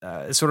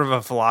 it's sort of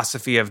a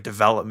philosophy of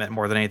development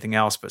more than anything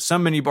else. But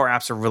some menu bar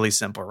apps are really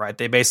simple, right?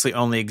 They basically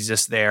only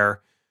exist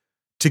there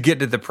to get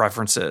to the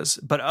preferences.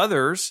 But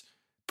others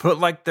put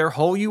like their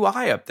whole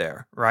UI up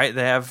there, right?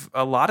 They have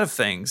a lot of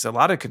things, a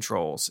lot of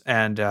controls,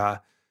 and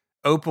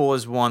Opal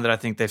is one that I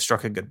think they've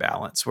struck a good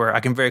balance where I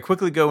can very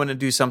quickly go in and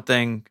do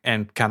something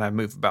and kind of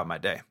move about my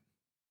day.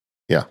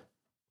 Yeah.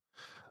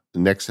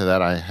 Next to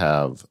that, I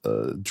have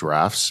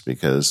Drafts,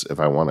 because if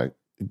I want to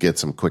get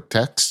some quick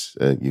text,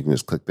 you can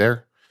just click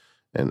there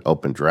and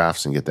open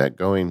Drafts and get that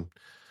going.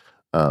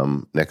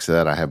 Next to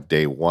that, I have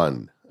Day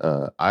One.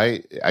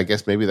 I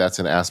guess maybe that's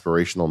an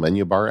aspirational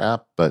menu bar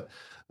app, but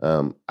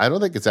I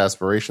don't think it's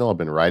aspirational. I've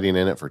been writing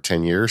in it for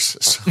 10 years.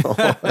 So,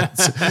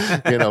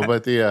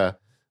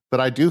 but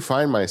I do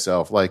find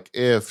myself like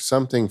if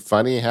something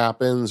funny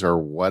happens or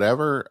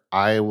whatever,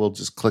 I will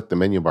just click the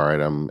menu bar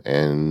item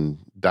and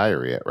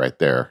diary it right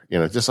there.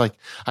 Just like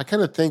I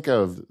kind of think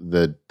of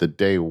the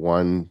Day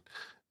One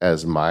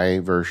as my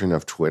version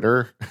of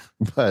Twitter,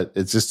 but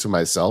it's just to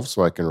myself,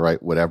 so I can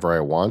write whatever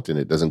I want and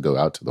it doesn't go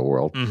out to the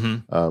world.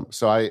 Mm-hmm.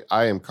 So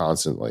I am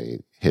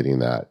constantly hitting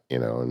that,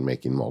 and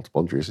making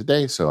multiple entries a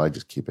day. So I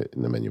just keep it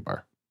in the menu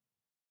bar.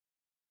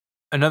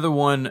 Another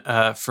one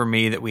for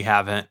me that we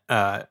haven't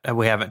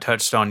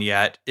touched on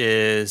yet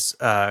is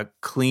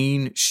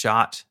Clean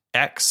Shot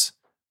X,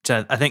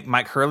 I think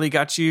Mike Hurley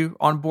got you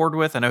on board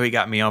with. I know he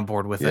got me on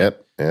board with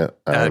it. Yep.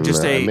 I'm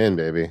in,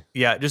 baby.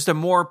 Yeah, just a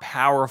more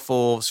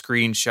powerful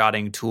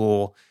screenshotting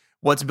tool.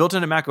 What's built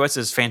into macOS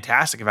is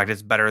fantastic. In fact,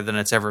 it's better than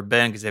it's ever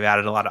been because they've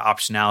added a lot of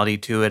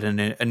optionality to it and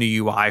a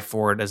new UI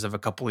for it as of a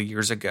couple of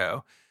years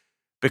ago.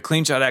 But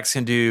CleanShot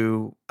can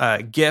do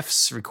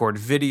GIFs, record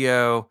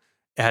video.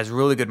 It has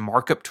really good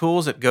markup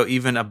tools that go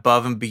even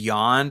above and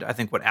beyond, I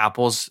think, what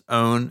Apple's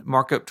own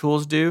markup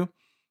tools do.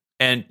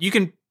 And you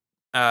can,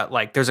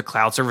 there's a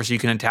cloud service you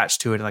can attach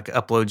to it and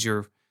uploads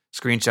your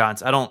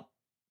screenshots. I don't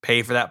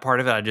pay for that part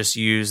of it. I just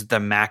use the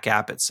Mac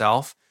app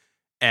itself.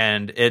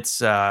 And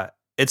it's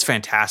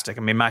fantastic.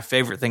 I mean, my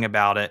favorite thing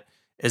about it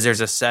is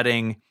there's a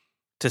setting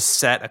to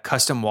set a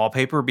custom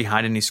wallpaper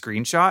behind any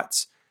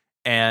screenshots.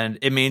 And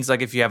it means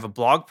if you have a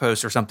blog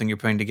post or something you're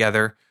putting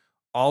together,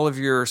 all of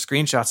your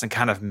screenshots can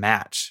kind of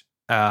match.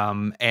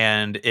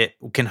 And it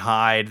can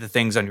hide the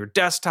things on your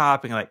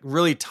desktop and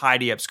really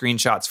tidy up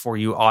screenshots for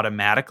you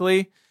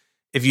automatically.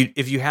 If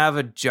you have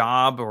a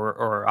job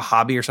or a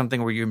hobby or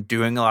something where you're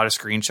doing a lot of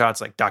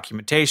screenshots, like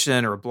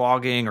documentation or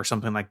blogging or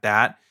something like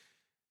that,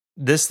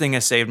 this thing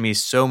has saved me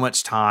so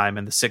much time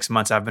in the 6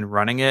 months I've been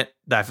running it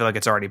that I feel like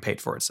it's already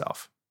paid for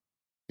itself.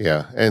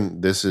 Yeah.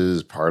 And this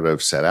is part of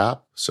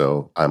SetApp.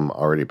 So I'm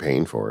already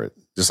paying for it,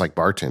 just like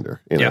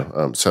Bartender,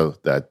 know? So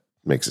that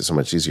makes it so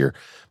much easier.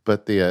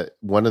 But the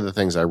one of the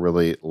things I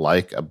really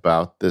like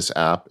about this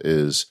app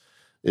is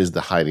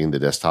the hiding the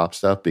desktop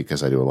stuff,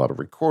 because I do a lot of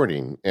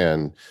recording,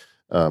 and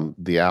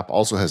the app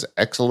also has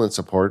excellent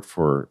support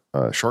for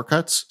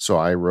shortcuts. So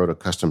I wrote a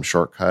custom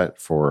shortcut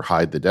for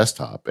hide the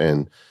desktop,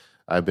 and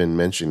I've been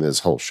mentioning this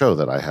whole show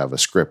that I have a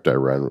script I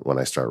run when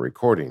I start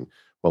recording.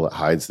 Well, it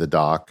hides the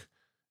dock.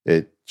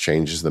 It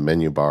changes the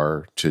menu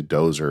bar to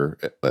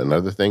Dozer.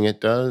 Another thing it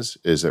does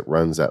is it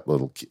runs that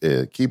little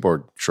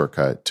keyboard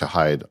shortcut to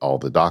hide all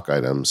the dock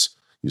items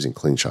using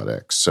CleanShot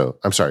X. So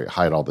I'm sorry,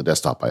 hide all the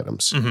desktop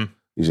items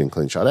using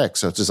CleanShot X.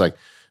 So it's just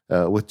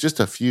with just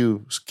a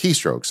few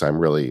keystrokes, I'm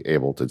really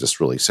able to just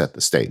really set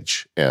the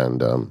stage.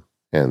 And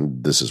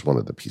this is one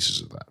of the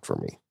pieces of that for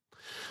me.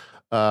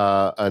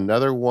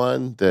 Another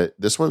one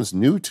this one's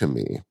new to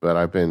me, but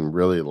I've been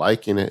really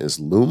liking it, is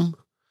Loom.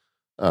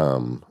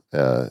 Loom.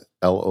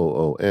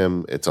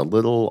 It's a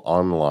little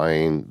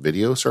online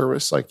video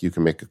service. You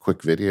can make a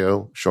quick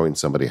video showing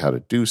somebody how to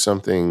do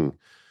something.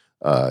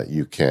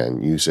 You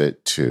can use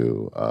it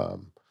to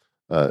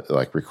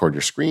record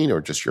your screen or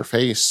just your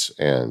face.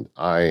 And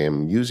I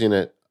am using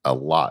it a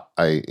lot.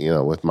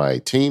 With my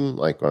team,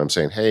 when I'm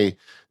saying, hey,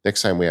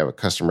 next time we have a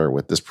customer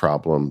with this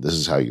problem, this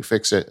is how you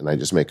fix it. And I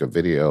just make a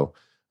video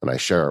and I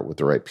share it with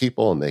the right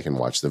people, and they can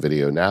watch the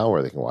video now,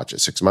 or they can watch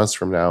it 6 months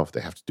from now if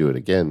they have to do it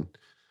again.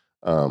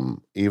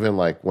 Even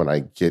when I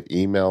get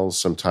emails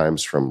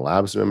sometimes from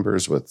Labs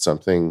members with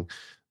something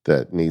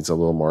that needs a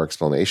little more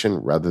explanation,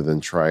 rather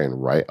than try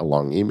and write a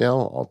long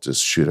email, I'll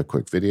just shoot a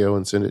quick video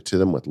and send it to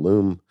them with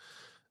Loom.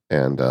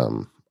 And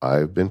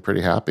I've been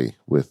pretty happy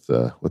with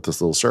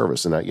this little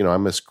service. And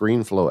I'm a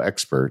ScreenFlow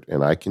expert,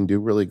 and I can do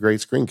really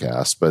great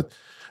screencasts, but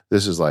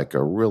this is a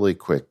really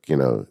quick,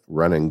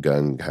 run and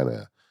gun kind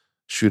of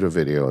shoot a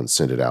video and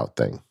send it out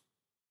thing.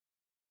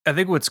 I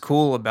think what's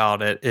cool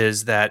about it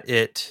is that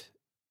it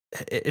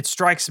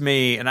strikes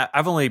me, and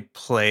I've only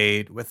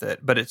played with it,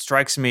 but it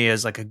strikes me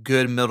as a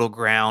good middle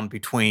ground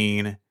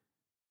between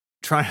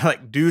trying to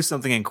do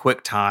something in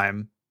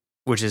QuickTime,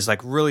 which is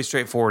really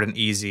straightforward and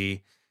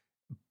easy,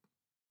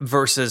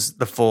 versus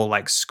the full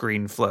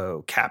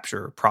ScreenFlow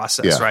capture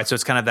process, right? So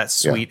it's kind of that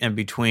sweet in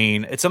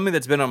between. It's something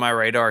that's been on my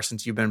radar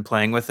since you've been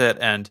playing with it,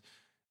 and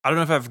I don't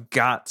know if I've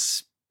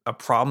got a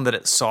problem that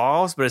it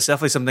solves, but it's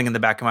definitely something in the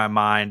back of my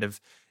mind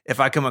of, if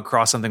I come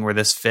across something where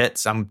this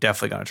fits, I'm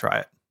definitely going to try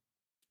it.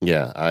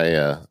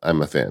 Yeah,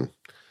 I'm a fan.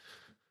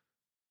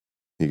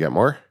 You got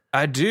more?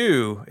 I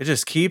do. It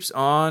just keeps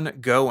on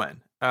going.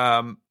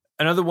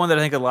 Another one that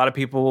I think a lot of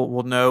people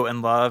will know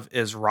and love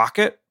is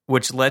Rocket,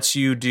 which lets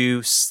you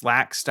do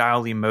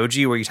Slack-style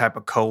emoji where you type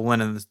a colon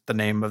in the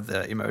name of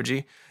the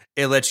emoji.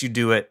 It lets you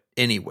do it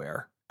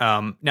anywhere.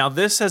 Now,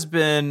 this has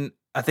been,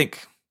 I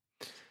think...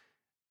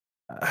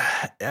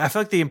 I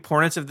feel like the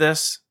importance of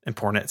this,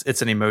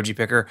 it's an emoji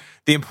picker.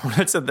 The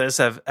importance of this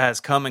has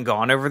come and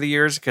gone over the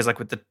years, because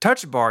with the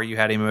touch bar, you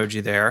had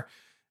emoji there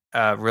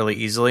really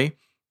easily.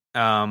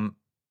 And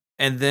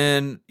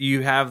then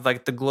you have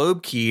the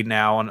globe key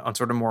now on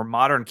sort of more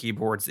modern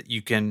keyboards that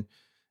you can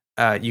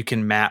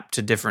map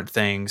to different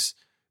things.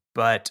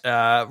 But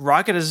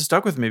Rocket has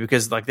stuck with me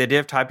because the idea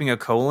of typing a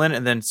colon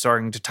and then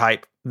starting to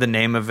type the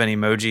name of an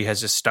emoji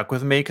has just stuck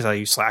with me because I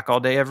use Slack all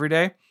day, every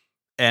day.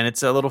 And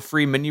it's a little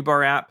free menu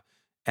bar app,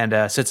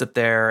 and sits up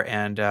there.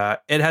 And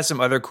it has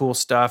some other cool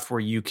stuff where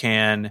you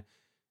can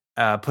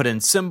put in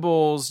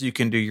symbols. You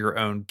can do your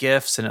own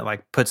GIFs, and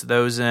it puts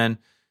those in.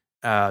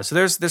 So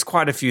there's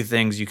quite a few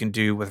things you can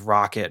do with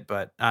Rocket,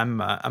 but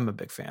I'm a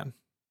big fan.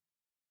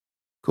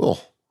 Cool.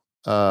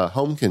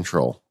 Home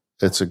Control.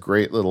 It's a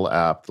great little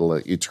app to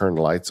let you turn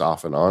lights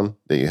off and on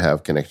that you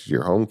have connected to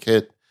your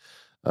HomeKit.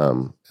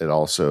 It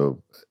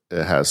also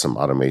it has some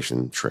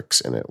automation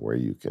tricks in it where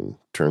you can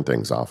turn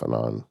things off and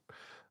on.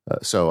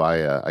 So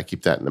I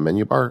keep that in the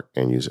menu bar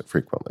and use it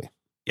frequently.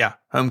 Yeah,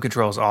 home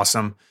control is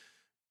awesome.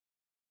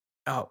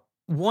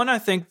 One I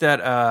think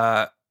that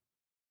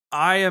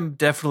I am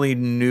definitely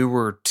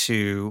newer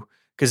to,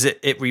 because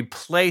it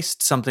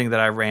replaced something that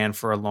I ran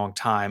for a long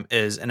time,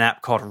 is an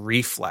app called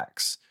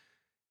Reflex.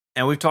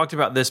 And we've talked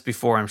about this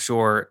before, I'm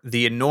sure.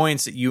 The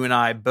annoyance that you and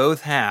I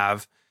both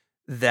have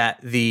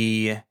that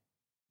the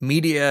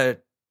media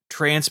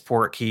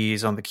transport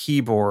keys on the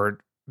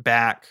keyboard,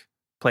 back,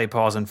 play,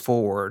 pause, and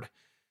forward,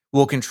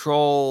 will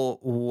control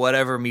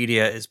whatever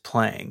media is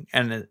playing.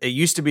 And it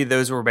used to be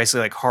those were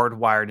basically like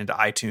hardwired into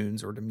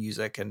iTunes or to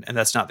music, and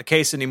that's not the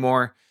case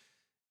anymore.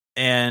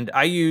 And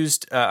I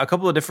used a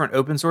couple of different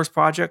open source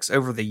projects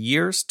over the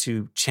years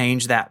to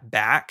change that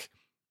back,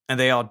 and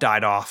they all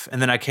died off.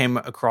 And then I came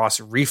across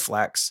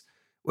Reflex,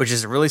 which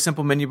is a really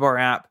simple menu bar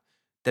app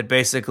that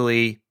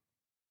basically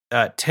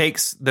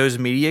takes those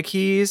media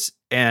keys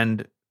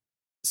and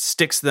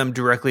sticks them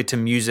directly to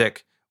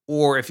music.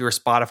 Or if you're a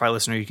Spotify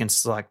listener, you can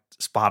select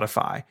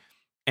Spotify.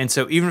 And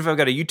so even if I've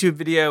got a YouTube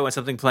video and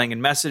something playing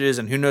in messages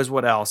and who knows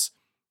what else,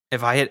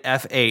 if I hit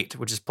F8,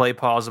 which is play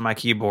pause on my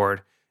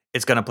keyboard,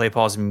 it's going to play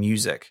pause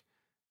music.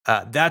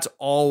 That's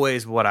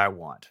always what I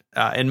want.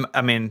 And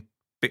I mean,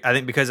 I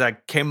think because I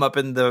came up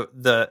in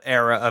the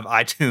era of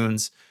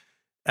iTunes,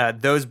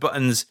 those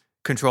buttons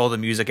control the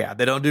music app.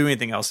 They don't do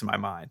anything else in my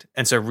mind.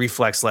 And so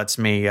Reflex lets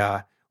me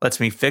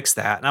fix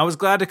that. And I was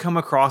glad to come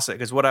across it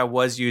because what I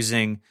was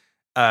using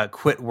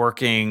quit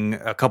working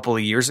a couple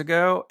of years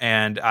ago,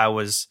 and I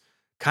was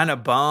kind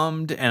of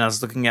bummed. And I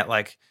was looking at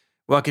like,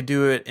 well, I could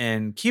do it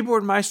in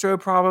Keyboard Maestro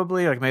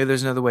probably. Like maybe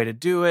there's another way to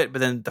do it, but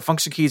then the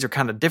function keys are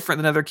kind of different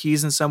than other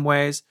keys in some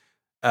ways.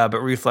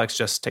 But Reflex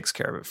just takes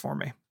care of it for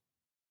me.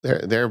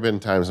 There have been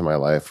times in my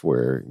life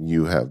where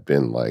you have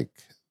been like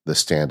the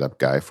stand-up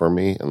guy for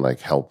me and like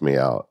helped me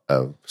out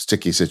of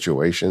sticky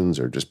situations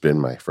or just been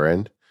my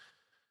friend.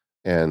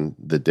 And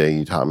the day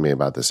you taught me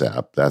about this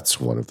app, that's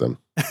one of them.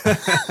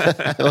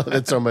 I love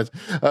it so much.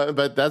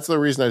 But that's the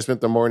reason I spent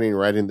the morning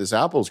writing this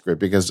Apple script,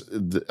 because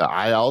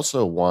I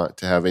also want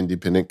to have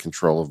independent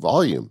control of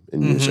volume in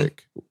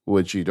music,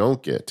 which you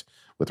don't get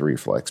with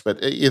Reflex.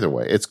 But either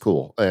way, it's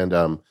cool. And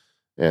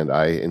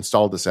I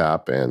installed this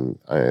app, and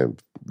I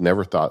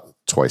never thought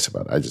twice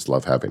about it. I just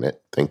love having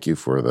it. Thank you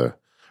for the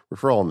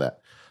referral on that.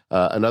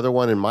 Another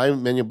one in my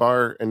menu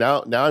bar, and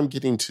now I'm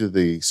getting to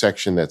the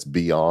section that's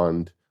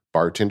beyond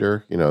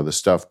bartender, the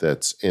stuff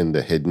that's in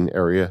the hidden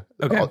area.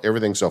 Okay.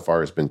 Everything so far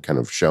has been kind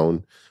of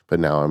shown, but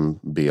now I'm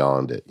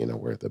beyond it,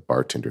 where the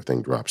bartender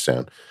thing drops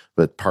down.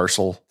 But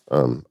Parcel,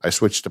 I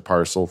switched to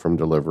Parcel from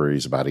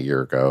deliveries about a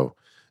year ago,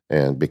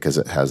 and because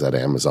it has that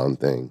Amazon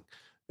thing,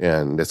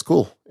 and it's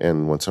cool.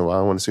 And once in a while,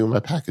 I want to see when my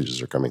packages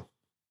are coming.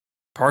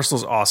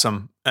 Parcel's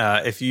awesome.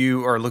 If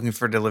you are looking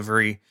for a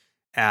delivery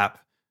app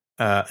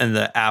in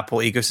the Apple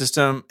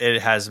ecosystem,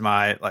 it has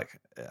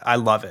I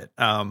love it.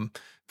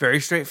 Very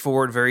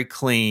straightforward, very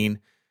clean.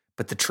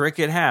 But the trick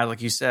it had,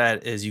 like you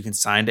said, is you can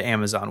sign to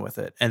Amazon with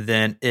it. And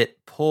then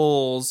it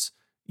pulls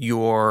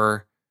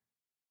your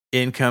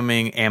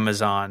incoming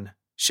Amazon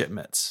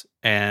shipments.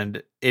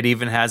 And it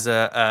even has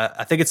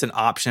I think it's an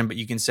option, but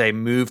you can say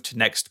move to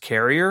next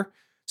carrier.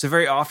 So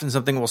very often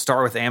something will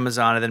start with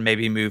Amazon and then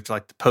maybe move to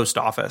like the post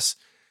office.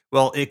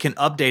 Well, it can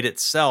update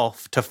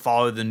itself to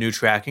follow the new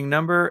tracking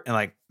number.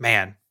 And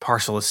man,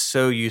 Parcel is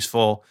so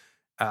useful.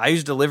 I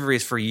use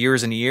deliveries for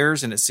years and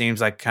years, and it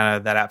seems like kind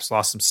of that app's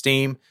lost some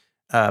steam.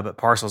 But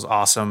Parcel's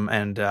awesome,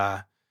 and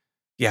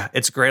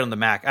it's great on the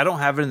Mac. I don't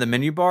have it in the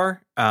menu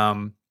bar,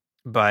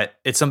 but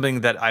it's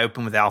something that I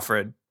open with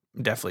Alfred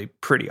definitely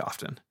pretty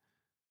often.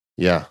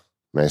 Yeah,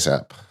 nice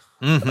app.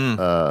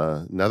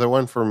 Another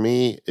one for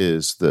me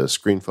is the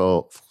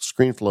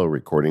ScreenFlow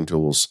recording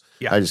tools.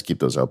 Yeah. I just keep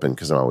those open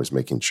because I'm always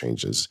making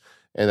changes.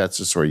 And that's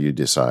just where you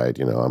decide,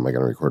 am I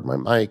going to record my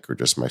mic or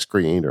just my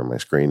screen or my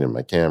screen and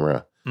my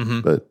camera?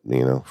 But,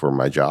 for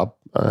my job,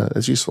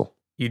 it's useful.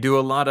 You do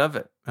a lot of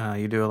it.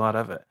 I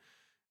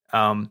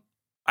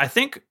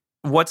think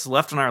what's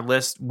left on our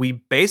list, we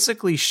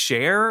basically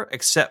share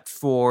except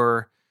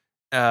for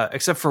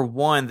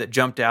one that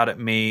jumped out at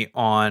me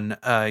on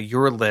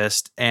your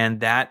list,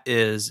 and that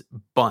is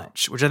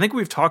Bunch, which I think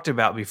we've talked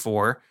about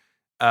before.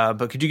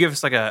 But could you give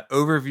us like an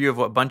overview of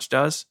what Bunch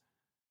does?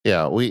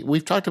 Yeah,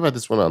 we've talked about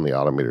this one on the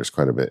Automators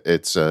quite a bit.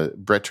 It's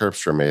Brett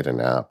Terpstra made an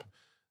app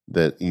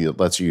that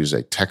lets you use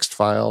a text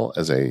file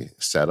as a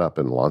setup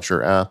and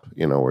launcher app,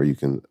 where you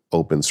can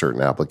open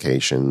certain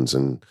applications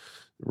and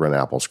run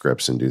Apple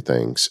scripts and do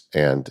things.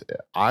 And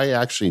I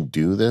actually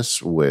do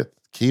this with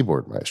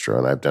Keyboard Maestro,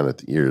 and I've done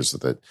it years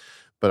with it,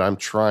 but I'm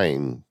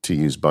trying to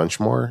use Bunch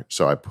more.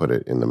 So I put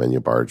it in the menu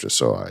bar just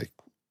so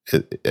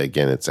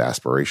again, it's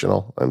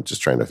aspirational. I'm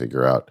just trying to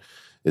figure out,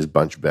 is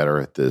Bunch better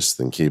at this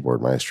than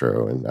Keyboard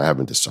Maestro? And I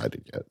haven't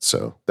decided yet.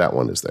 So that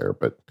one is there,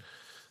 but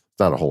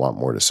not a whole lot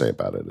more to say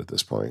about it at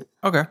this point.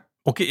 Okay.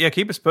 Well,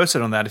 keep us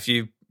posted on that if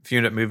you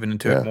end up moving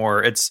into it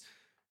more. It's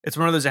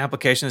one of those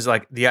applications,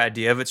 like the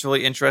idea of it's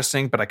really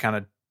interesting, but I kind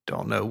of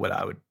don't know what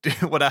I would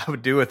what I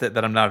would do with it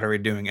that I'm not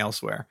already doing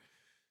elsewhere.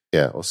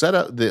 Yeah, well,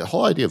 the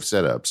whole idea of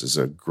setups is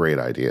a great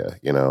idea,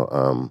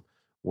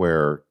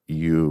 where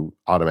you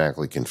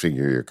automatically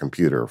configure your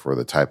computer for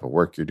the type of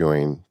work you're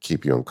doing,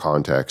 keep you in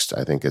context.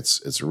 I think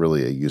it's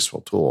really a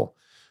useful tool,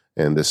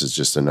 and this is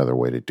just another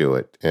way to do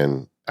it.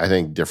 And I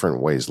think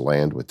different ways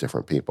land with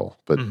different people,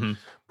 but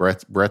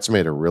Brett's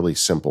made a really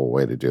simple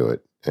way to do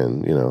it.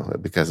 And,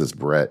 because it's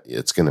Brett,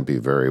 it's going to be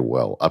very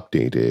well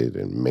updated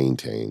and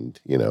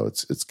maintained.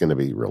 It's going to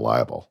be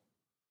reliable.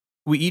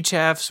 We each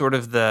have sort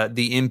of the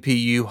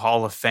MPU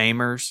Hall of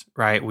Famers,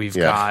 right? We've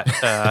got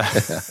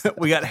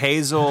we got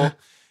Hazel,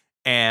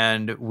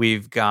 and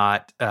we've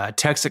got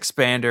Text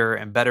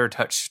Expander and Better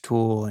Touch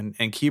Tool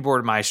and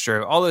Keyboard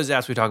Maestro. All those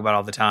apps we talk about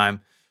all the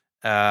time.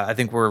 I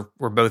think we're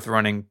both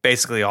running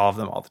basically all of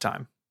them all the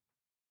time.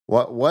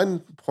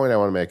 One point I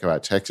want to make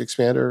about Text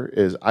Expander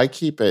is I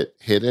keep it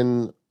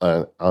hidden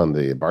on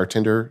the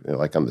bartender,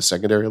 like on the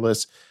secondary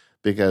list,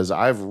 because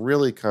I've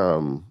really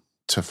come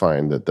to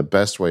find that the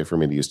best way for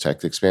me to use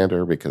Text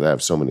Expander, because I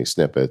have so many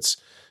snippets,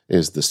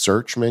 is the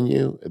search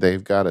menu.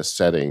 They've got a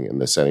setting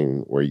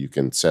where you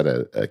can set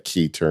a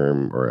key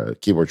term or a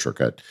keyboard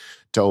shortcut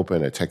to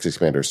open a Text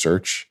Expander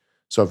search.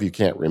 So if you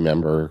can't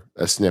remember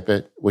a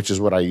snippet, which is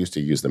what I used to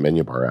use the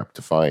menu bar app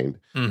to find,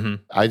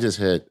 I just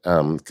hit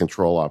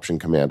Control Option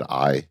Command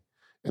I,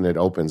 and it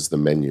opens the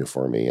menu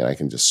for me, and I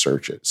can just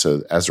search it.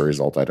 So as a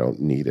result, I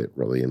don't need it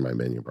really in my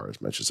menu bar as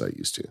much as I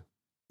used to.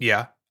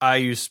 Yeah, I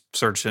use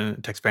search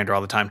and Text Expander all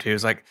the time too.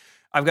 It's like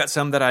I've got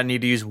some that I need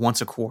to use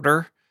once a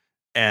quarter,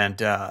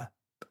 and I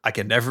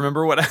can never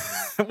remember what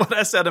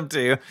I set them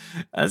to.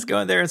 I just go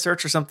in there and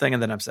search for something,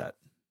 and then I'm set.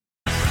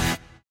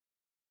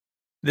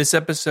 This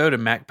episode of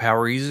Mac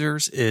Power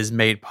Users is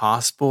made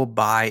possible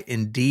by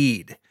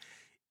Indeed.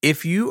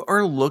 If you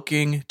are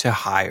looking to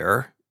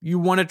hire, you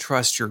want to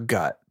trust your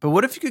gut. But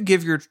what if you could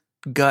give your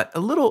gut a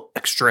little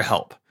extra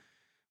help?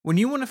 When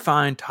you want to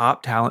find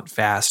top talent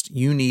fast,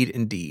 you need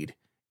Indeed.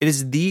 It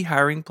is the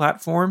hiring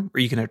platform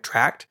where you can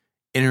attract,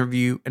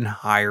 interview, and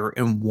hire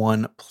in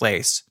one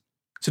place.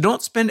 So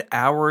don't spend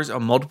hours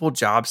on multiple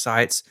job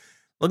sites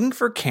looking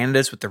for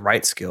candidates with the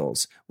right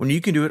skills when you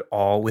can do it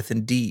all with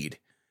Indeed.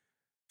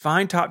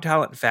 Find top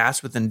talent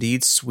fast with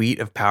Indeed's suite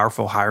of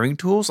powerful hiring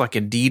tools like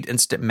Indeed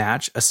Instant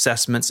Match,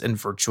 assessments, and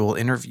virtual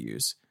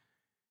interviews.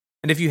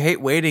 And if you hate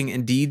waiting,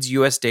 Indeed's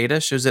US data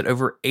shows that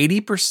over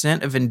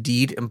 80% of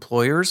Indeed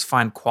employers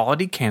find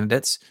quality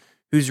candidates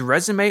whose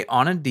resume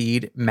on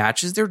Indeed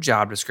matches their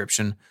job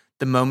description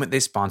the moment they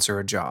sponsor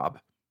a job.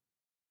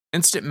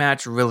 Instant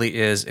Match really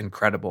is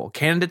incredible.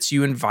 Candidates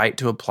you invite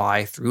to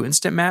apply through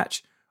Instant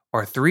Match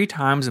are 3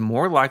 times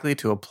more likely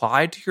to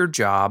apply to your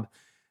job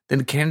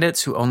than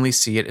candidates who only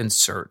see it in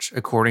search,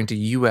 according to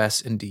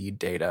US Indeed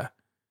data.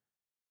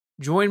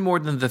 Join more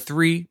than the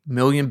 3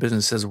 million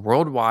businesses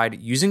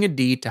worldwide using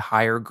Indeed to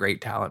hire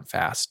great talent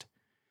fast.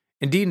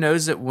 Indeed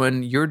knows that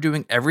when you're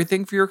doing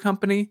everything for your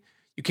company,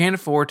 you can't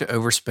afford to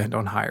overspend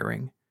on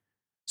hiring.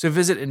 So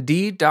visit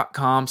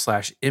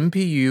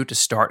Indeed.com/MPU to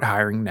start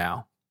hiring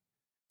now.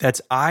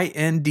 That's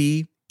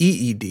INDEED.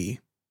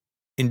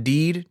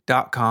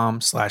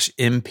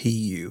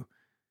 Indeed.com/MPU.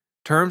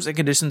 Terms and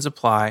conditions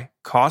apply.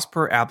 Cost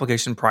per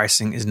application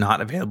pricing is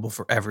not available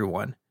for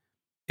everyone.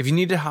 If you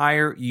need to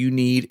hire, you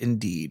need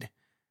Indeed.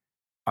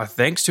 Our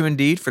thanks to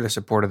Indeed for the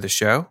support of the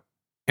show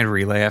and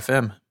Relay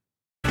FM.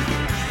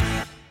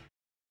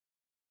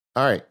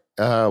 All right.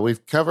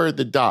 We've covered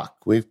the dock.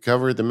 We've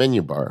covered the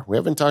menu bar. We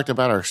haven't talked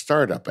about our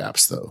startup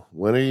apps, though.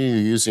 What are you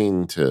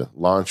using to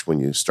launch when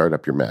you start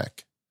up your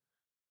Mac?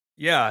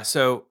 Yeah,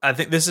 so I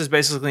think this is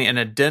basically an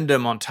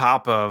addendum on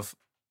top of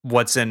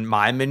what's in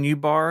my menu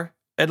bar,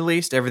 at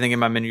least. Everything in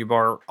my menu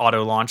bar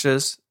auto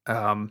launches.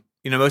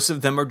 Most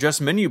of them are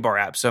just menu bar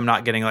apps, so I'm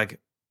not getting like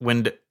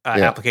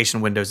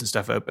application windows and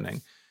stuff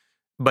opening.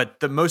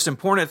 But the most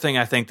important thing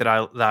I think that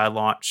I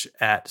launch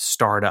at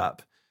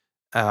startup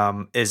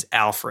is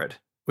Alfred,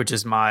 which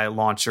is my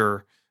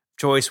launcher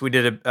choice. We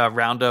did a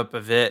roundup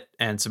of it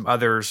and some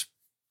others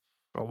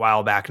a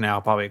while back now,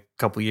 probably a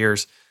couple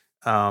years.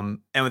 And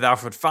with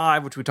Alfred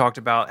 5, which we talked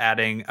about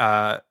adding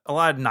a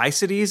lot of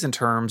niceties in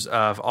terms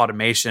of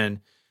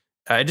automation,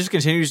 it just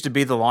continues to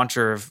be the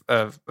launcher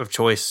of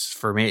choice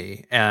for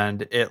me.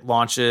 And it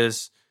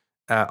launches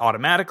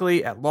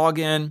automatically at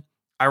login.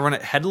 I run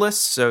it headless,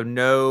 so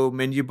no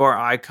menu bar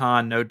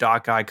icon, no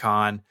dock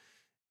icon.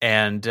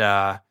 And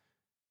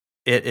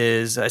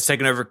it's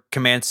taken over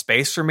Command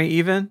Space for me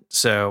even.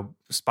 So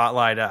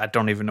Spotlight, I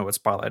don't even know what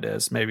Spotlight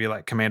is. Maybe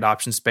like Command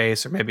Option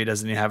Space, or maybe it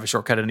doesn't even have a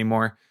shortcut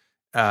anymore.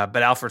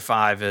 But Alfred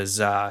 5 is,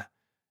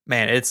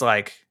 it's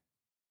like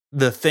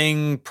the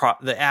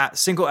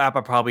single app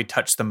I probably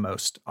touch the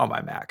most on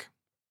my Mac.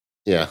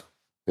 Yeah,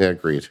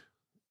 agreed.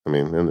 I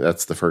mean, and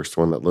that's the first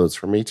one that loads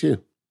for me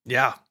too.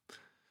 Yeah.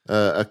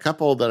 A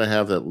couple that I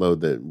have that load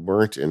that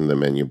weren't in the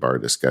menu bar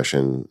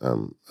discussion,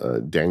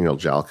 Daniel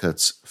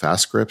Jalkut's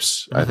Fast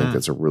Scripts. Mm-hmm. I think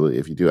that's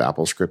if you do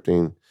Apple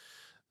scripting,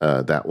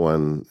 that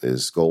one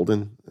is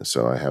golden.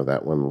 So I have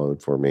that one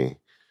load for me.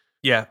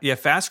 Yeah.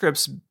 Fast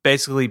Scripts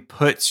basically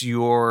puts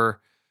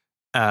your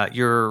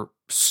your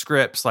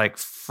scripts like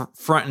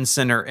front and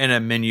center in a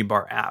menu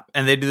bar app.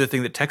 And they do the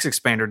thing that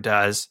TextExpander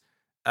does,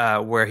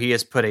 where he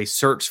has put a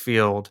search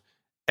field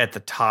at the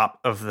top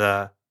of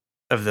the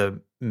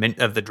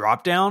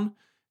drop down.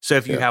 So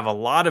if you have a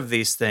lot of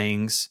these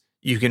things,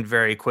 you can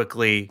very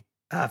quickly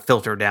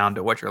filter down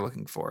to what you're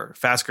looking for.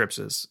 Fast Scripts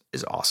is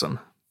awesome.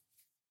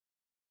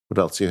 What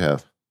else do you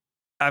have?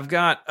 I've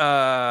got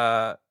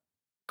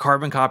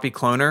Carbon Copy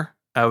Cloner,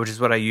 which is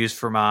what I use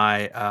for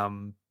my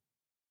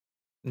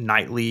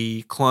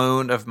nightly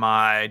clone of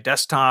my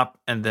desktop,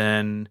 and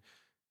then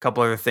a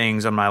couple other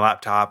things on my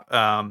laptop.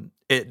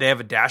 They have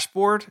a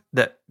dashboard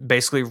that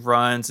basically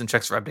runs and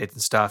checks for updates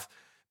and stuff,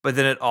 but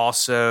then it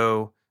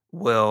also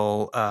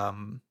will,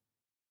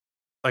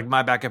 like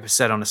my backup is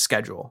set on a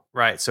schedule,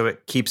 right? So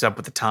it keeps up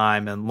with the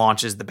time and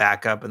launches the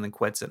backup and then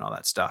quits it and all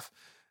that stuff.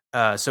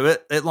 So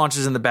it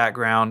launches in the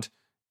background,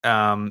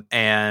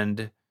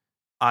 and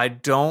I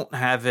don't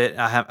have it.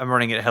 I'm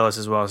running it at Hellas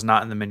as well. It's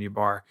not in the menu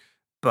bar,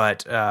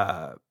 but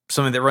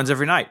something that runs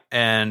every night.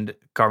 And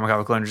Carbon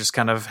Copy Cloner just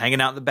kind of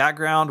hanging out in the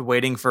background,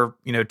 waiting for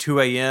 2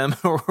 a.m.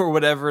 or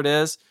whatever it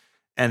is,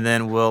 and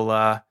then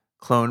will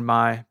clone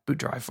my boot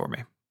drive for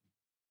me.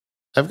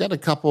 I've got a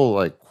couple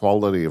like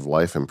quality of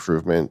life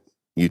improvement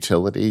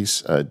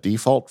utilities,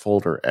 Default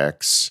Folder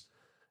X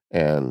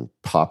and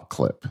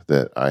PopClip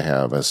that I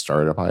have as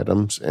startup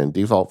items. And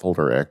Default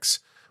Folder X,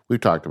 we've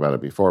talked about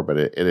it before, but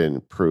it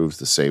improves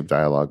the save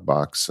dialog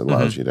box,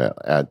 allows you to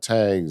add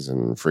tags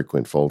and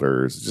frequent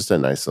folders. Just a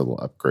nice little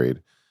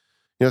upgrade.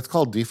 It's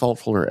called Default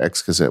Folder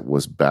X because it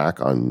was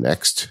back on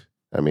Next.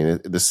 I mean,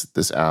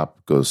 this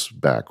app goes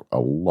back a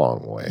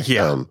long way.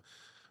 Yeah.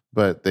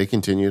 But they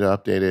continue to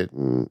update it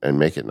and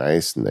make it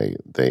nice, and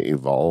they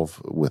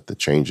evolve with the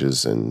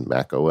changes in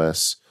Mac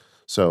OS.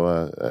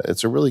 So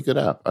it's a really good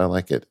app. I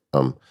like it.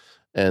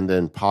 And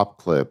then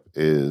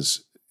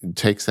PopClip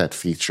takes that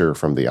feature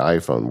from the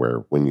iPhone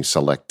where when you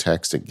select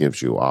text, it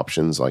gives you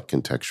options like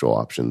contextual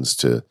options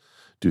to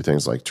do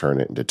things like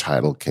turn it into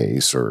title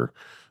case or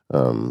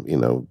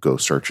go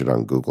search it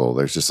on Google.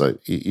 There's just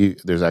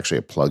there's actually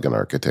a plugin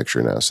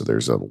architecture now, so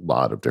there's a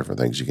lot of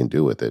different things you can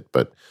do with it.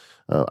 But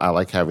I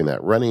like having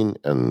that running,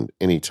 and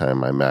anytime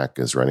my Mac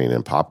is running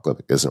and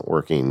PopClip isn't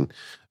working,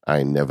 I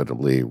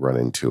inevitably run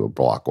into a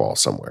block wall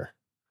somewhere.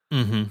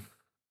 Mm-hmm.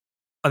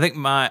 I think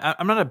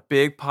I'm not a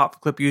big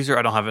PopClip user.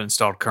 I don't have it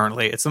installed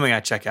currently. It's something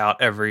I check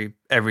out every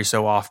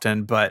so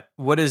often. But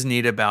what is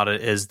neat about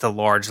it is the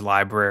large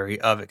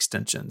library of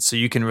extensions. So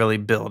you can really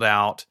build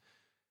out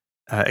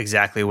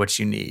exactly what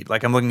you need.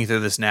 Like I'm looking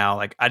through this now.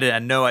 Like I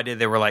had no idea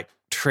they were like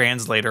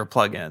translator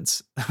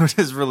plugins, which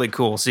is really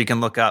cool. So you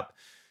can look up,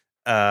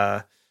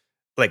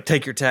 like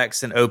take your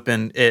text and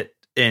open it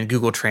in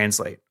Google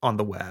Translate on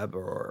the web,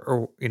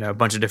 or a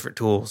bunch of different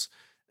tools.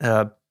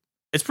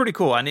 It's pretty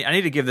cool. I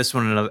need to give this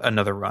one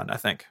another run, I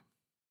think.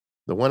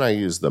 The one I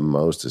use the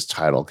most is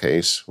Title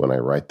Case when I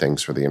write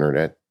things for the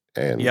internet,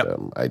 and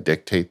I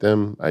dictate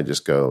them. I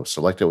just go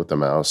select it with the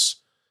mouse,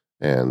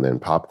 and then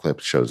PopClip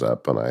shows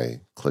up, and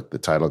I click the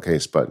Title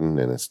Case button,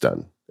 and it's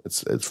done.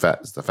 It's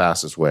the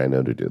fastest way I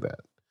know to do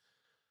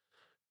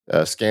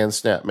that. Scan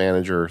Snap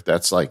Manager,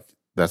 that's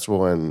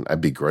when I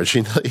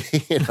begrudgingly,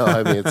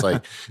 it's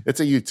like it's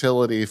a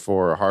utility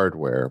for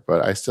hardware,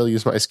 but I still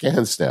use my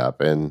Scan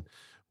Snap, and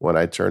when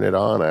I turn it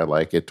on, I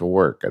like it to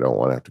work. I don't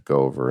want to have to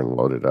go over and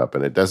load it up,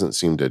 and it doesn't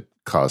seem to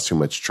cause too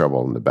much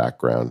trouble in the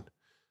background.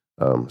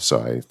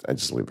 So I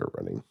just leave it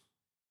running.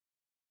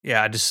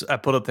 Yeah, I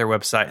pulled up their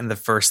website, and the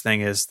first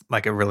thing is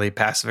like a really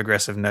passive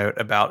aggressive note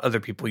about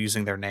other people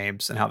using their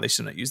names and how they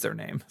shouldn't use their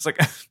name. It's like,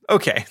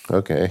 okay.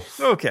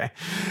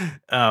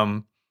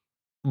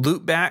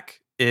 Loopback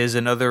is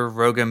another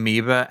Rogue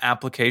Amoeba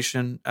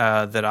application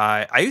that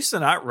I used to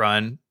not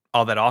run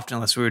all that often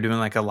unless we were doing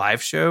like a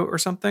live show or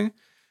something.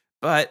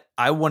 But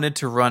I wanted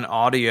to run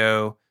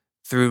audio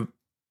through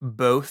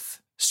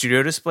both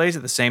studio displays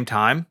at the same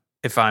time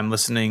if I'm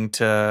listening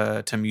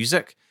to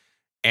music.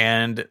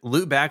 And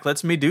Loopback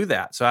lets me do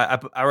that. So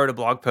I wrote a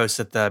blog post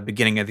at the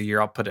beginning of the year.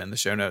 I'll put it in the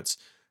show notes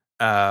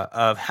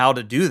of how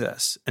to do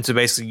this. And so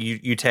basically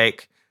you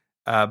take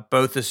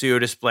both the studio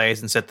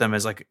displays and set them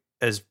as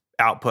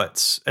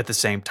outputs at the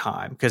same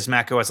time, because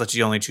macOS lets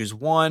you only choose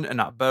one and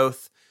not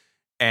both.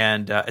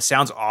 And it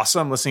sounds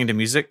awesome listening to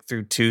music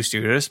through two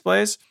studio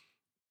displays.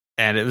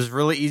 And it was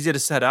really easy to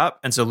set up.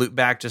 And so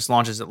Loopback just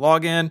launches at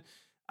login.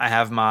 I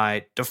have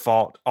my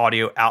default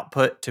audio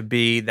output to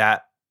be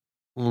that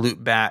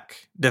Loopback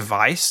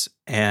device,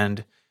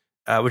 and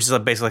which is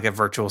basically like a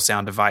virtual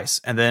sound device.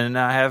 And then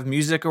I have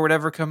music or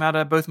whatever come out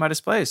of both my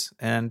displays.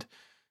 And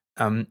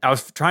I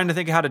was trying to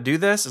think of how to do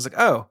this. It's like,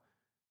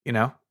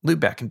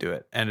 Loopback can do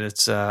it. And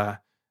it's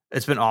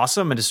been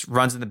awesome. It just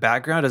runs in the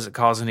background. Doesn't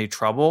cause any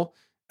trouble.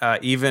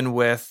 Even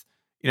with,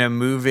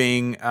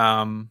 moving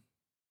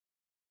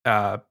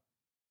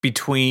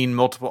between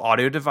multiple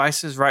audio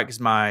devices, right? Because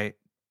my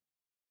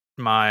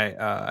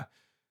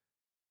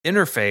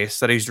interface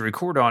that I used to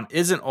record on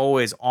isn't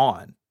always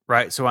on,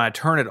 right? So when I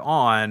turn it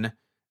on,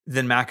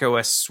 then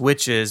macOS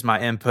switches my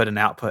input and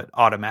output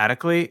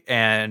automatically.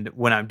 And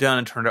when I'm done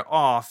and turn it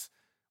off,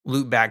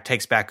 loop back,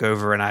 takes back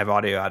over, and I have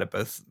audio out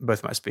of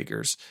both my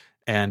speakers.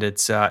 And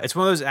it's one of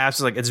those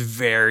apps like it's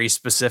very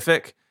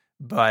specific,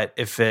 but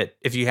if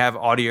you have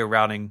audio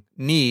routing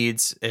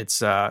needs,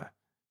 it's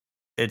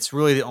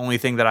really the only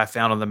thing that I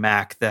found on the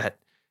Mac that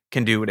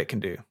can do what it can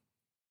do.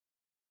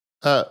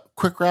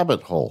 Quick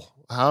rabbit hole.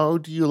 How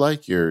do you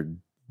like your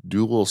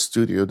dual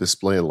studio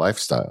display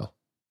lifestyle?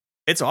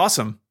 It's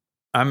awesome.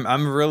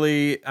 I'm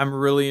really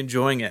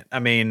enjoying it. I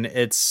mean,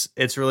 it's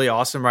really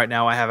awesome right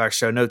now. I have our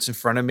show notes in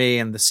front of me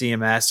and the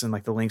CMS and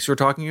like the links we're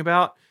talking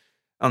about.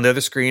 On the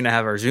other screen, I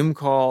have our Zoom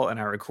call and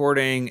our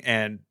recording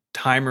and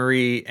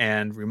Timery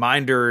and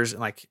reminders, and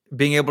like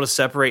being able to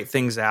separate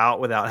things out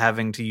without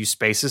having to use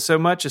spaces so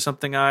much is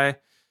something I'm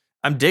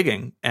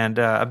digging, and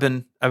I've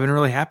been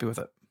really happy with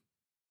it.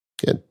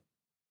 Good.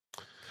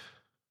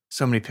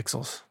 So many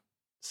pixels.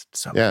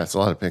 Yeah, it's a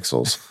lot of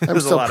pixels. I'm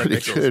still pretty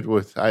good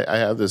with. I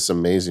have this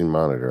amazing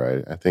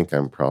monitor. I think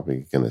I'm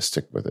probably going to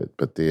stick with it.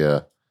 But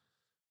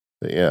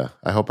yeah,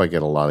 I hope I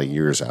get a lot of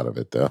years out of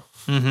it though.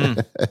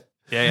 Mm-hmm.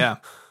 Yeah.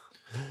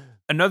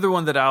 Another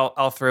one that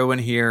I'll throw in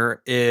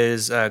here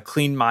is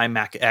Clean My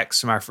Mac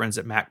X from our friends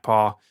at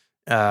MacPaw.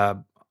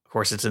 Of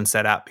course, it's in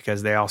SetApp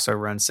because they also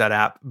run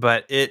SetApp.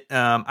 But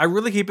I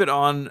really keep it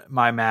on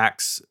my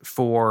Macs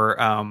for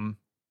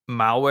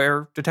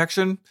malware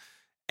detection,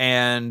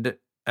 and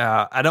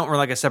I don't run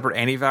like a separate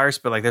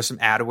antivirus, but like there's some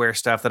adware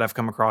stuff that I've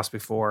come across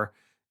before,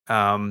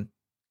 and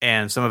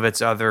some of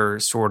its other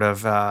sort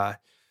of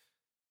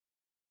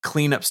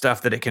cleanup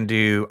stuff that it can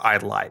do. I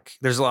like.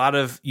 There's a lot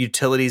of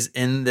utilities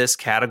in this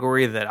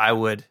category that I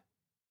would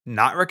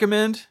not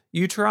recommend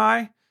you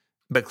try,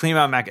 but Clean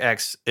My Mac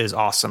X is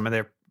awesome, and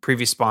they're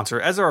previous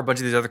sponsor, as are a bunch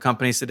of these other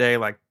companies today.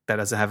 Like that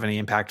doesn't have any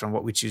impact on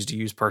what we choose to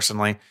use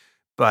personally.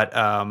 But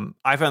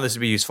I found this to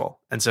be useful.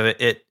 And so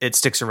it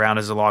sticks around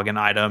as a login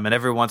item. And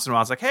every once in a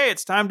while, it's like, hey,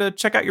 it's time to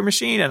check out your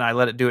machine. And I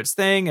let it do its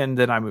thing. And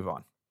then I move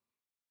on.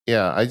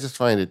 Yeah, I just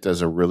find it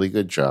does a really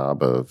good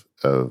job of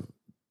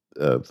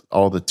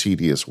all the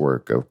tedious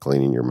work of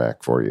cleaning your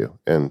Mac for you.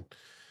 And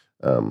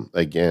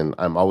again,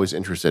 I'm always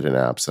interested in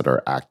apps that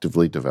are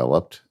actively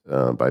developed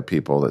by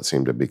people that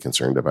seem to be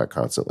concerned about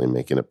constantly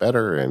making it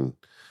better. And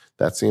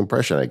that's the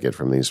impression I get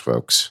from these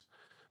folks.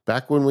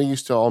 Back when we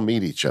used to all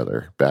meet each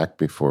other, back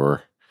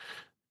before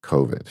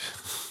COVID.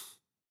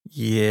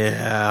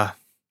 Yeah,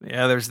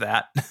 there's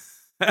that.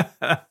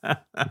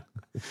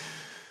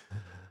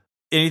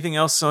 Anything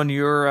else on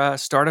your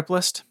startup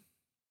list?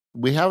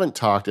 We haven't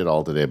talked at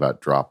all today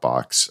about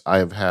Dropbox. I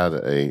have had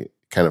a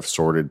kind of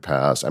sorted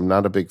past. I'm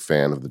not a big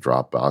fan of the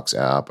Dropbox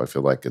app. I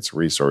feel like it's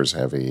resource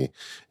heavy. It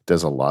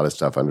does a lot of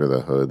stuff under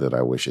the hood that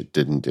I wish it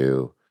didn't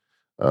do.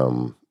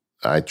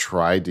 I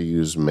tried to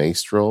use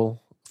Maestral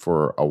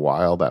for a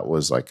while. That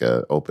was like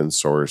a open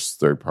source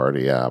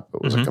third-party app.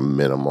 It was like a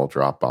minimal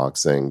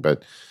Dropbox thing.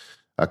 But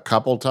a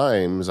couple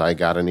times I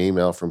got an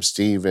email from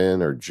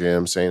Steven or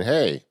Jim saying,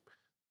 hey,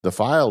 the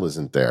file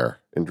isn't there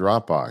in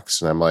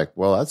Dropbox. And I'm like,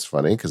 well, that's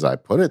funny because I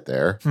put it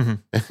there.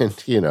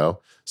 And,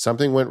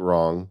 something went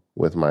wrong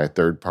with my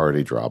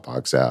third-party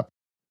Dropbox app.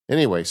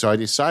 Anyway, so I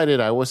decided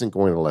I wasn't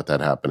going to let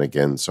that happen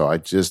again. So I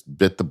just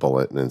bit the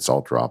bullet and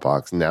installed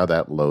Dropbox. Now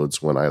that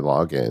loads when I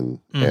log in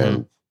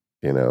and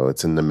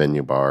it's in the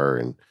menu bar,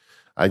 and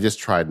I just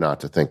tried not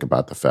to think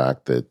about the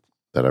fact that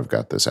I've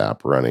got this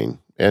app running.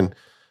 And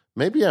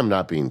maybe I'm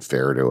not being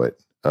fair to it.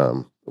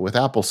 With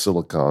Apple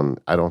Silicon,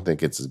 I don't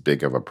think it's as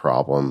big of a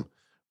problem,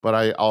 but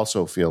I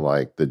also feel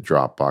like the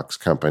Dropbox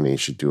company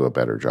should do a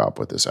better job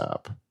with this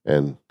app.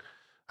 And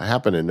I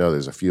happen to know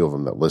there's a few of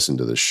them that listen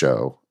to the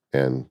show,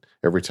 and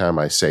every time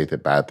I say the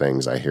bad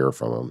things, I hear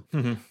from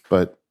them.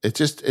 But it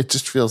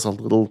just feels a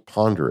little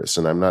ponderous,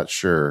 and I'm not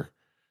sure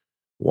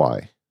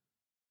why.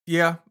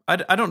 Yeah,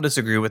 I don't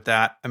disagree with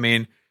that. I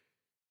mean,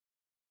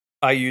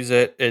 I use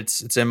it.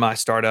 It's in my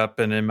startup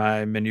and in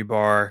my menu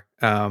bar.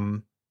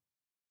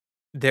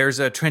 There's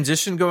a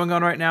transition going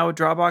on right now with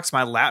Dropbox.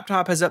 My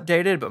laptop has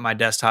updated, but my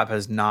desktop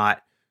has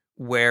not,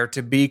 where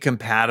to be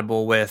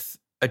compatible with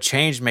a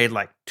change made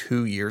like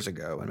 2 years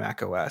ago in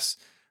macOS.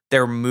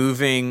 They're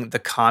moving the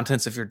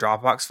contents of your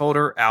Dropbox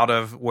folder out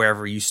of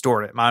wherever you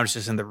stored it. Mine was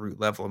just in the root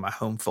level of my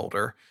home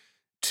folder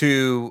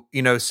to,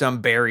 some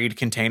buried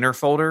container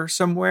folder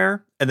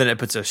somewhere. And then it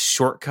puts a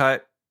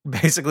shortcut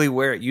basically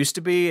where it used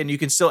to be. And you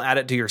can still add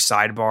it to your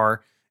sidebar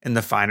in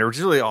the Finder, which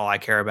is really all I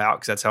care about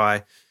because that's how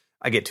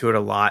I get to it a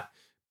lot.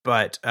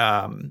 But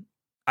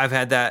I've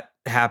had that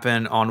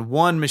happen on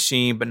one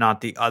machine, but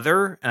not the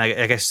other. And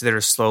I guess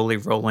they're slowly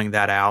rolling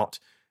that out.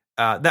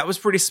 That was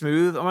pretty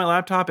smooth on my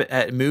laptop.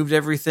 It moved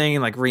everything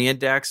and like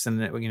re-indexed,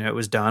 and it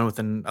was done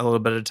within a little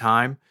bit of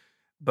time.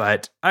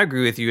 But I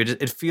agree with you.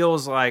 It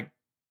feels like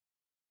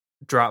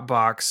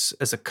Dropbox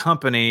as a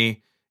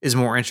company is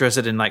more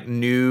interested in like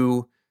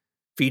new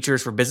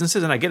features for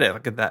businesses, and I get it.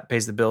 Like that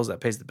pays the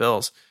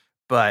bills.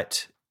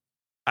 But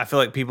I feel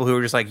like people who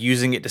are just like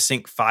using it to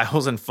sync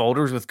files and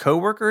folders with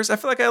coworkers, I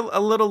feel like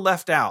a little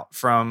left out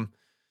from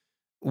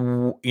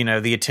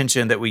the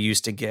attention that we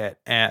used to get,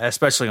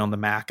 especially on the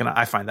Mac, and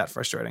I find that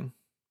frustrating.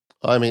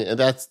 I mean, and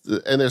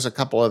there's a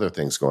couple other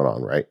things going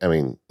on, right? I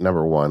mean,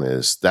 number one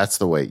is that's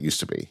the way it used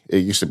to be. It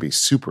used to be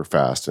super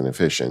fast and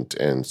efficient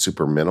and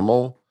super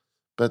minimal.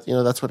 But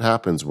that's what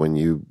happens when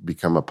you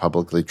become a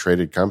publicly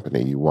traded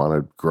company. You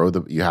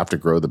have to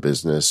grow the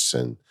business,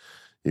 and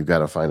you've got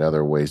to find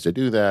other ways to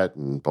do that,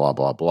 and blah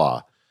blah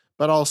blah.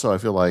 But also, I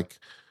feel like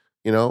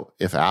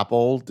if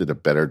Apple did a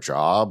better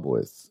job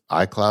with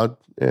iCloud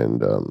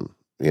and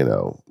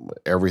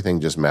everything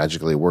just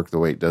magically worked the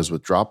way it does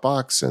with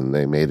Dropbox, and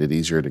they made it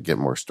easier to get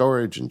more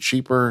storage and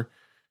cheaper,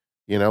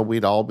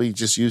 we'd all be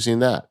just using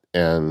that.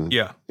 And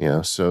yeah,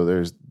 so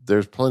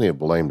there's plenty of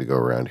blame to go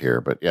around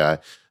here. But yeah,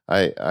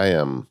 I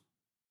am.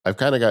 I've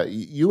kind of got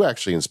you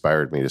actually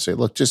inspired me to say,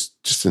 look,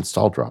 just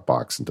install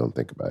Dropbox and don't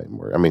think about it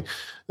anymore. I mean,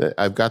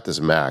 I've got this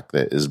Mac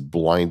that is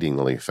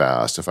blindingly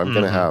fast. If I'm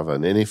going to have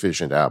an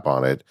inefficient app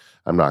on it,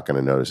 I'm not going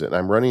to notice it. And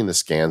I'm running the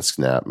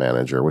ScanSnap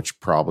manager, which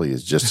probably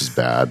is just as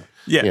bad.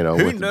 Yeah,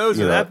 who knows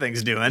what that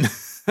thing's doing?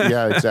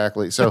 Yeah,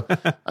 exactly. So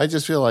I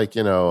just feel like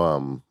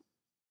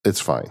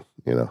it's fine.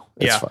 It's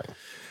fine.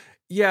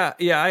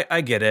 Yeah,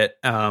 I get it.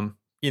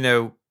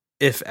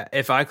 If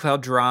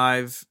iCloud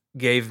Drive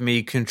gave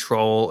me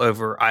control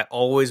over, I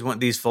always want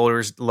these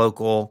folders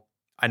local,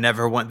 I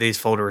never want these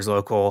folders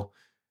local,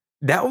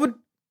 that'd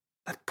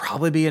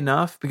probably be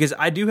enough, because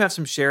I do have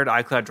some shared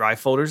iCloud Drive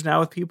folders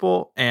now with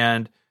people,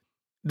 and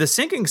the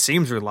syncing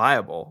seems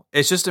reliable.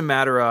 It's just a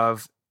matter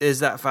of, is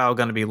that file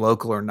going to be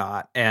local or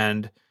not?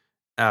 And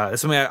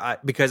it's something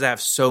because I have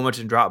so much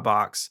in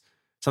Dropbox,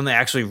 something I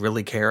actually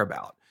really care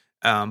about.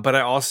 But I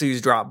also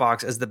use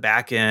Dropbox as the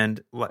back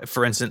end,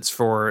 for instance,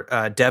 for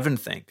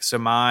DevonThink. So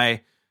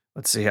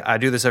let's see, I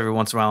do this every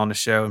once in a while on the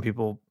show, and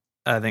people,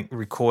 I think,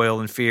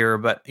 recoil in fear.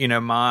 But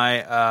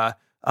my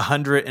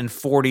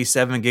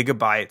 147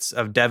 gigabytes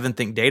of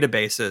DevonThink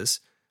databases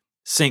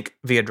sync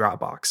via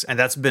Dropbox, and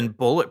that's been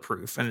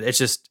bulletproof. And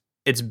it's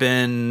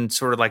been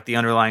sort of like the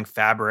underlying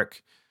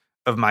fabric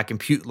of my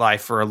compute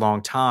life for a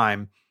long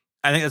time.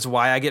 I think that's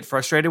why I get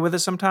frustrated with it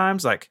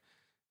sometimes. I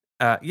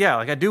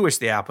do wish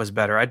the app was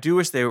better. I do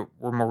wish they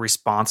were more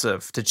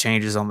responsive to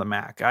changes on the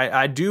Mac.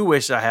 I do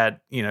wish I had,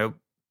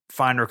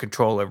 finer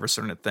control over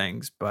certain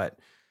things, but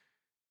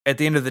at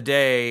the end of the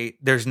day,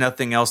 there's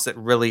nothing else that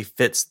really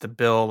fits the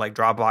bill like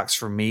Dropbox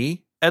for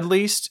me, at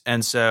least.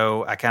 And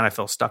so I kind of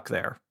feel stuck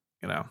there,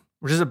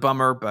 which is a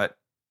bummer, but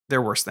there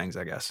are worse things,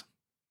 I guess.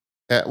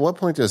 At what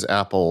point does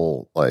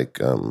Apple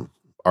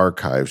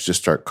Archives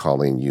just start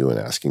calling you and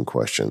asking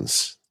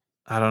questions?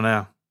 I don't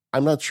know.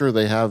 I'm not sure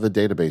they have a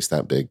database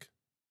that big.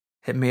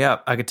 Hit me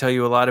up. I could tell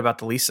you a lot about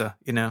the Lisa,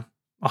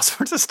 all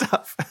sorts of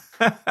stuff.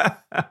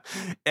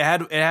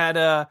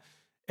 It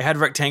had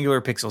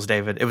rectangular pixels,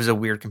 David. It was a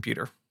weird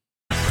computer.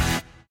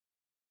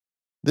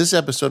 This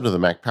episode of the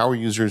Mac Power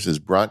Users is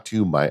brought to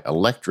you by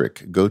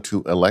Electric. Go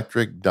to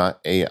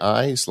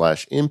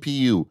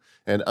electric.ai/MPU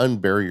and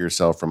unbury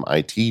yourself from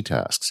IT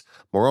tasks.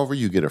 Moreover,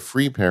 you get a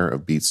free pair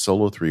of Beats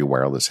Solo 3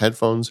 wireless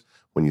headphones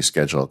when you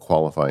schedule a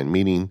qualifying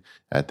meeting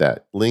at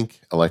that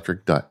link,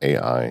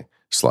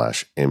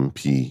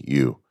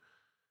 electric.ai/MPU.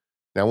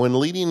 Now, when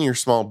leading your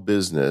small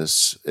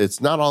business,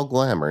 it's not all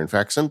glamour. In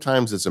fact,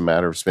 sometimes it's a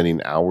matter of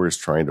spending hours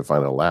trying to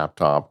find a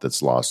laptop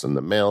that's lost in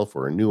the mail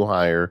for a new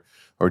hire,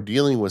 or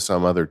dealing with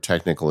some other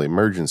technical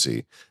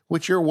emergency,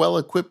 which you're well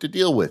equipped to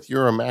deal with.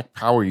 You're a Mac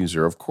Power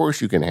user. Of course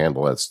you can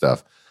handle that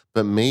stuff,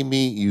 but maybe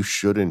you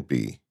shouldn't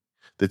be.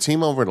 The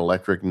team over at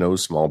Electric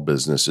knows small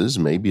businesses,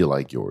 maybe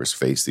like yours,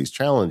 face these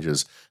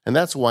challenges, and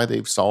that's why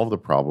they've solved the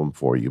problem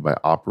for you by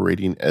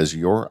operating as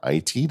your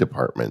IT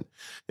department.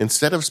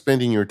 Instead of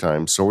spending your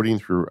time sorting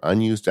through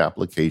unused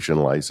application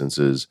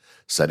licenses,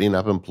 setting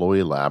up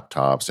employee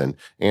laptops, and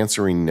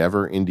answering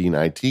never-ending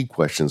IT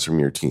questions from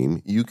your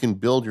team, you can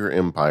build your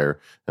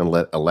empire and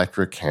let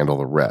Electric handle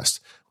the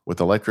rest. With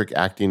Electric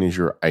acting as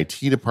your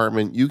IT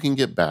department, you can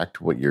get back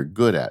to what you're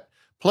good at.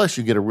 Plus,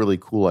 you get a really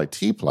cool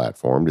IT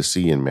platform to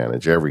see and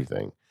manage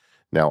everything.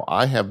 Now,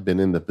 I have been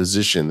in the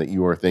position that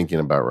you are thinking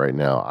about right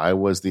now. I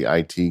was the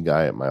IT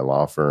guy at my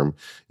law firm,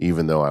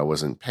 even though I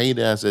wasn't paid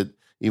as it,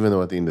 even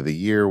though at the end of the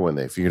year, when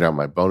they figured out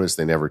my bonus,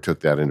 they never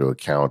took that into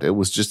account. It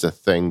was just a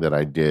thing that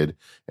I did,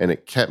 and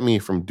it kept me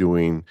from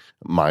doing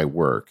my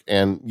work.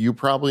 And you're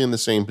probably in the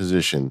same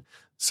position.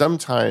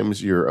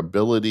 Sometimes your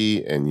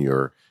ability and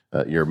your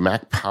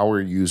Mac Power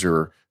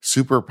user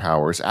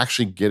superpowers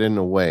actually get in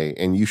the way,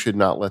 and you should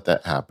not let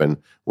that happen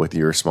with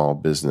your small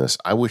business.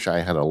 I wish I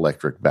had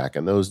Electric back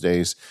in those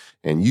days,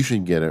 and you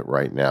should get it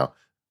right now.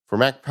 For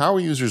Mac Power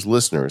Users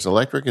listeners,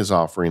 Electric is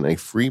offering a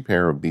free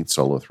pair of Beats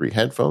Solo 3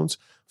 headphones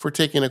for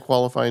taking a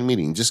qualifying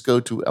meeting. Just go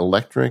to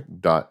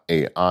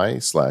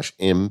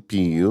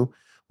electric.ai/MPU.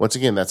 Once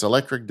again, that's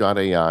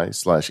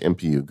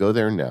electric.ai/MPU. Go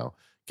there now.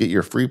 Get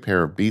your free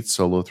pair of Beats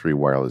Solo 3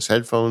 wireless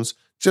headphones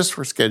just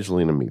for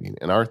scheduling a meeting.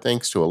 And our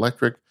thanks to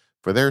Electric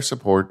for their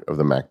support of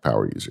the Mac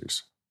Power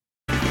Users.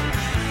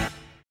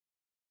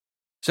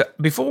 So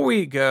before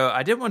we go,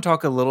 I did want to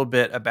talk a little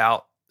bit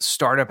about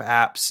startup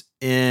apps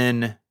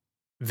in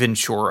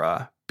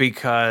Ventura,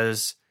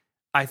 because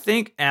I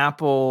think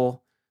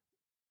Apple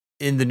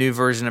in the new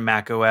version of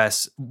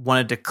macOS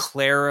wanted to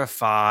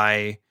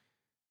clarify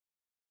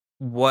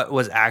what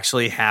was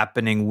actually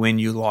happening when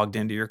you logged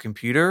into your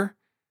computer.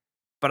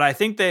 But I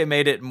think they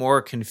made it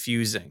more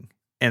confusing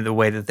in the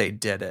way that they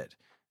did it.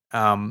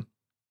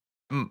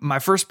 My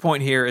first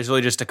point here is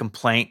really just a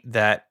complaint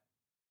that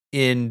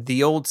in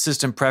the old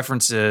system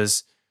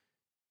preferences,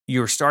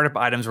 your startup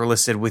items were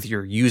listed with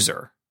your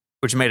user,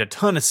 which made a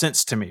ton of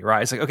sense to me,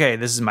 right? It's like, okay,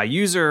 this is my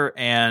user,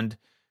 and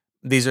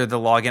these are the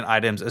login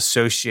items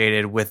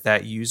associated with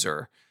that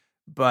user.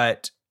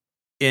 But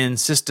in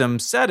system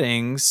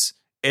settings,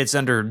 it's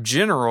under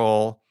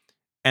general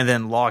and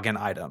then login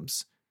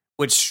items,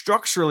 which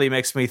structurally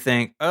makes me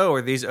think, oh,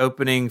 are these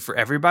opening for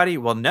everybody?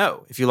 Well,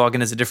 no. If you log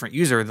in as a different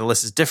user, the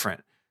list is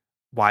different.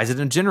 Why is it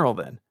in general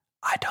then?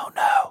 I don't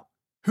know.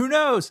 Who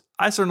knows?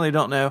 I certainly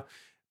don't know.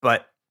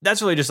 But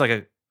that's really just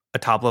like a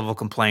top level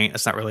complaint.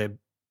 It's not really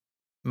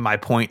my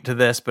point to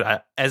this.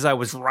 But as I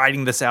was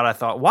writing this out, I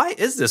thought, why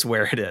is this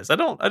where it is? I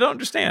don't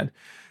understand.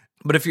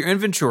 But if you're in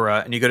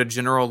Ventura and you go to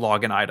general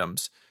login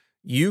items,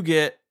 you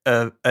get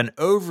an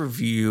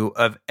overview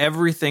of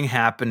everything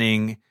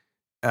happening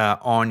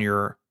on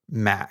your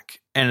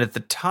Mac. And at the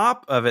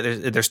top of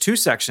it, there's two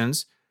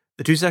sections.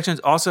 The two sections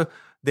also,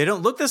 they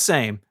don't look the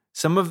same.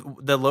 Some of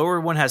the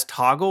lower one has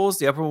toggles.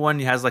 The upper one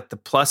has like the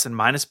plus and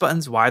minus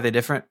buttons. Why are they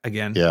different?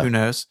 Again, Who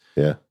knows?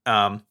 Yeah.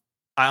 I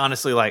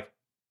honestly a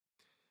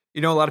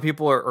lot of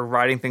people are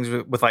writing things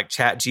with like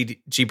Chat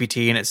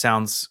GPT, and it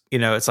sounds,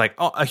 it's like,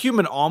 oh, a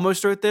human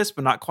almost wrote this,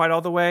 but not quite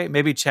all the way.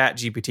 Maybe Chat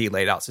GPT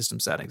laid out system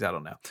settings. I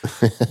don't know.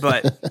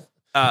 But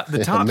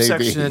the top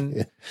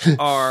section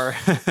are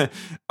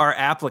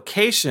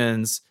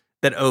applications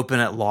that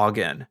open at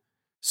login.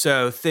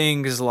 So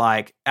things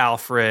like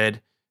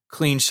Alfred,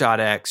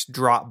 CleanShot-X,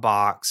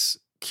 Dropbox,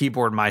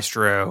 Keyboard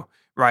Maestro,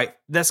 right?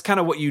 That's kind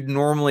of what you'd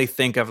normally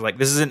think of. Like,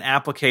 this is an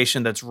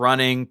application that's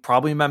running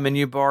probably in my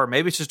menu bar.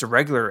 Maybe it's just a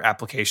regular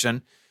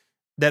application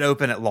that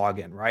open at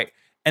login, right?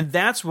 And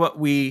that's what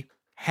we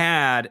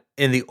had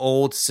in the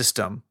old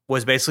system,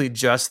 was basically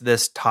just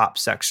this top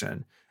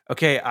section.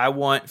 Okay,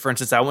 for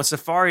instance, I want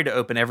Safari to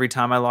open every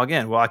time I log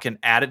in. Well, I can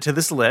add it to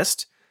this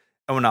list,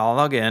 and when I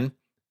log in,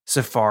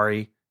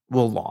 Safari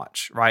will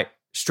launch, right?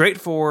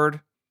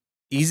 Straightforward,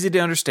 easy to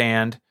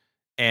understand,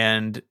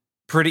 and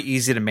pretty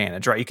easy to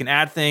manage, right? You can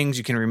add things,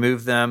 you can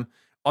remove them.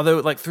 Although,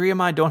 like, 3 of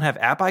mine don't have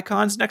app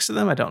icons next to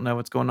them. I don't know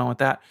what's going on with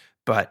that,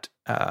 but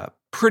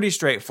pretty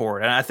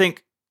straightforward. And I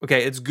think,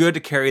 okay, it's good to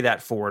carry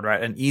that forward,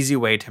 right? An easy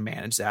way to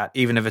manage that,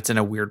 even if it's in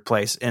a weird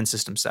place in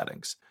system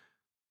settings.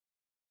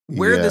 But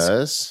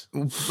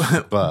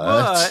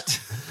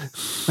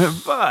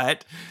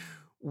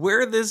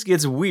where this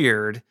gets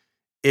weird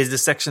is the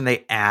section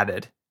they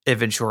added in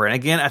Ventura. And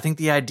again, I think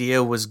the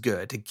idea was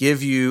good, to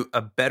give you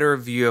a better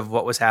view of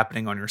what was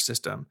happening on your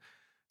system.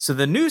 So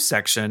the new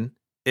section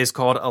is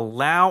called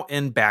Allow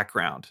in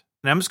Background.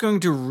 And I'm just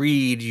going to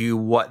read you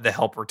what the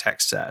helper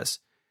text says.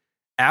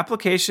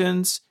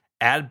 Applications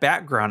add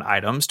background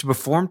items to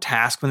perform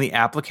tasks when the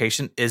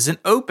application isn't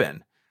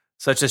open,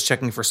 such as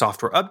checking for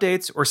software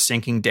updates or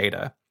syncing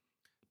data.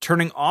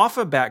 Turning off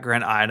a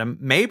background item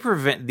may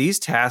prevent these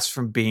tasks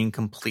from being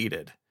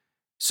completed.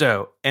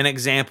 So an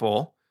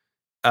example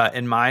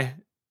in my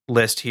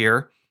list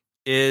here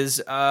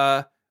is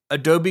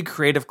Adobe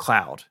Creative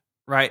Cloud,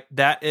 right?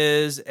 That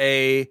is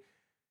an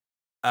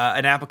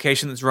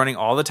application that's running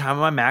all the time on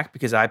my Mac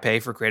because I pay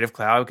for Creative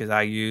Cloud, because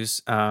I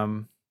use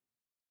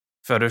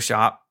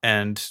Photoshop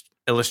and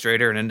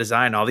Illustrator and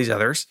InDesign and all these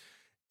others.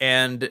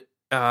 And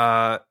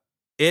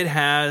it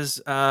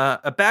has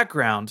a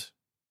background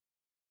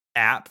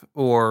app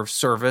or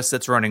service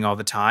that's running all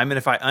the time. And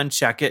if I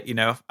uncheck it,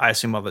 I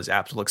assume all those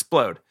apps will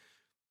explode.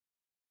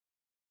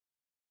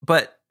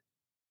 But,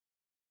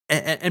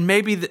 and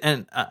maybe,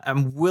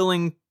 I'm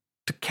willing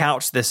to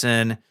couch this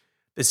in,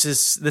 the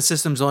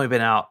system's only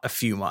been out a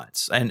few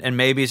months, and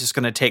maybe it's just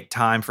going to take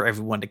time for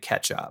everyone to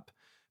catch up.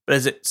 But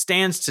as it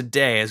stands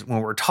today, as when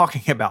we're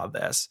talking about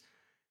this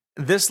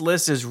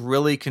list is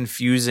really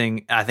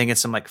confusing, I think, in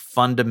some like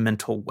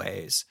fundamental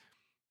ways.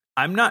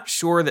 I'm not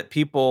sure that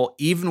people,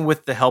 even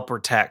with the helper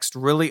text,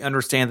 really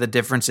understand the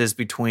differences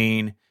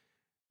between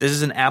this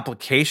is an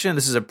application,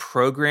 this is a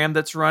program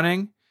that's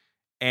running,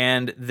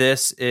 and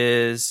this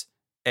is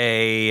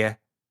a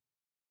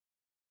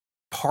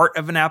part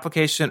of an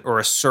application or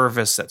a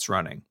service that's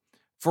running.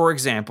 For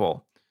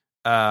example,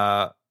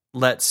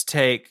 let's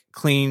take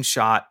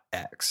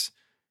CleanShot-X.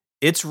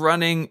 It's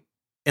running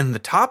in the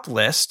top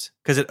list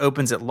because it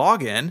opens at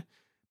login,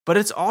 but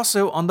it's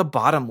also on the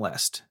bottom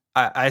list.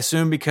 I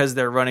assume because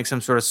they're running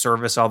some sort of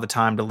service all the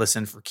time to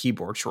listen for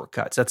keyboard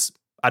shortcuts.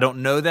 I don't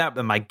know that,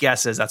 but my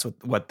guess is that's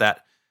what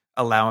that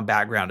allow in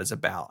background is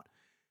about.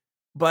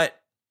 But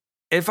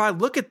if I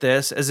look at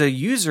this as a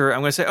user,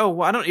 I'm going to say, oh,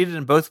 well, I don't need it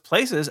in both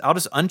places. I'll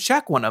just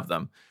uncheck one of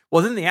them.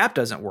 Well, then the app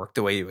doesn't work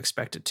the way you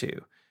expect it to.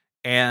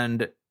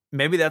 And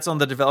maybe that's on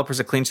the developers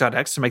at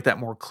CleanShot-X to make that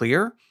more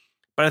clear.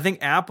 But I think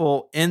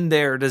Apple, in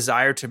their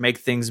desire to make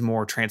things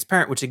more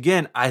transparent, which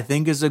again, I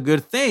think is a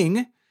good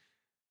thing,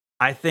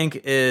 I think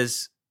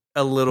is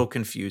a little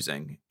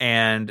confusing.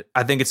 And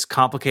I think it's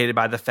complicated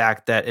by the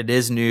fact that it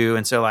is new.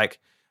 And so like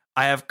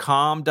I have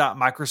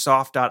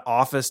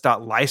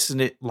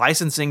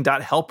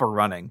com.microsoft.office.licensing.helper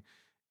running,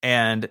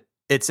 and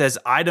it says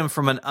item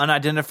from an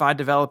unidentified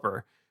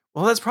developer.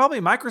 Well, that's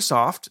probably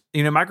Microsoft.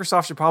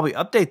 Microsoft should probably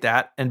update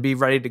that and be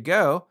ready to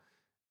go.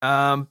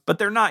 But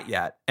they're not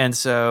yet. And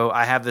so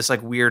I have this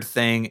like weird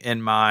thing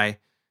in my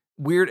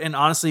weird and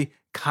honestly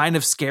kind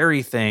of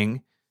scary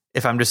thing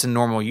if I'm just a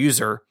normal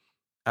user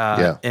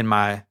in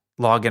my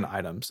login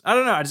items. I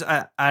don't know.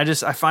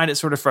 I find it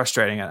sort of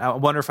frustrating. I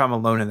wonder if I'm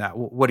alone in that.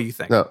 What do you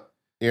think? No,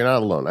 you're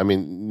not alone. I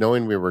mean,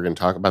 knowing we were going to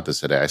talk about this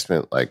today, I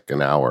spent like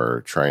an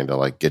hour trying to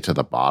like get to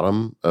the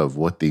bottom of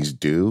what these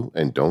do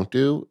and don't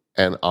do.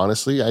 And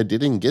honestly, I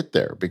didn't get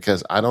there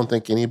because I don't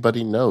think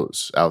anybody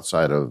knows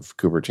outside of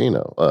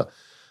Cupertino.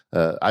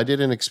 I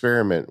did an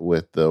experiment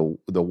with the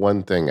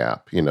One Thing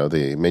app,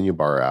 the menu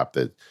bar app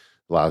that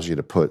allows you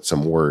to put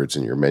some words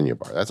in your menu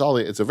bar. That's all.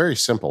 It's a very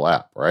simple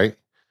app, right?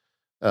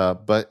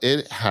 But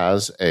it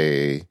has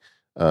a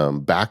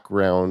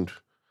background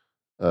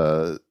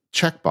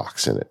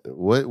checkbox in it.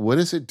 What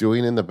is it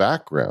doing in the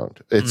background?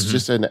 It's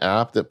just an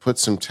app that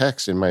puts some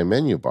text in my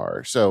menu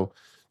bar. So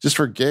just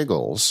for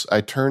giggles,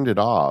 I turned it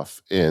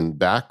off in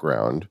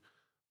background,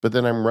 but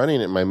then I'm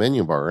running it in my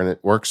menu bar and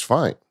it works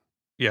fine.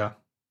 Yeah.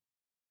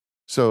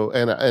 So,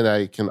 and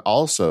I can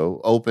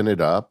also open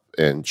it up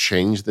and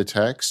change the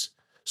text.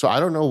 So I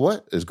don't know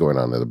what is going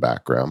on in the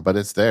background, but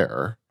it's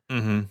there.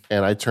 And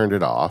I turned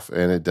it off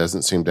and it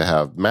doesn't seem to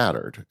have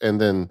mattered.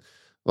 And then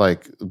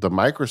like the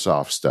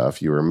Microsoft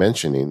stuff you were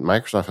mentioning,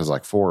 Microsoft has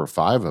like 4 or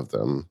 5 of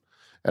them.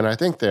 And I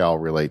think they all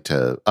relate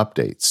to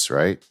updates,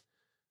 right?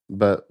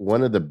 But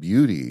one of the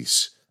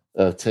beauties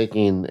of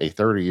taking a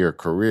 30-year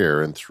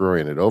career and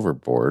throwing it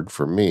overboard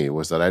for me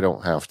was that I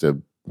don't have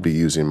to be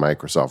using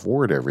Microsoft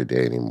Word every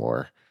day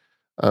anymore.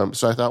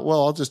 So I thought,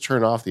 well, I'll just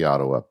turn off the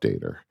auto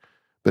updater.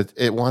 But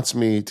it wants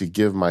me to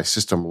give my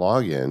system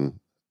login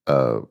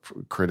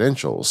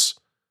credentials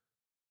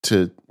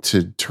to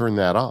turn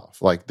that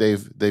off. Like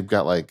they've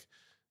got like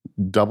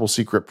double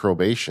secret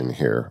probation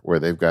here, where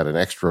they've got an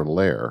extra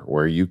layer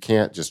where you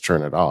can't just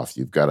turn it off.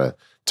 You've got to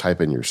type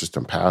in your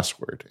system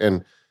password.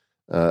 And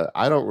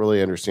I don't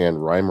really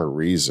understand rhyme or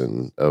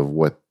reason of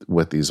what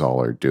these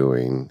all are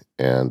doing.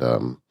 And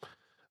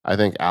I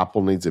think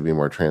Apple needs to be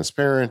more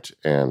transparent,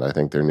 and I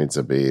think there needs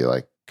to be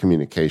like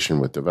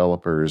communication with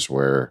developers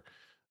where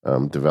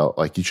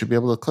like you should be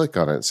able to click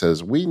on it. It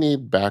says we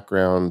need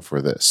background for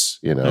this,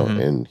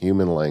 in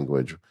human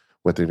language,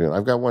 what they're doing.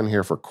 I've got one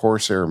here for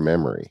Corsair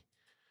memory.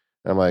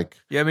 I'm like,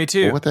 yeah, me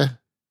too. Well,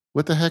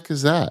 what the heck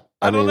is that?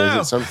 I don't know.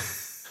 Is it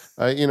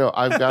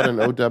I've got an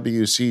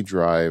OWC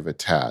drive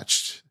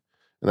attached,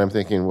 and I'm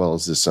thinking, well,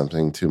 is this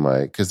something to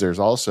my? Because there's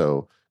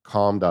also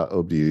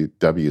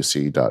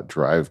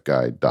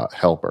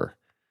com.owc.driveguide.helper.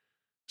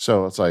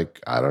 So it's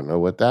like, I don't know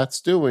what that's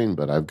doing,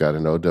 but I've got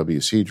an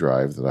OWC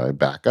drive that I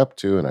back up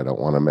to, and I don't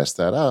want to mess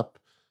that up.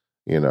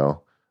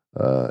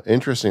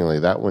 Interestingly,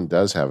 that one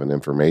does have an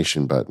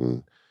information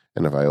button.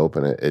 And if I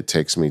open it, it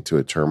takes me to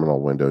a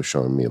terminal window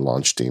showing me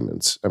launch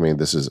daemons. I mean,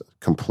 this is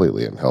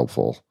completely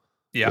unhelpful.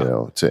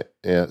 Yeah.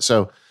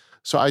 So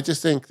I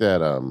just think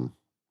that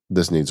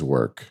this needs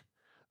work.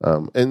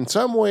 In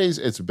some ways,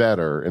 it's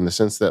better in the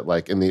sense that,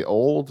 like in the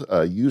old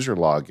user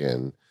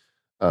login,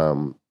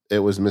 it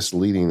was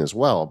misleading as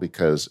well,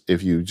 because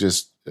if you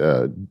just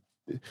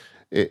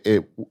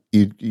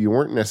you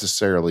weren't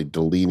necessarily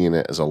deleting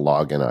it as a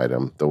login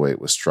item the way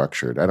it was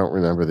structured. I don't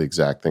remember the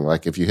exact thing.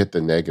 Like if you hit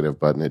the negative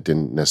button, it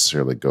didn't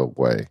necessarily go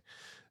away.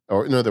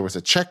 Or no, there was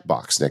a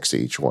checkbox next to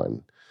each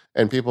one.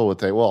 And people would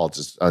say, well, I'll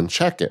just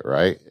uncheck it,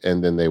 right?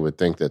 And then they would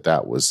think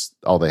that was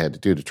all they had to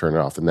do to turn it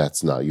off. And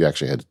that's not. You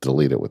actually had to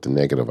delete it with the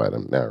negative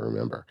item. Now I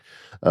remember.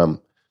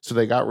 So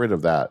they got rid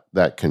of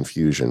that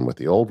confusion with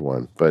the old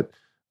one. But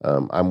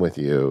I'm with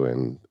you.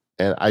 And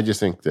I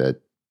just think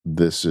that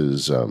this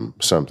is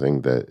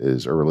something that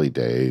is early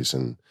days.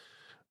 And,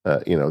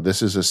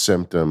 this is a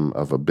symptom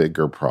of a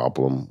bigger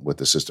problem with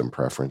the system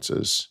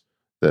preferences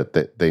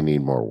that they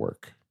need more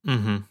work.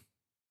 Mm-hmm.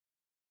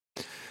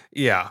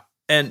 Yeah.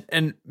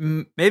 And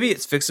maybe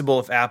it's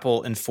fixable if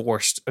Apple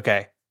enforced,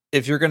 okay,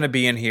 if you're going to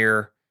be in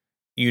here,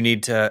 you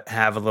need to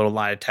have a little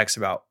line of text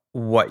about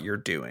what you're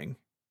doing,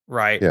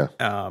 right? Yeah.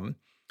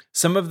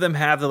 Some of them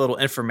have the little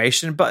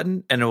information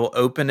button, and it will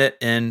open it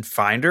in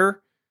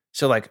Finder.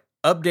 So like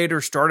update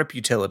or startup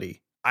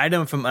utility,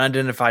 item from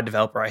unidentified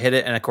developer. I hit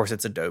it, and of course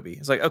it's Adobe.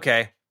 It's like,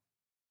 okay,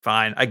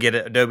 fine. I get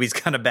it. Adobe's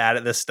kind of bad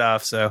at this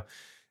stuff, so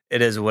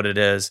it is what it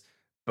is.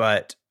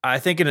 But I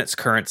think in its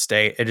current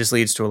state, it just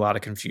leads to a lot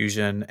of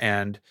confusion.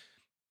 And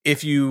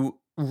if you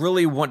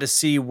really want to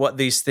see what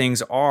these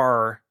things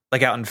are,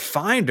 like out in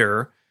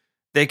Finder,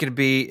 they could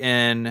be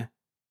in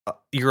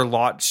your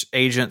launch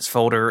agents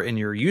folder in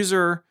your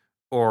user,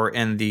 or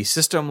in the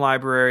system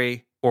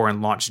library, or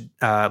in launch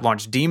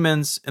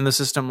daemons in the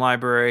system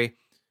library.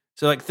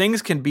 So like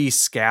things can be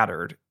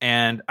scattered.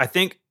 And I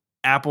think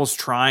Apple's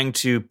trying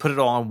to put it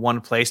all in one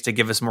place to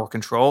give us more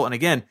control. And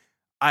again,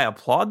 I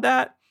applaud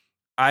that.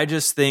 I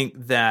just think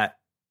that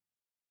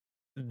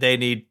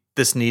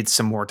this needs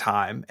some more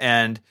time.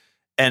 And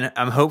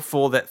I'm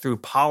hopeful that through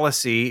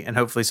policy and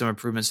hopefully some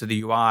improvements to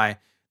the UI,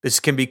 this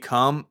can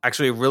become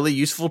actually a really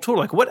useful tool.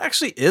 Like, what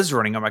actually is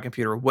running on my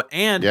computer? More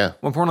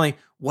importantly,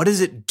 what is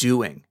it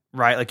doing?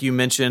 Right? Like you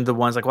mentioned the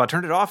ones like, well, I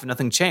turned it off and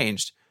nothing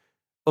changed.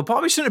 Well,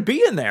 probably shouldn't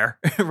be in there,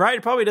 right?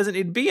 It probably doesn't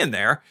need to be in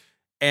there.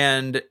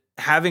 And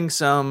having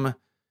some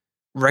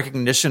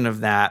recognition of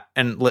that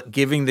and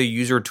giving the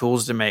user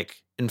tools to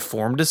make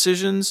informed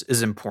decisions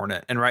is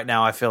important. And right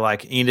now I feel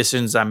like any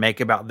decisions I make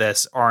about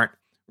this aren't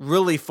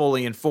really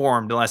fully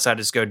informed unless I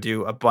just go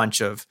do a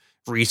bunch of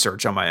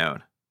research on my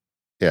own.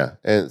 Yeah.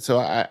 And so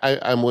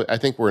I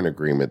think we're in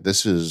agreement.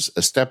 This is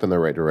a step in the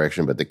right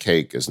direction, but the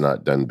cake is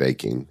not done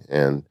baking.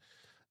 And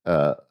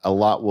a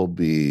lot will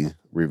be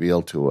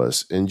revealed to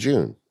us in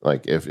June.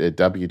 Like if at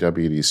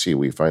WWDC,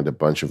 we find a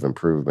bunch of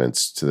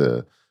improvements to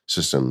the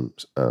system,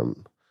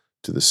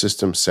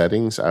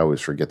 settings. I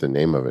always forget the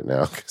name of it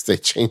now because they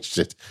changed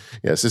it.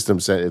 Yeah. System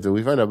set. If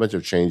we find a bunch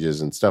of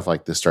changes and stuff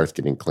like this starts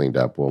getting cleaned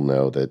up, we'll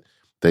know that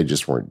they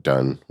just weren't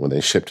done when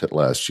they shipped it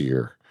last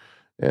year.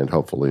 And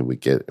hopefully we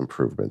get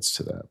improvements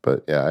to that.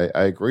 But yeah,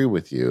 I agree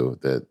with you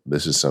that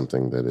this is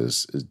something that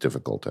is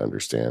difficult to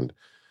understand.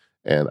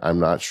 And I'm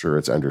not sure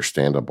it's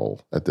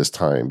understandable at this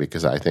time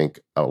because I think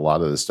a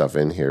lot of the stuff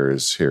in here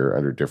is here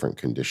under different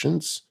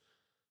conditions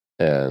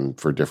and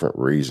for different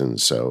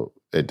reasons. So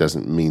it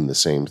doesn't mean the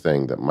same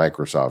thing that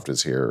Microsoft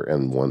is here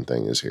and one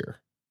thing is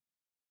here.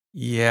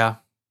 Yeah.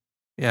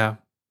 Yeah.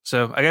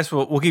 So I guess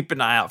we'll keep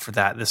an eye out for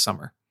that this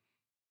summer.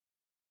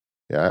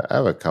 Yeah, I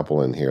have a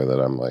couple in here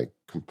that I'm like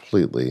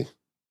completely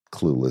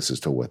clueless as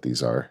to what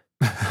these are.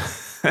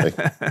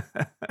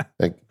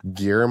 like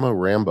Guillermo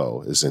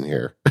Rambo is in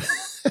here.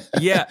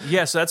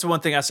 Yeah. So that's one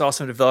thing I saw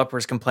some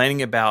developers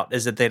complaining about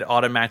is that they'd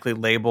automatically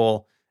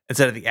label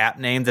instead of the app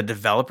name the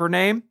developer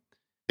name.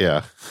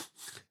 Yeah.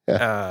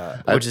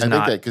 Which is I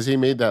not think that because he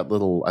made that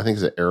little, I think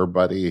it's an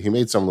AirBuddy. He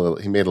made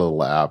a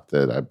little app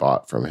that I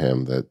bought from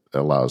him that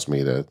allows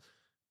me to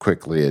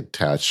quickly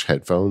attach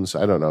headphones.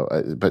 I don't know,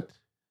 but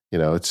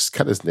it's just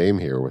got his name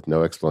here with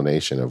no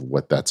explanation of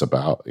what that's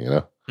about.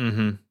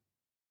 Mm-hmm.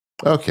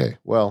 Okay,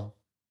 well,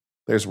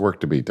 there's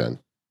work to be done.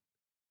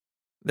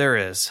 There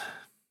is.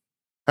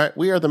 All right,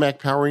 we are the Mac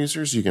Power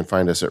Users. You can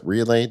find us at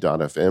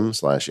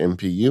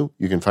relay.fm/MPU.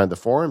 You can find the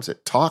forums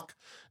at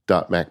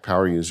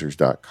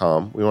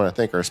talk.macpowerusers.com. We want to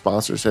thank our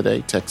sponsors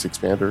today,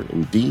 TextExpander,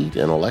 Indeed,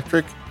 and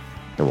Electric,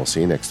 and we'll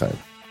see you next time.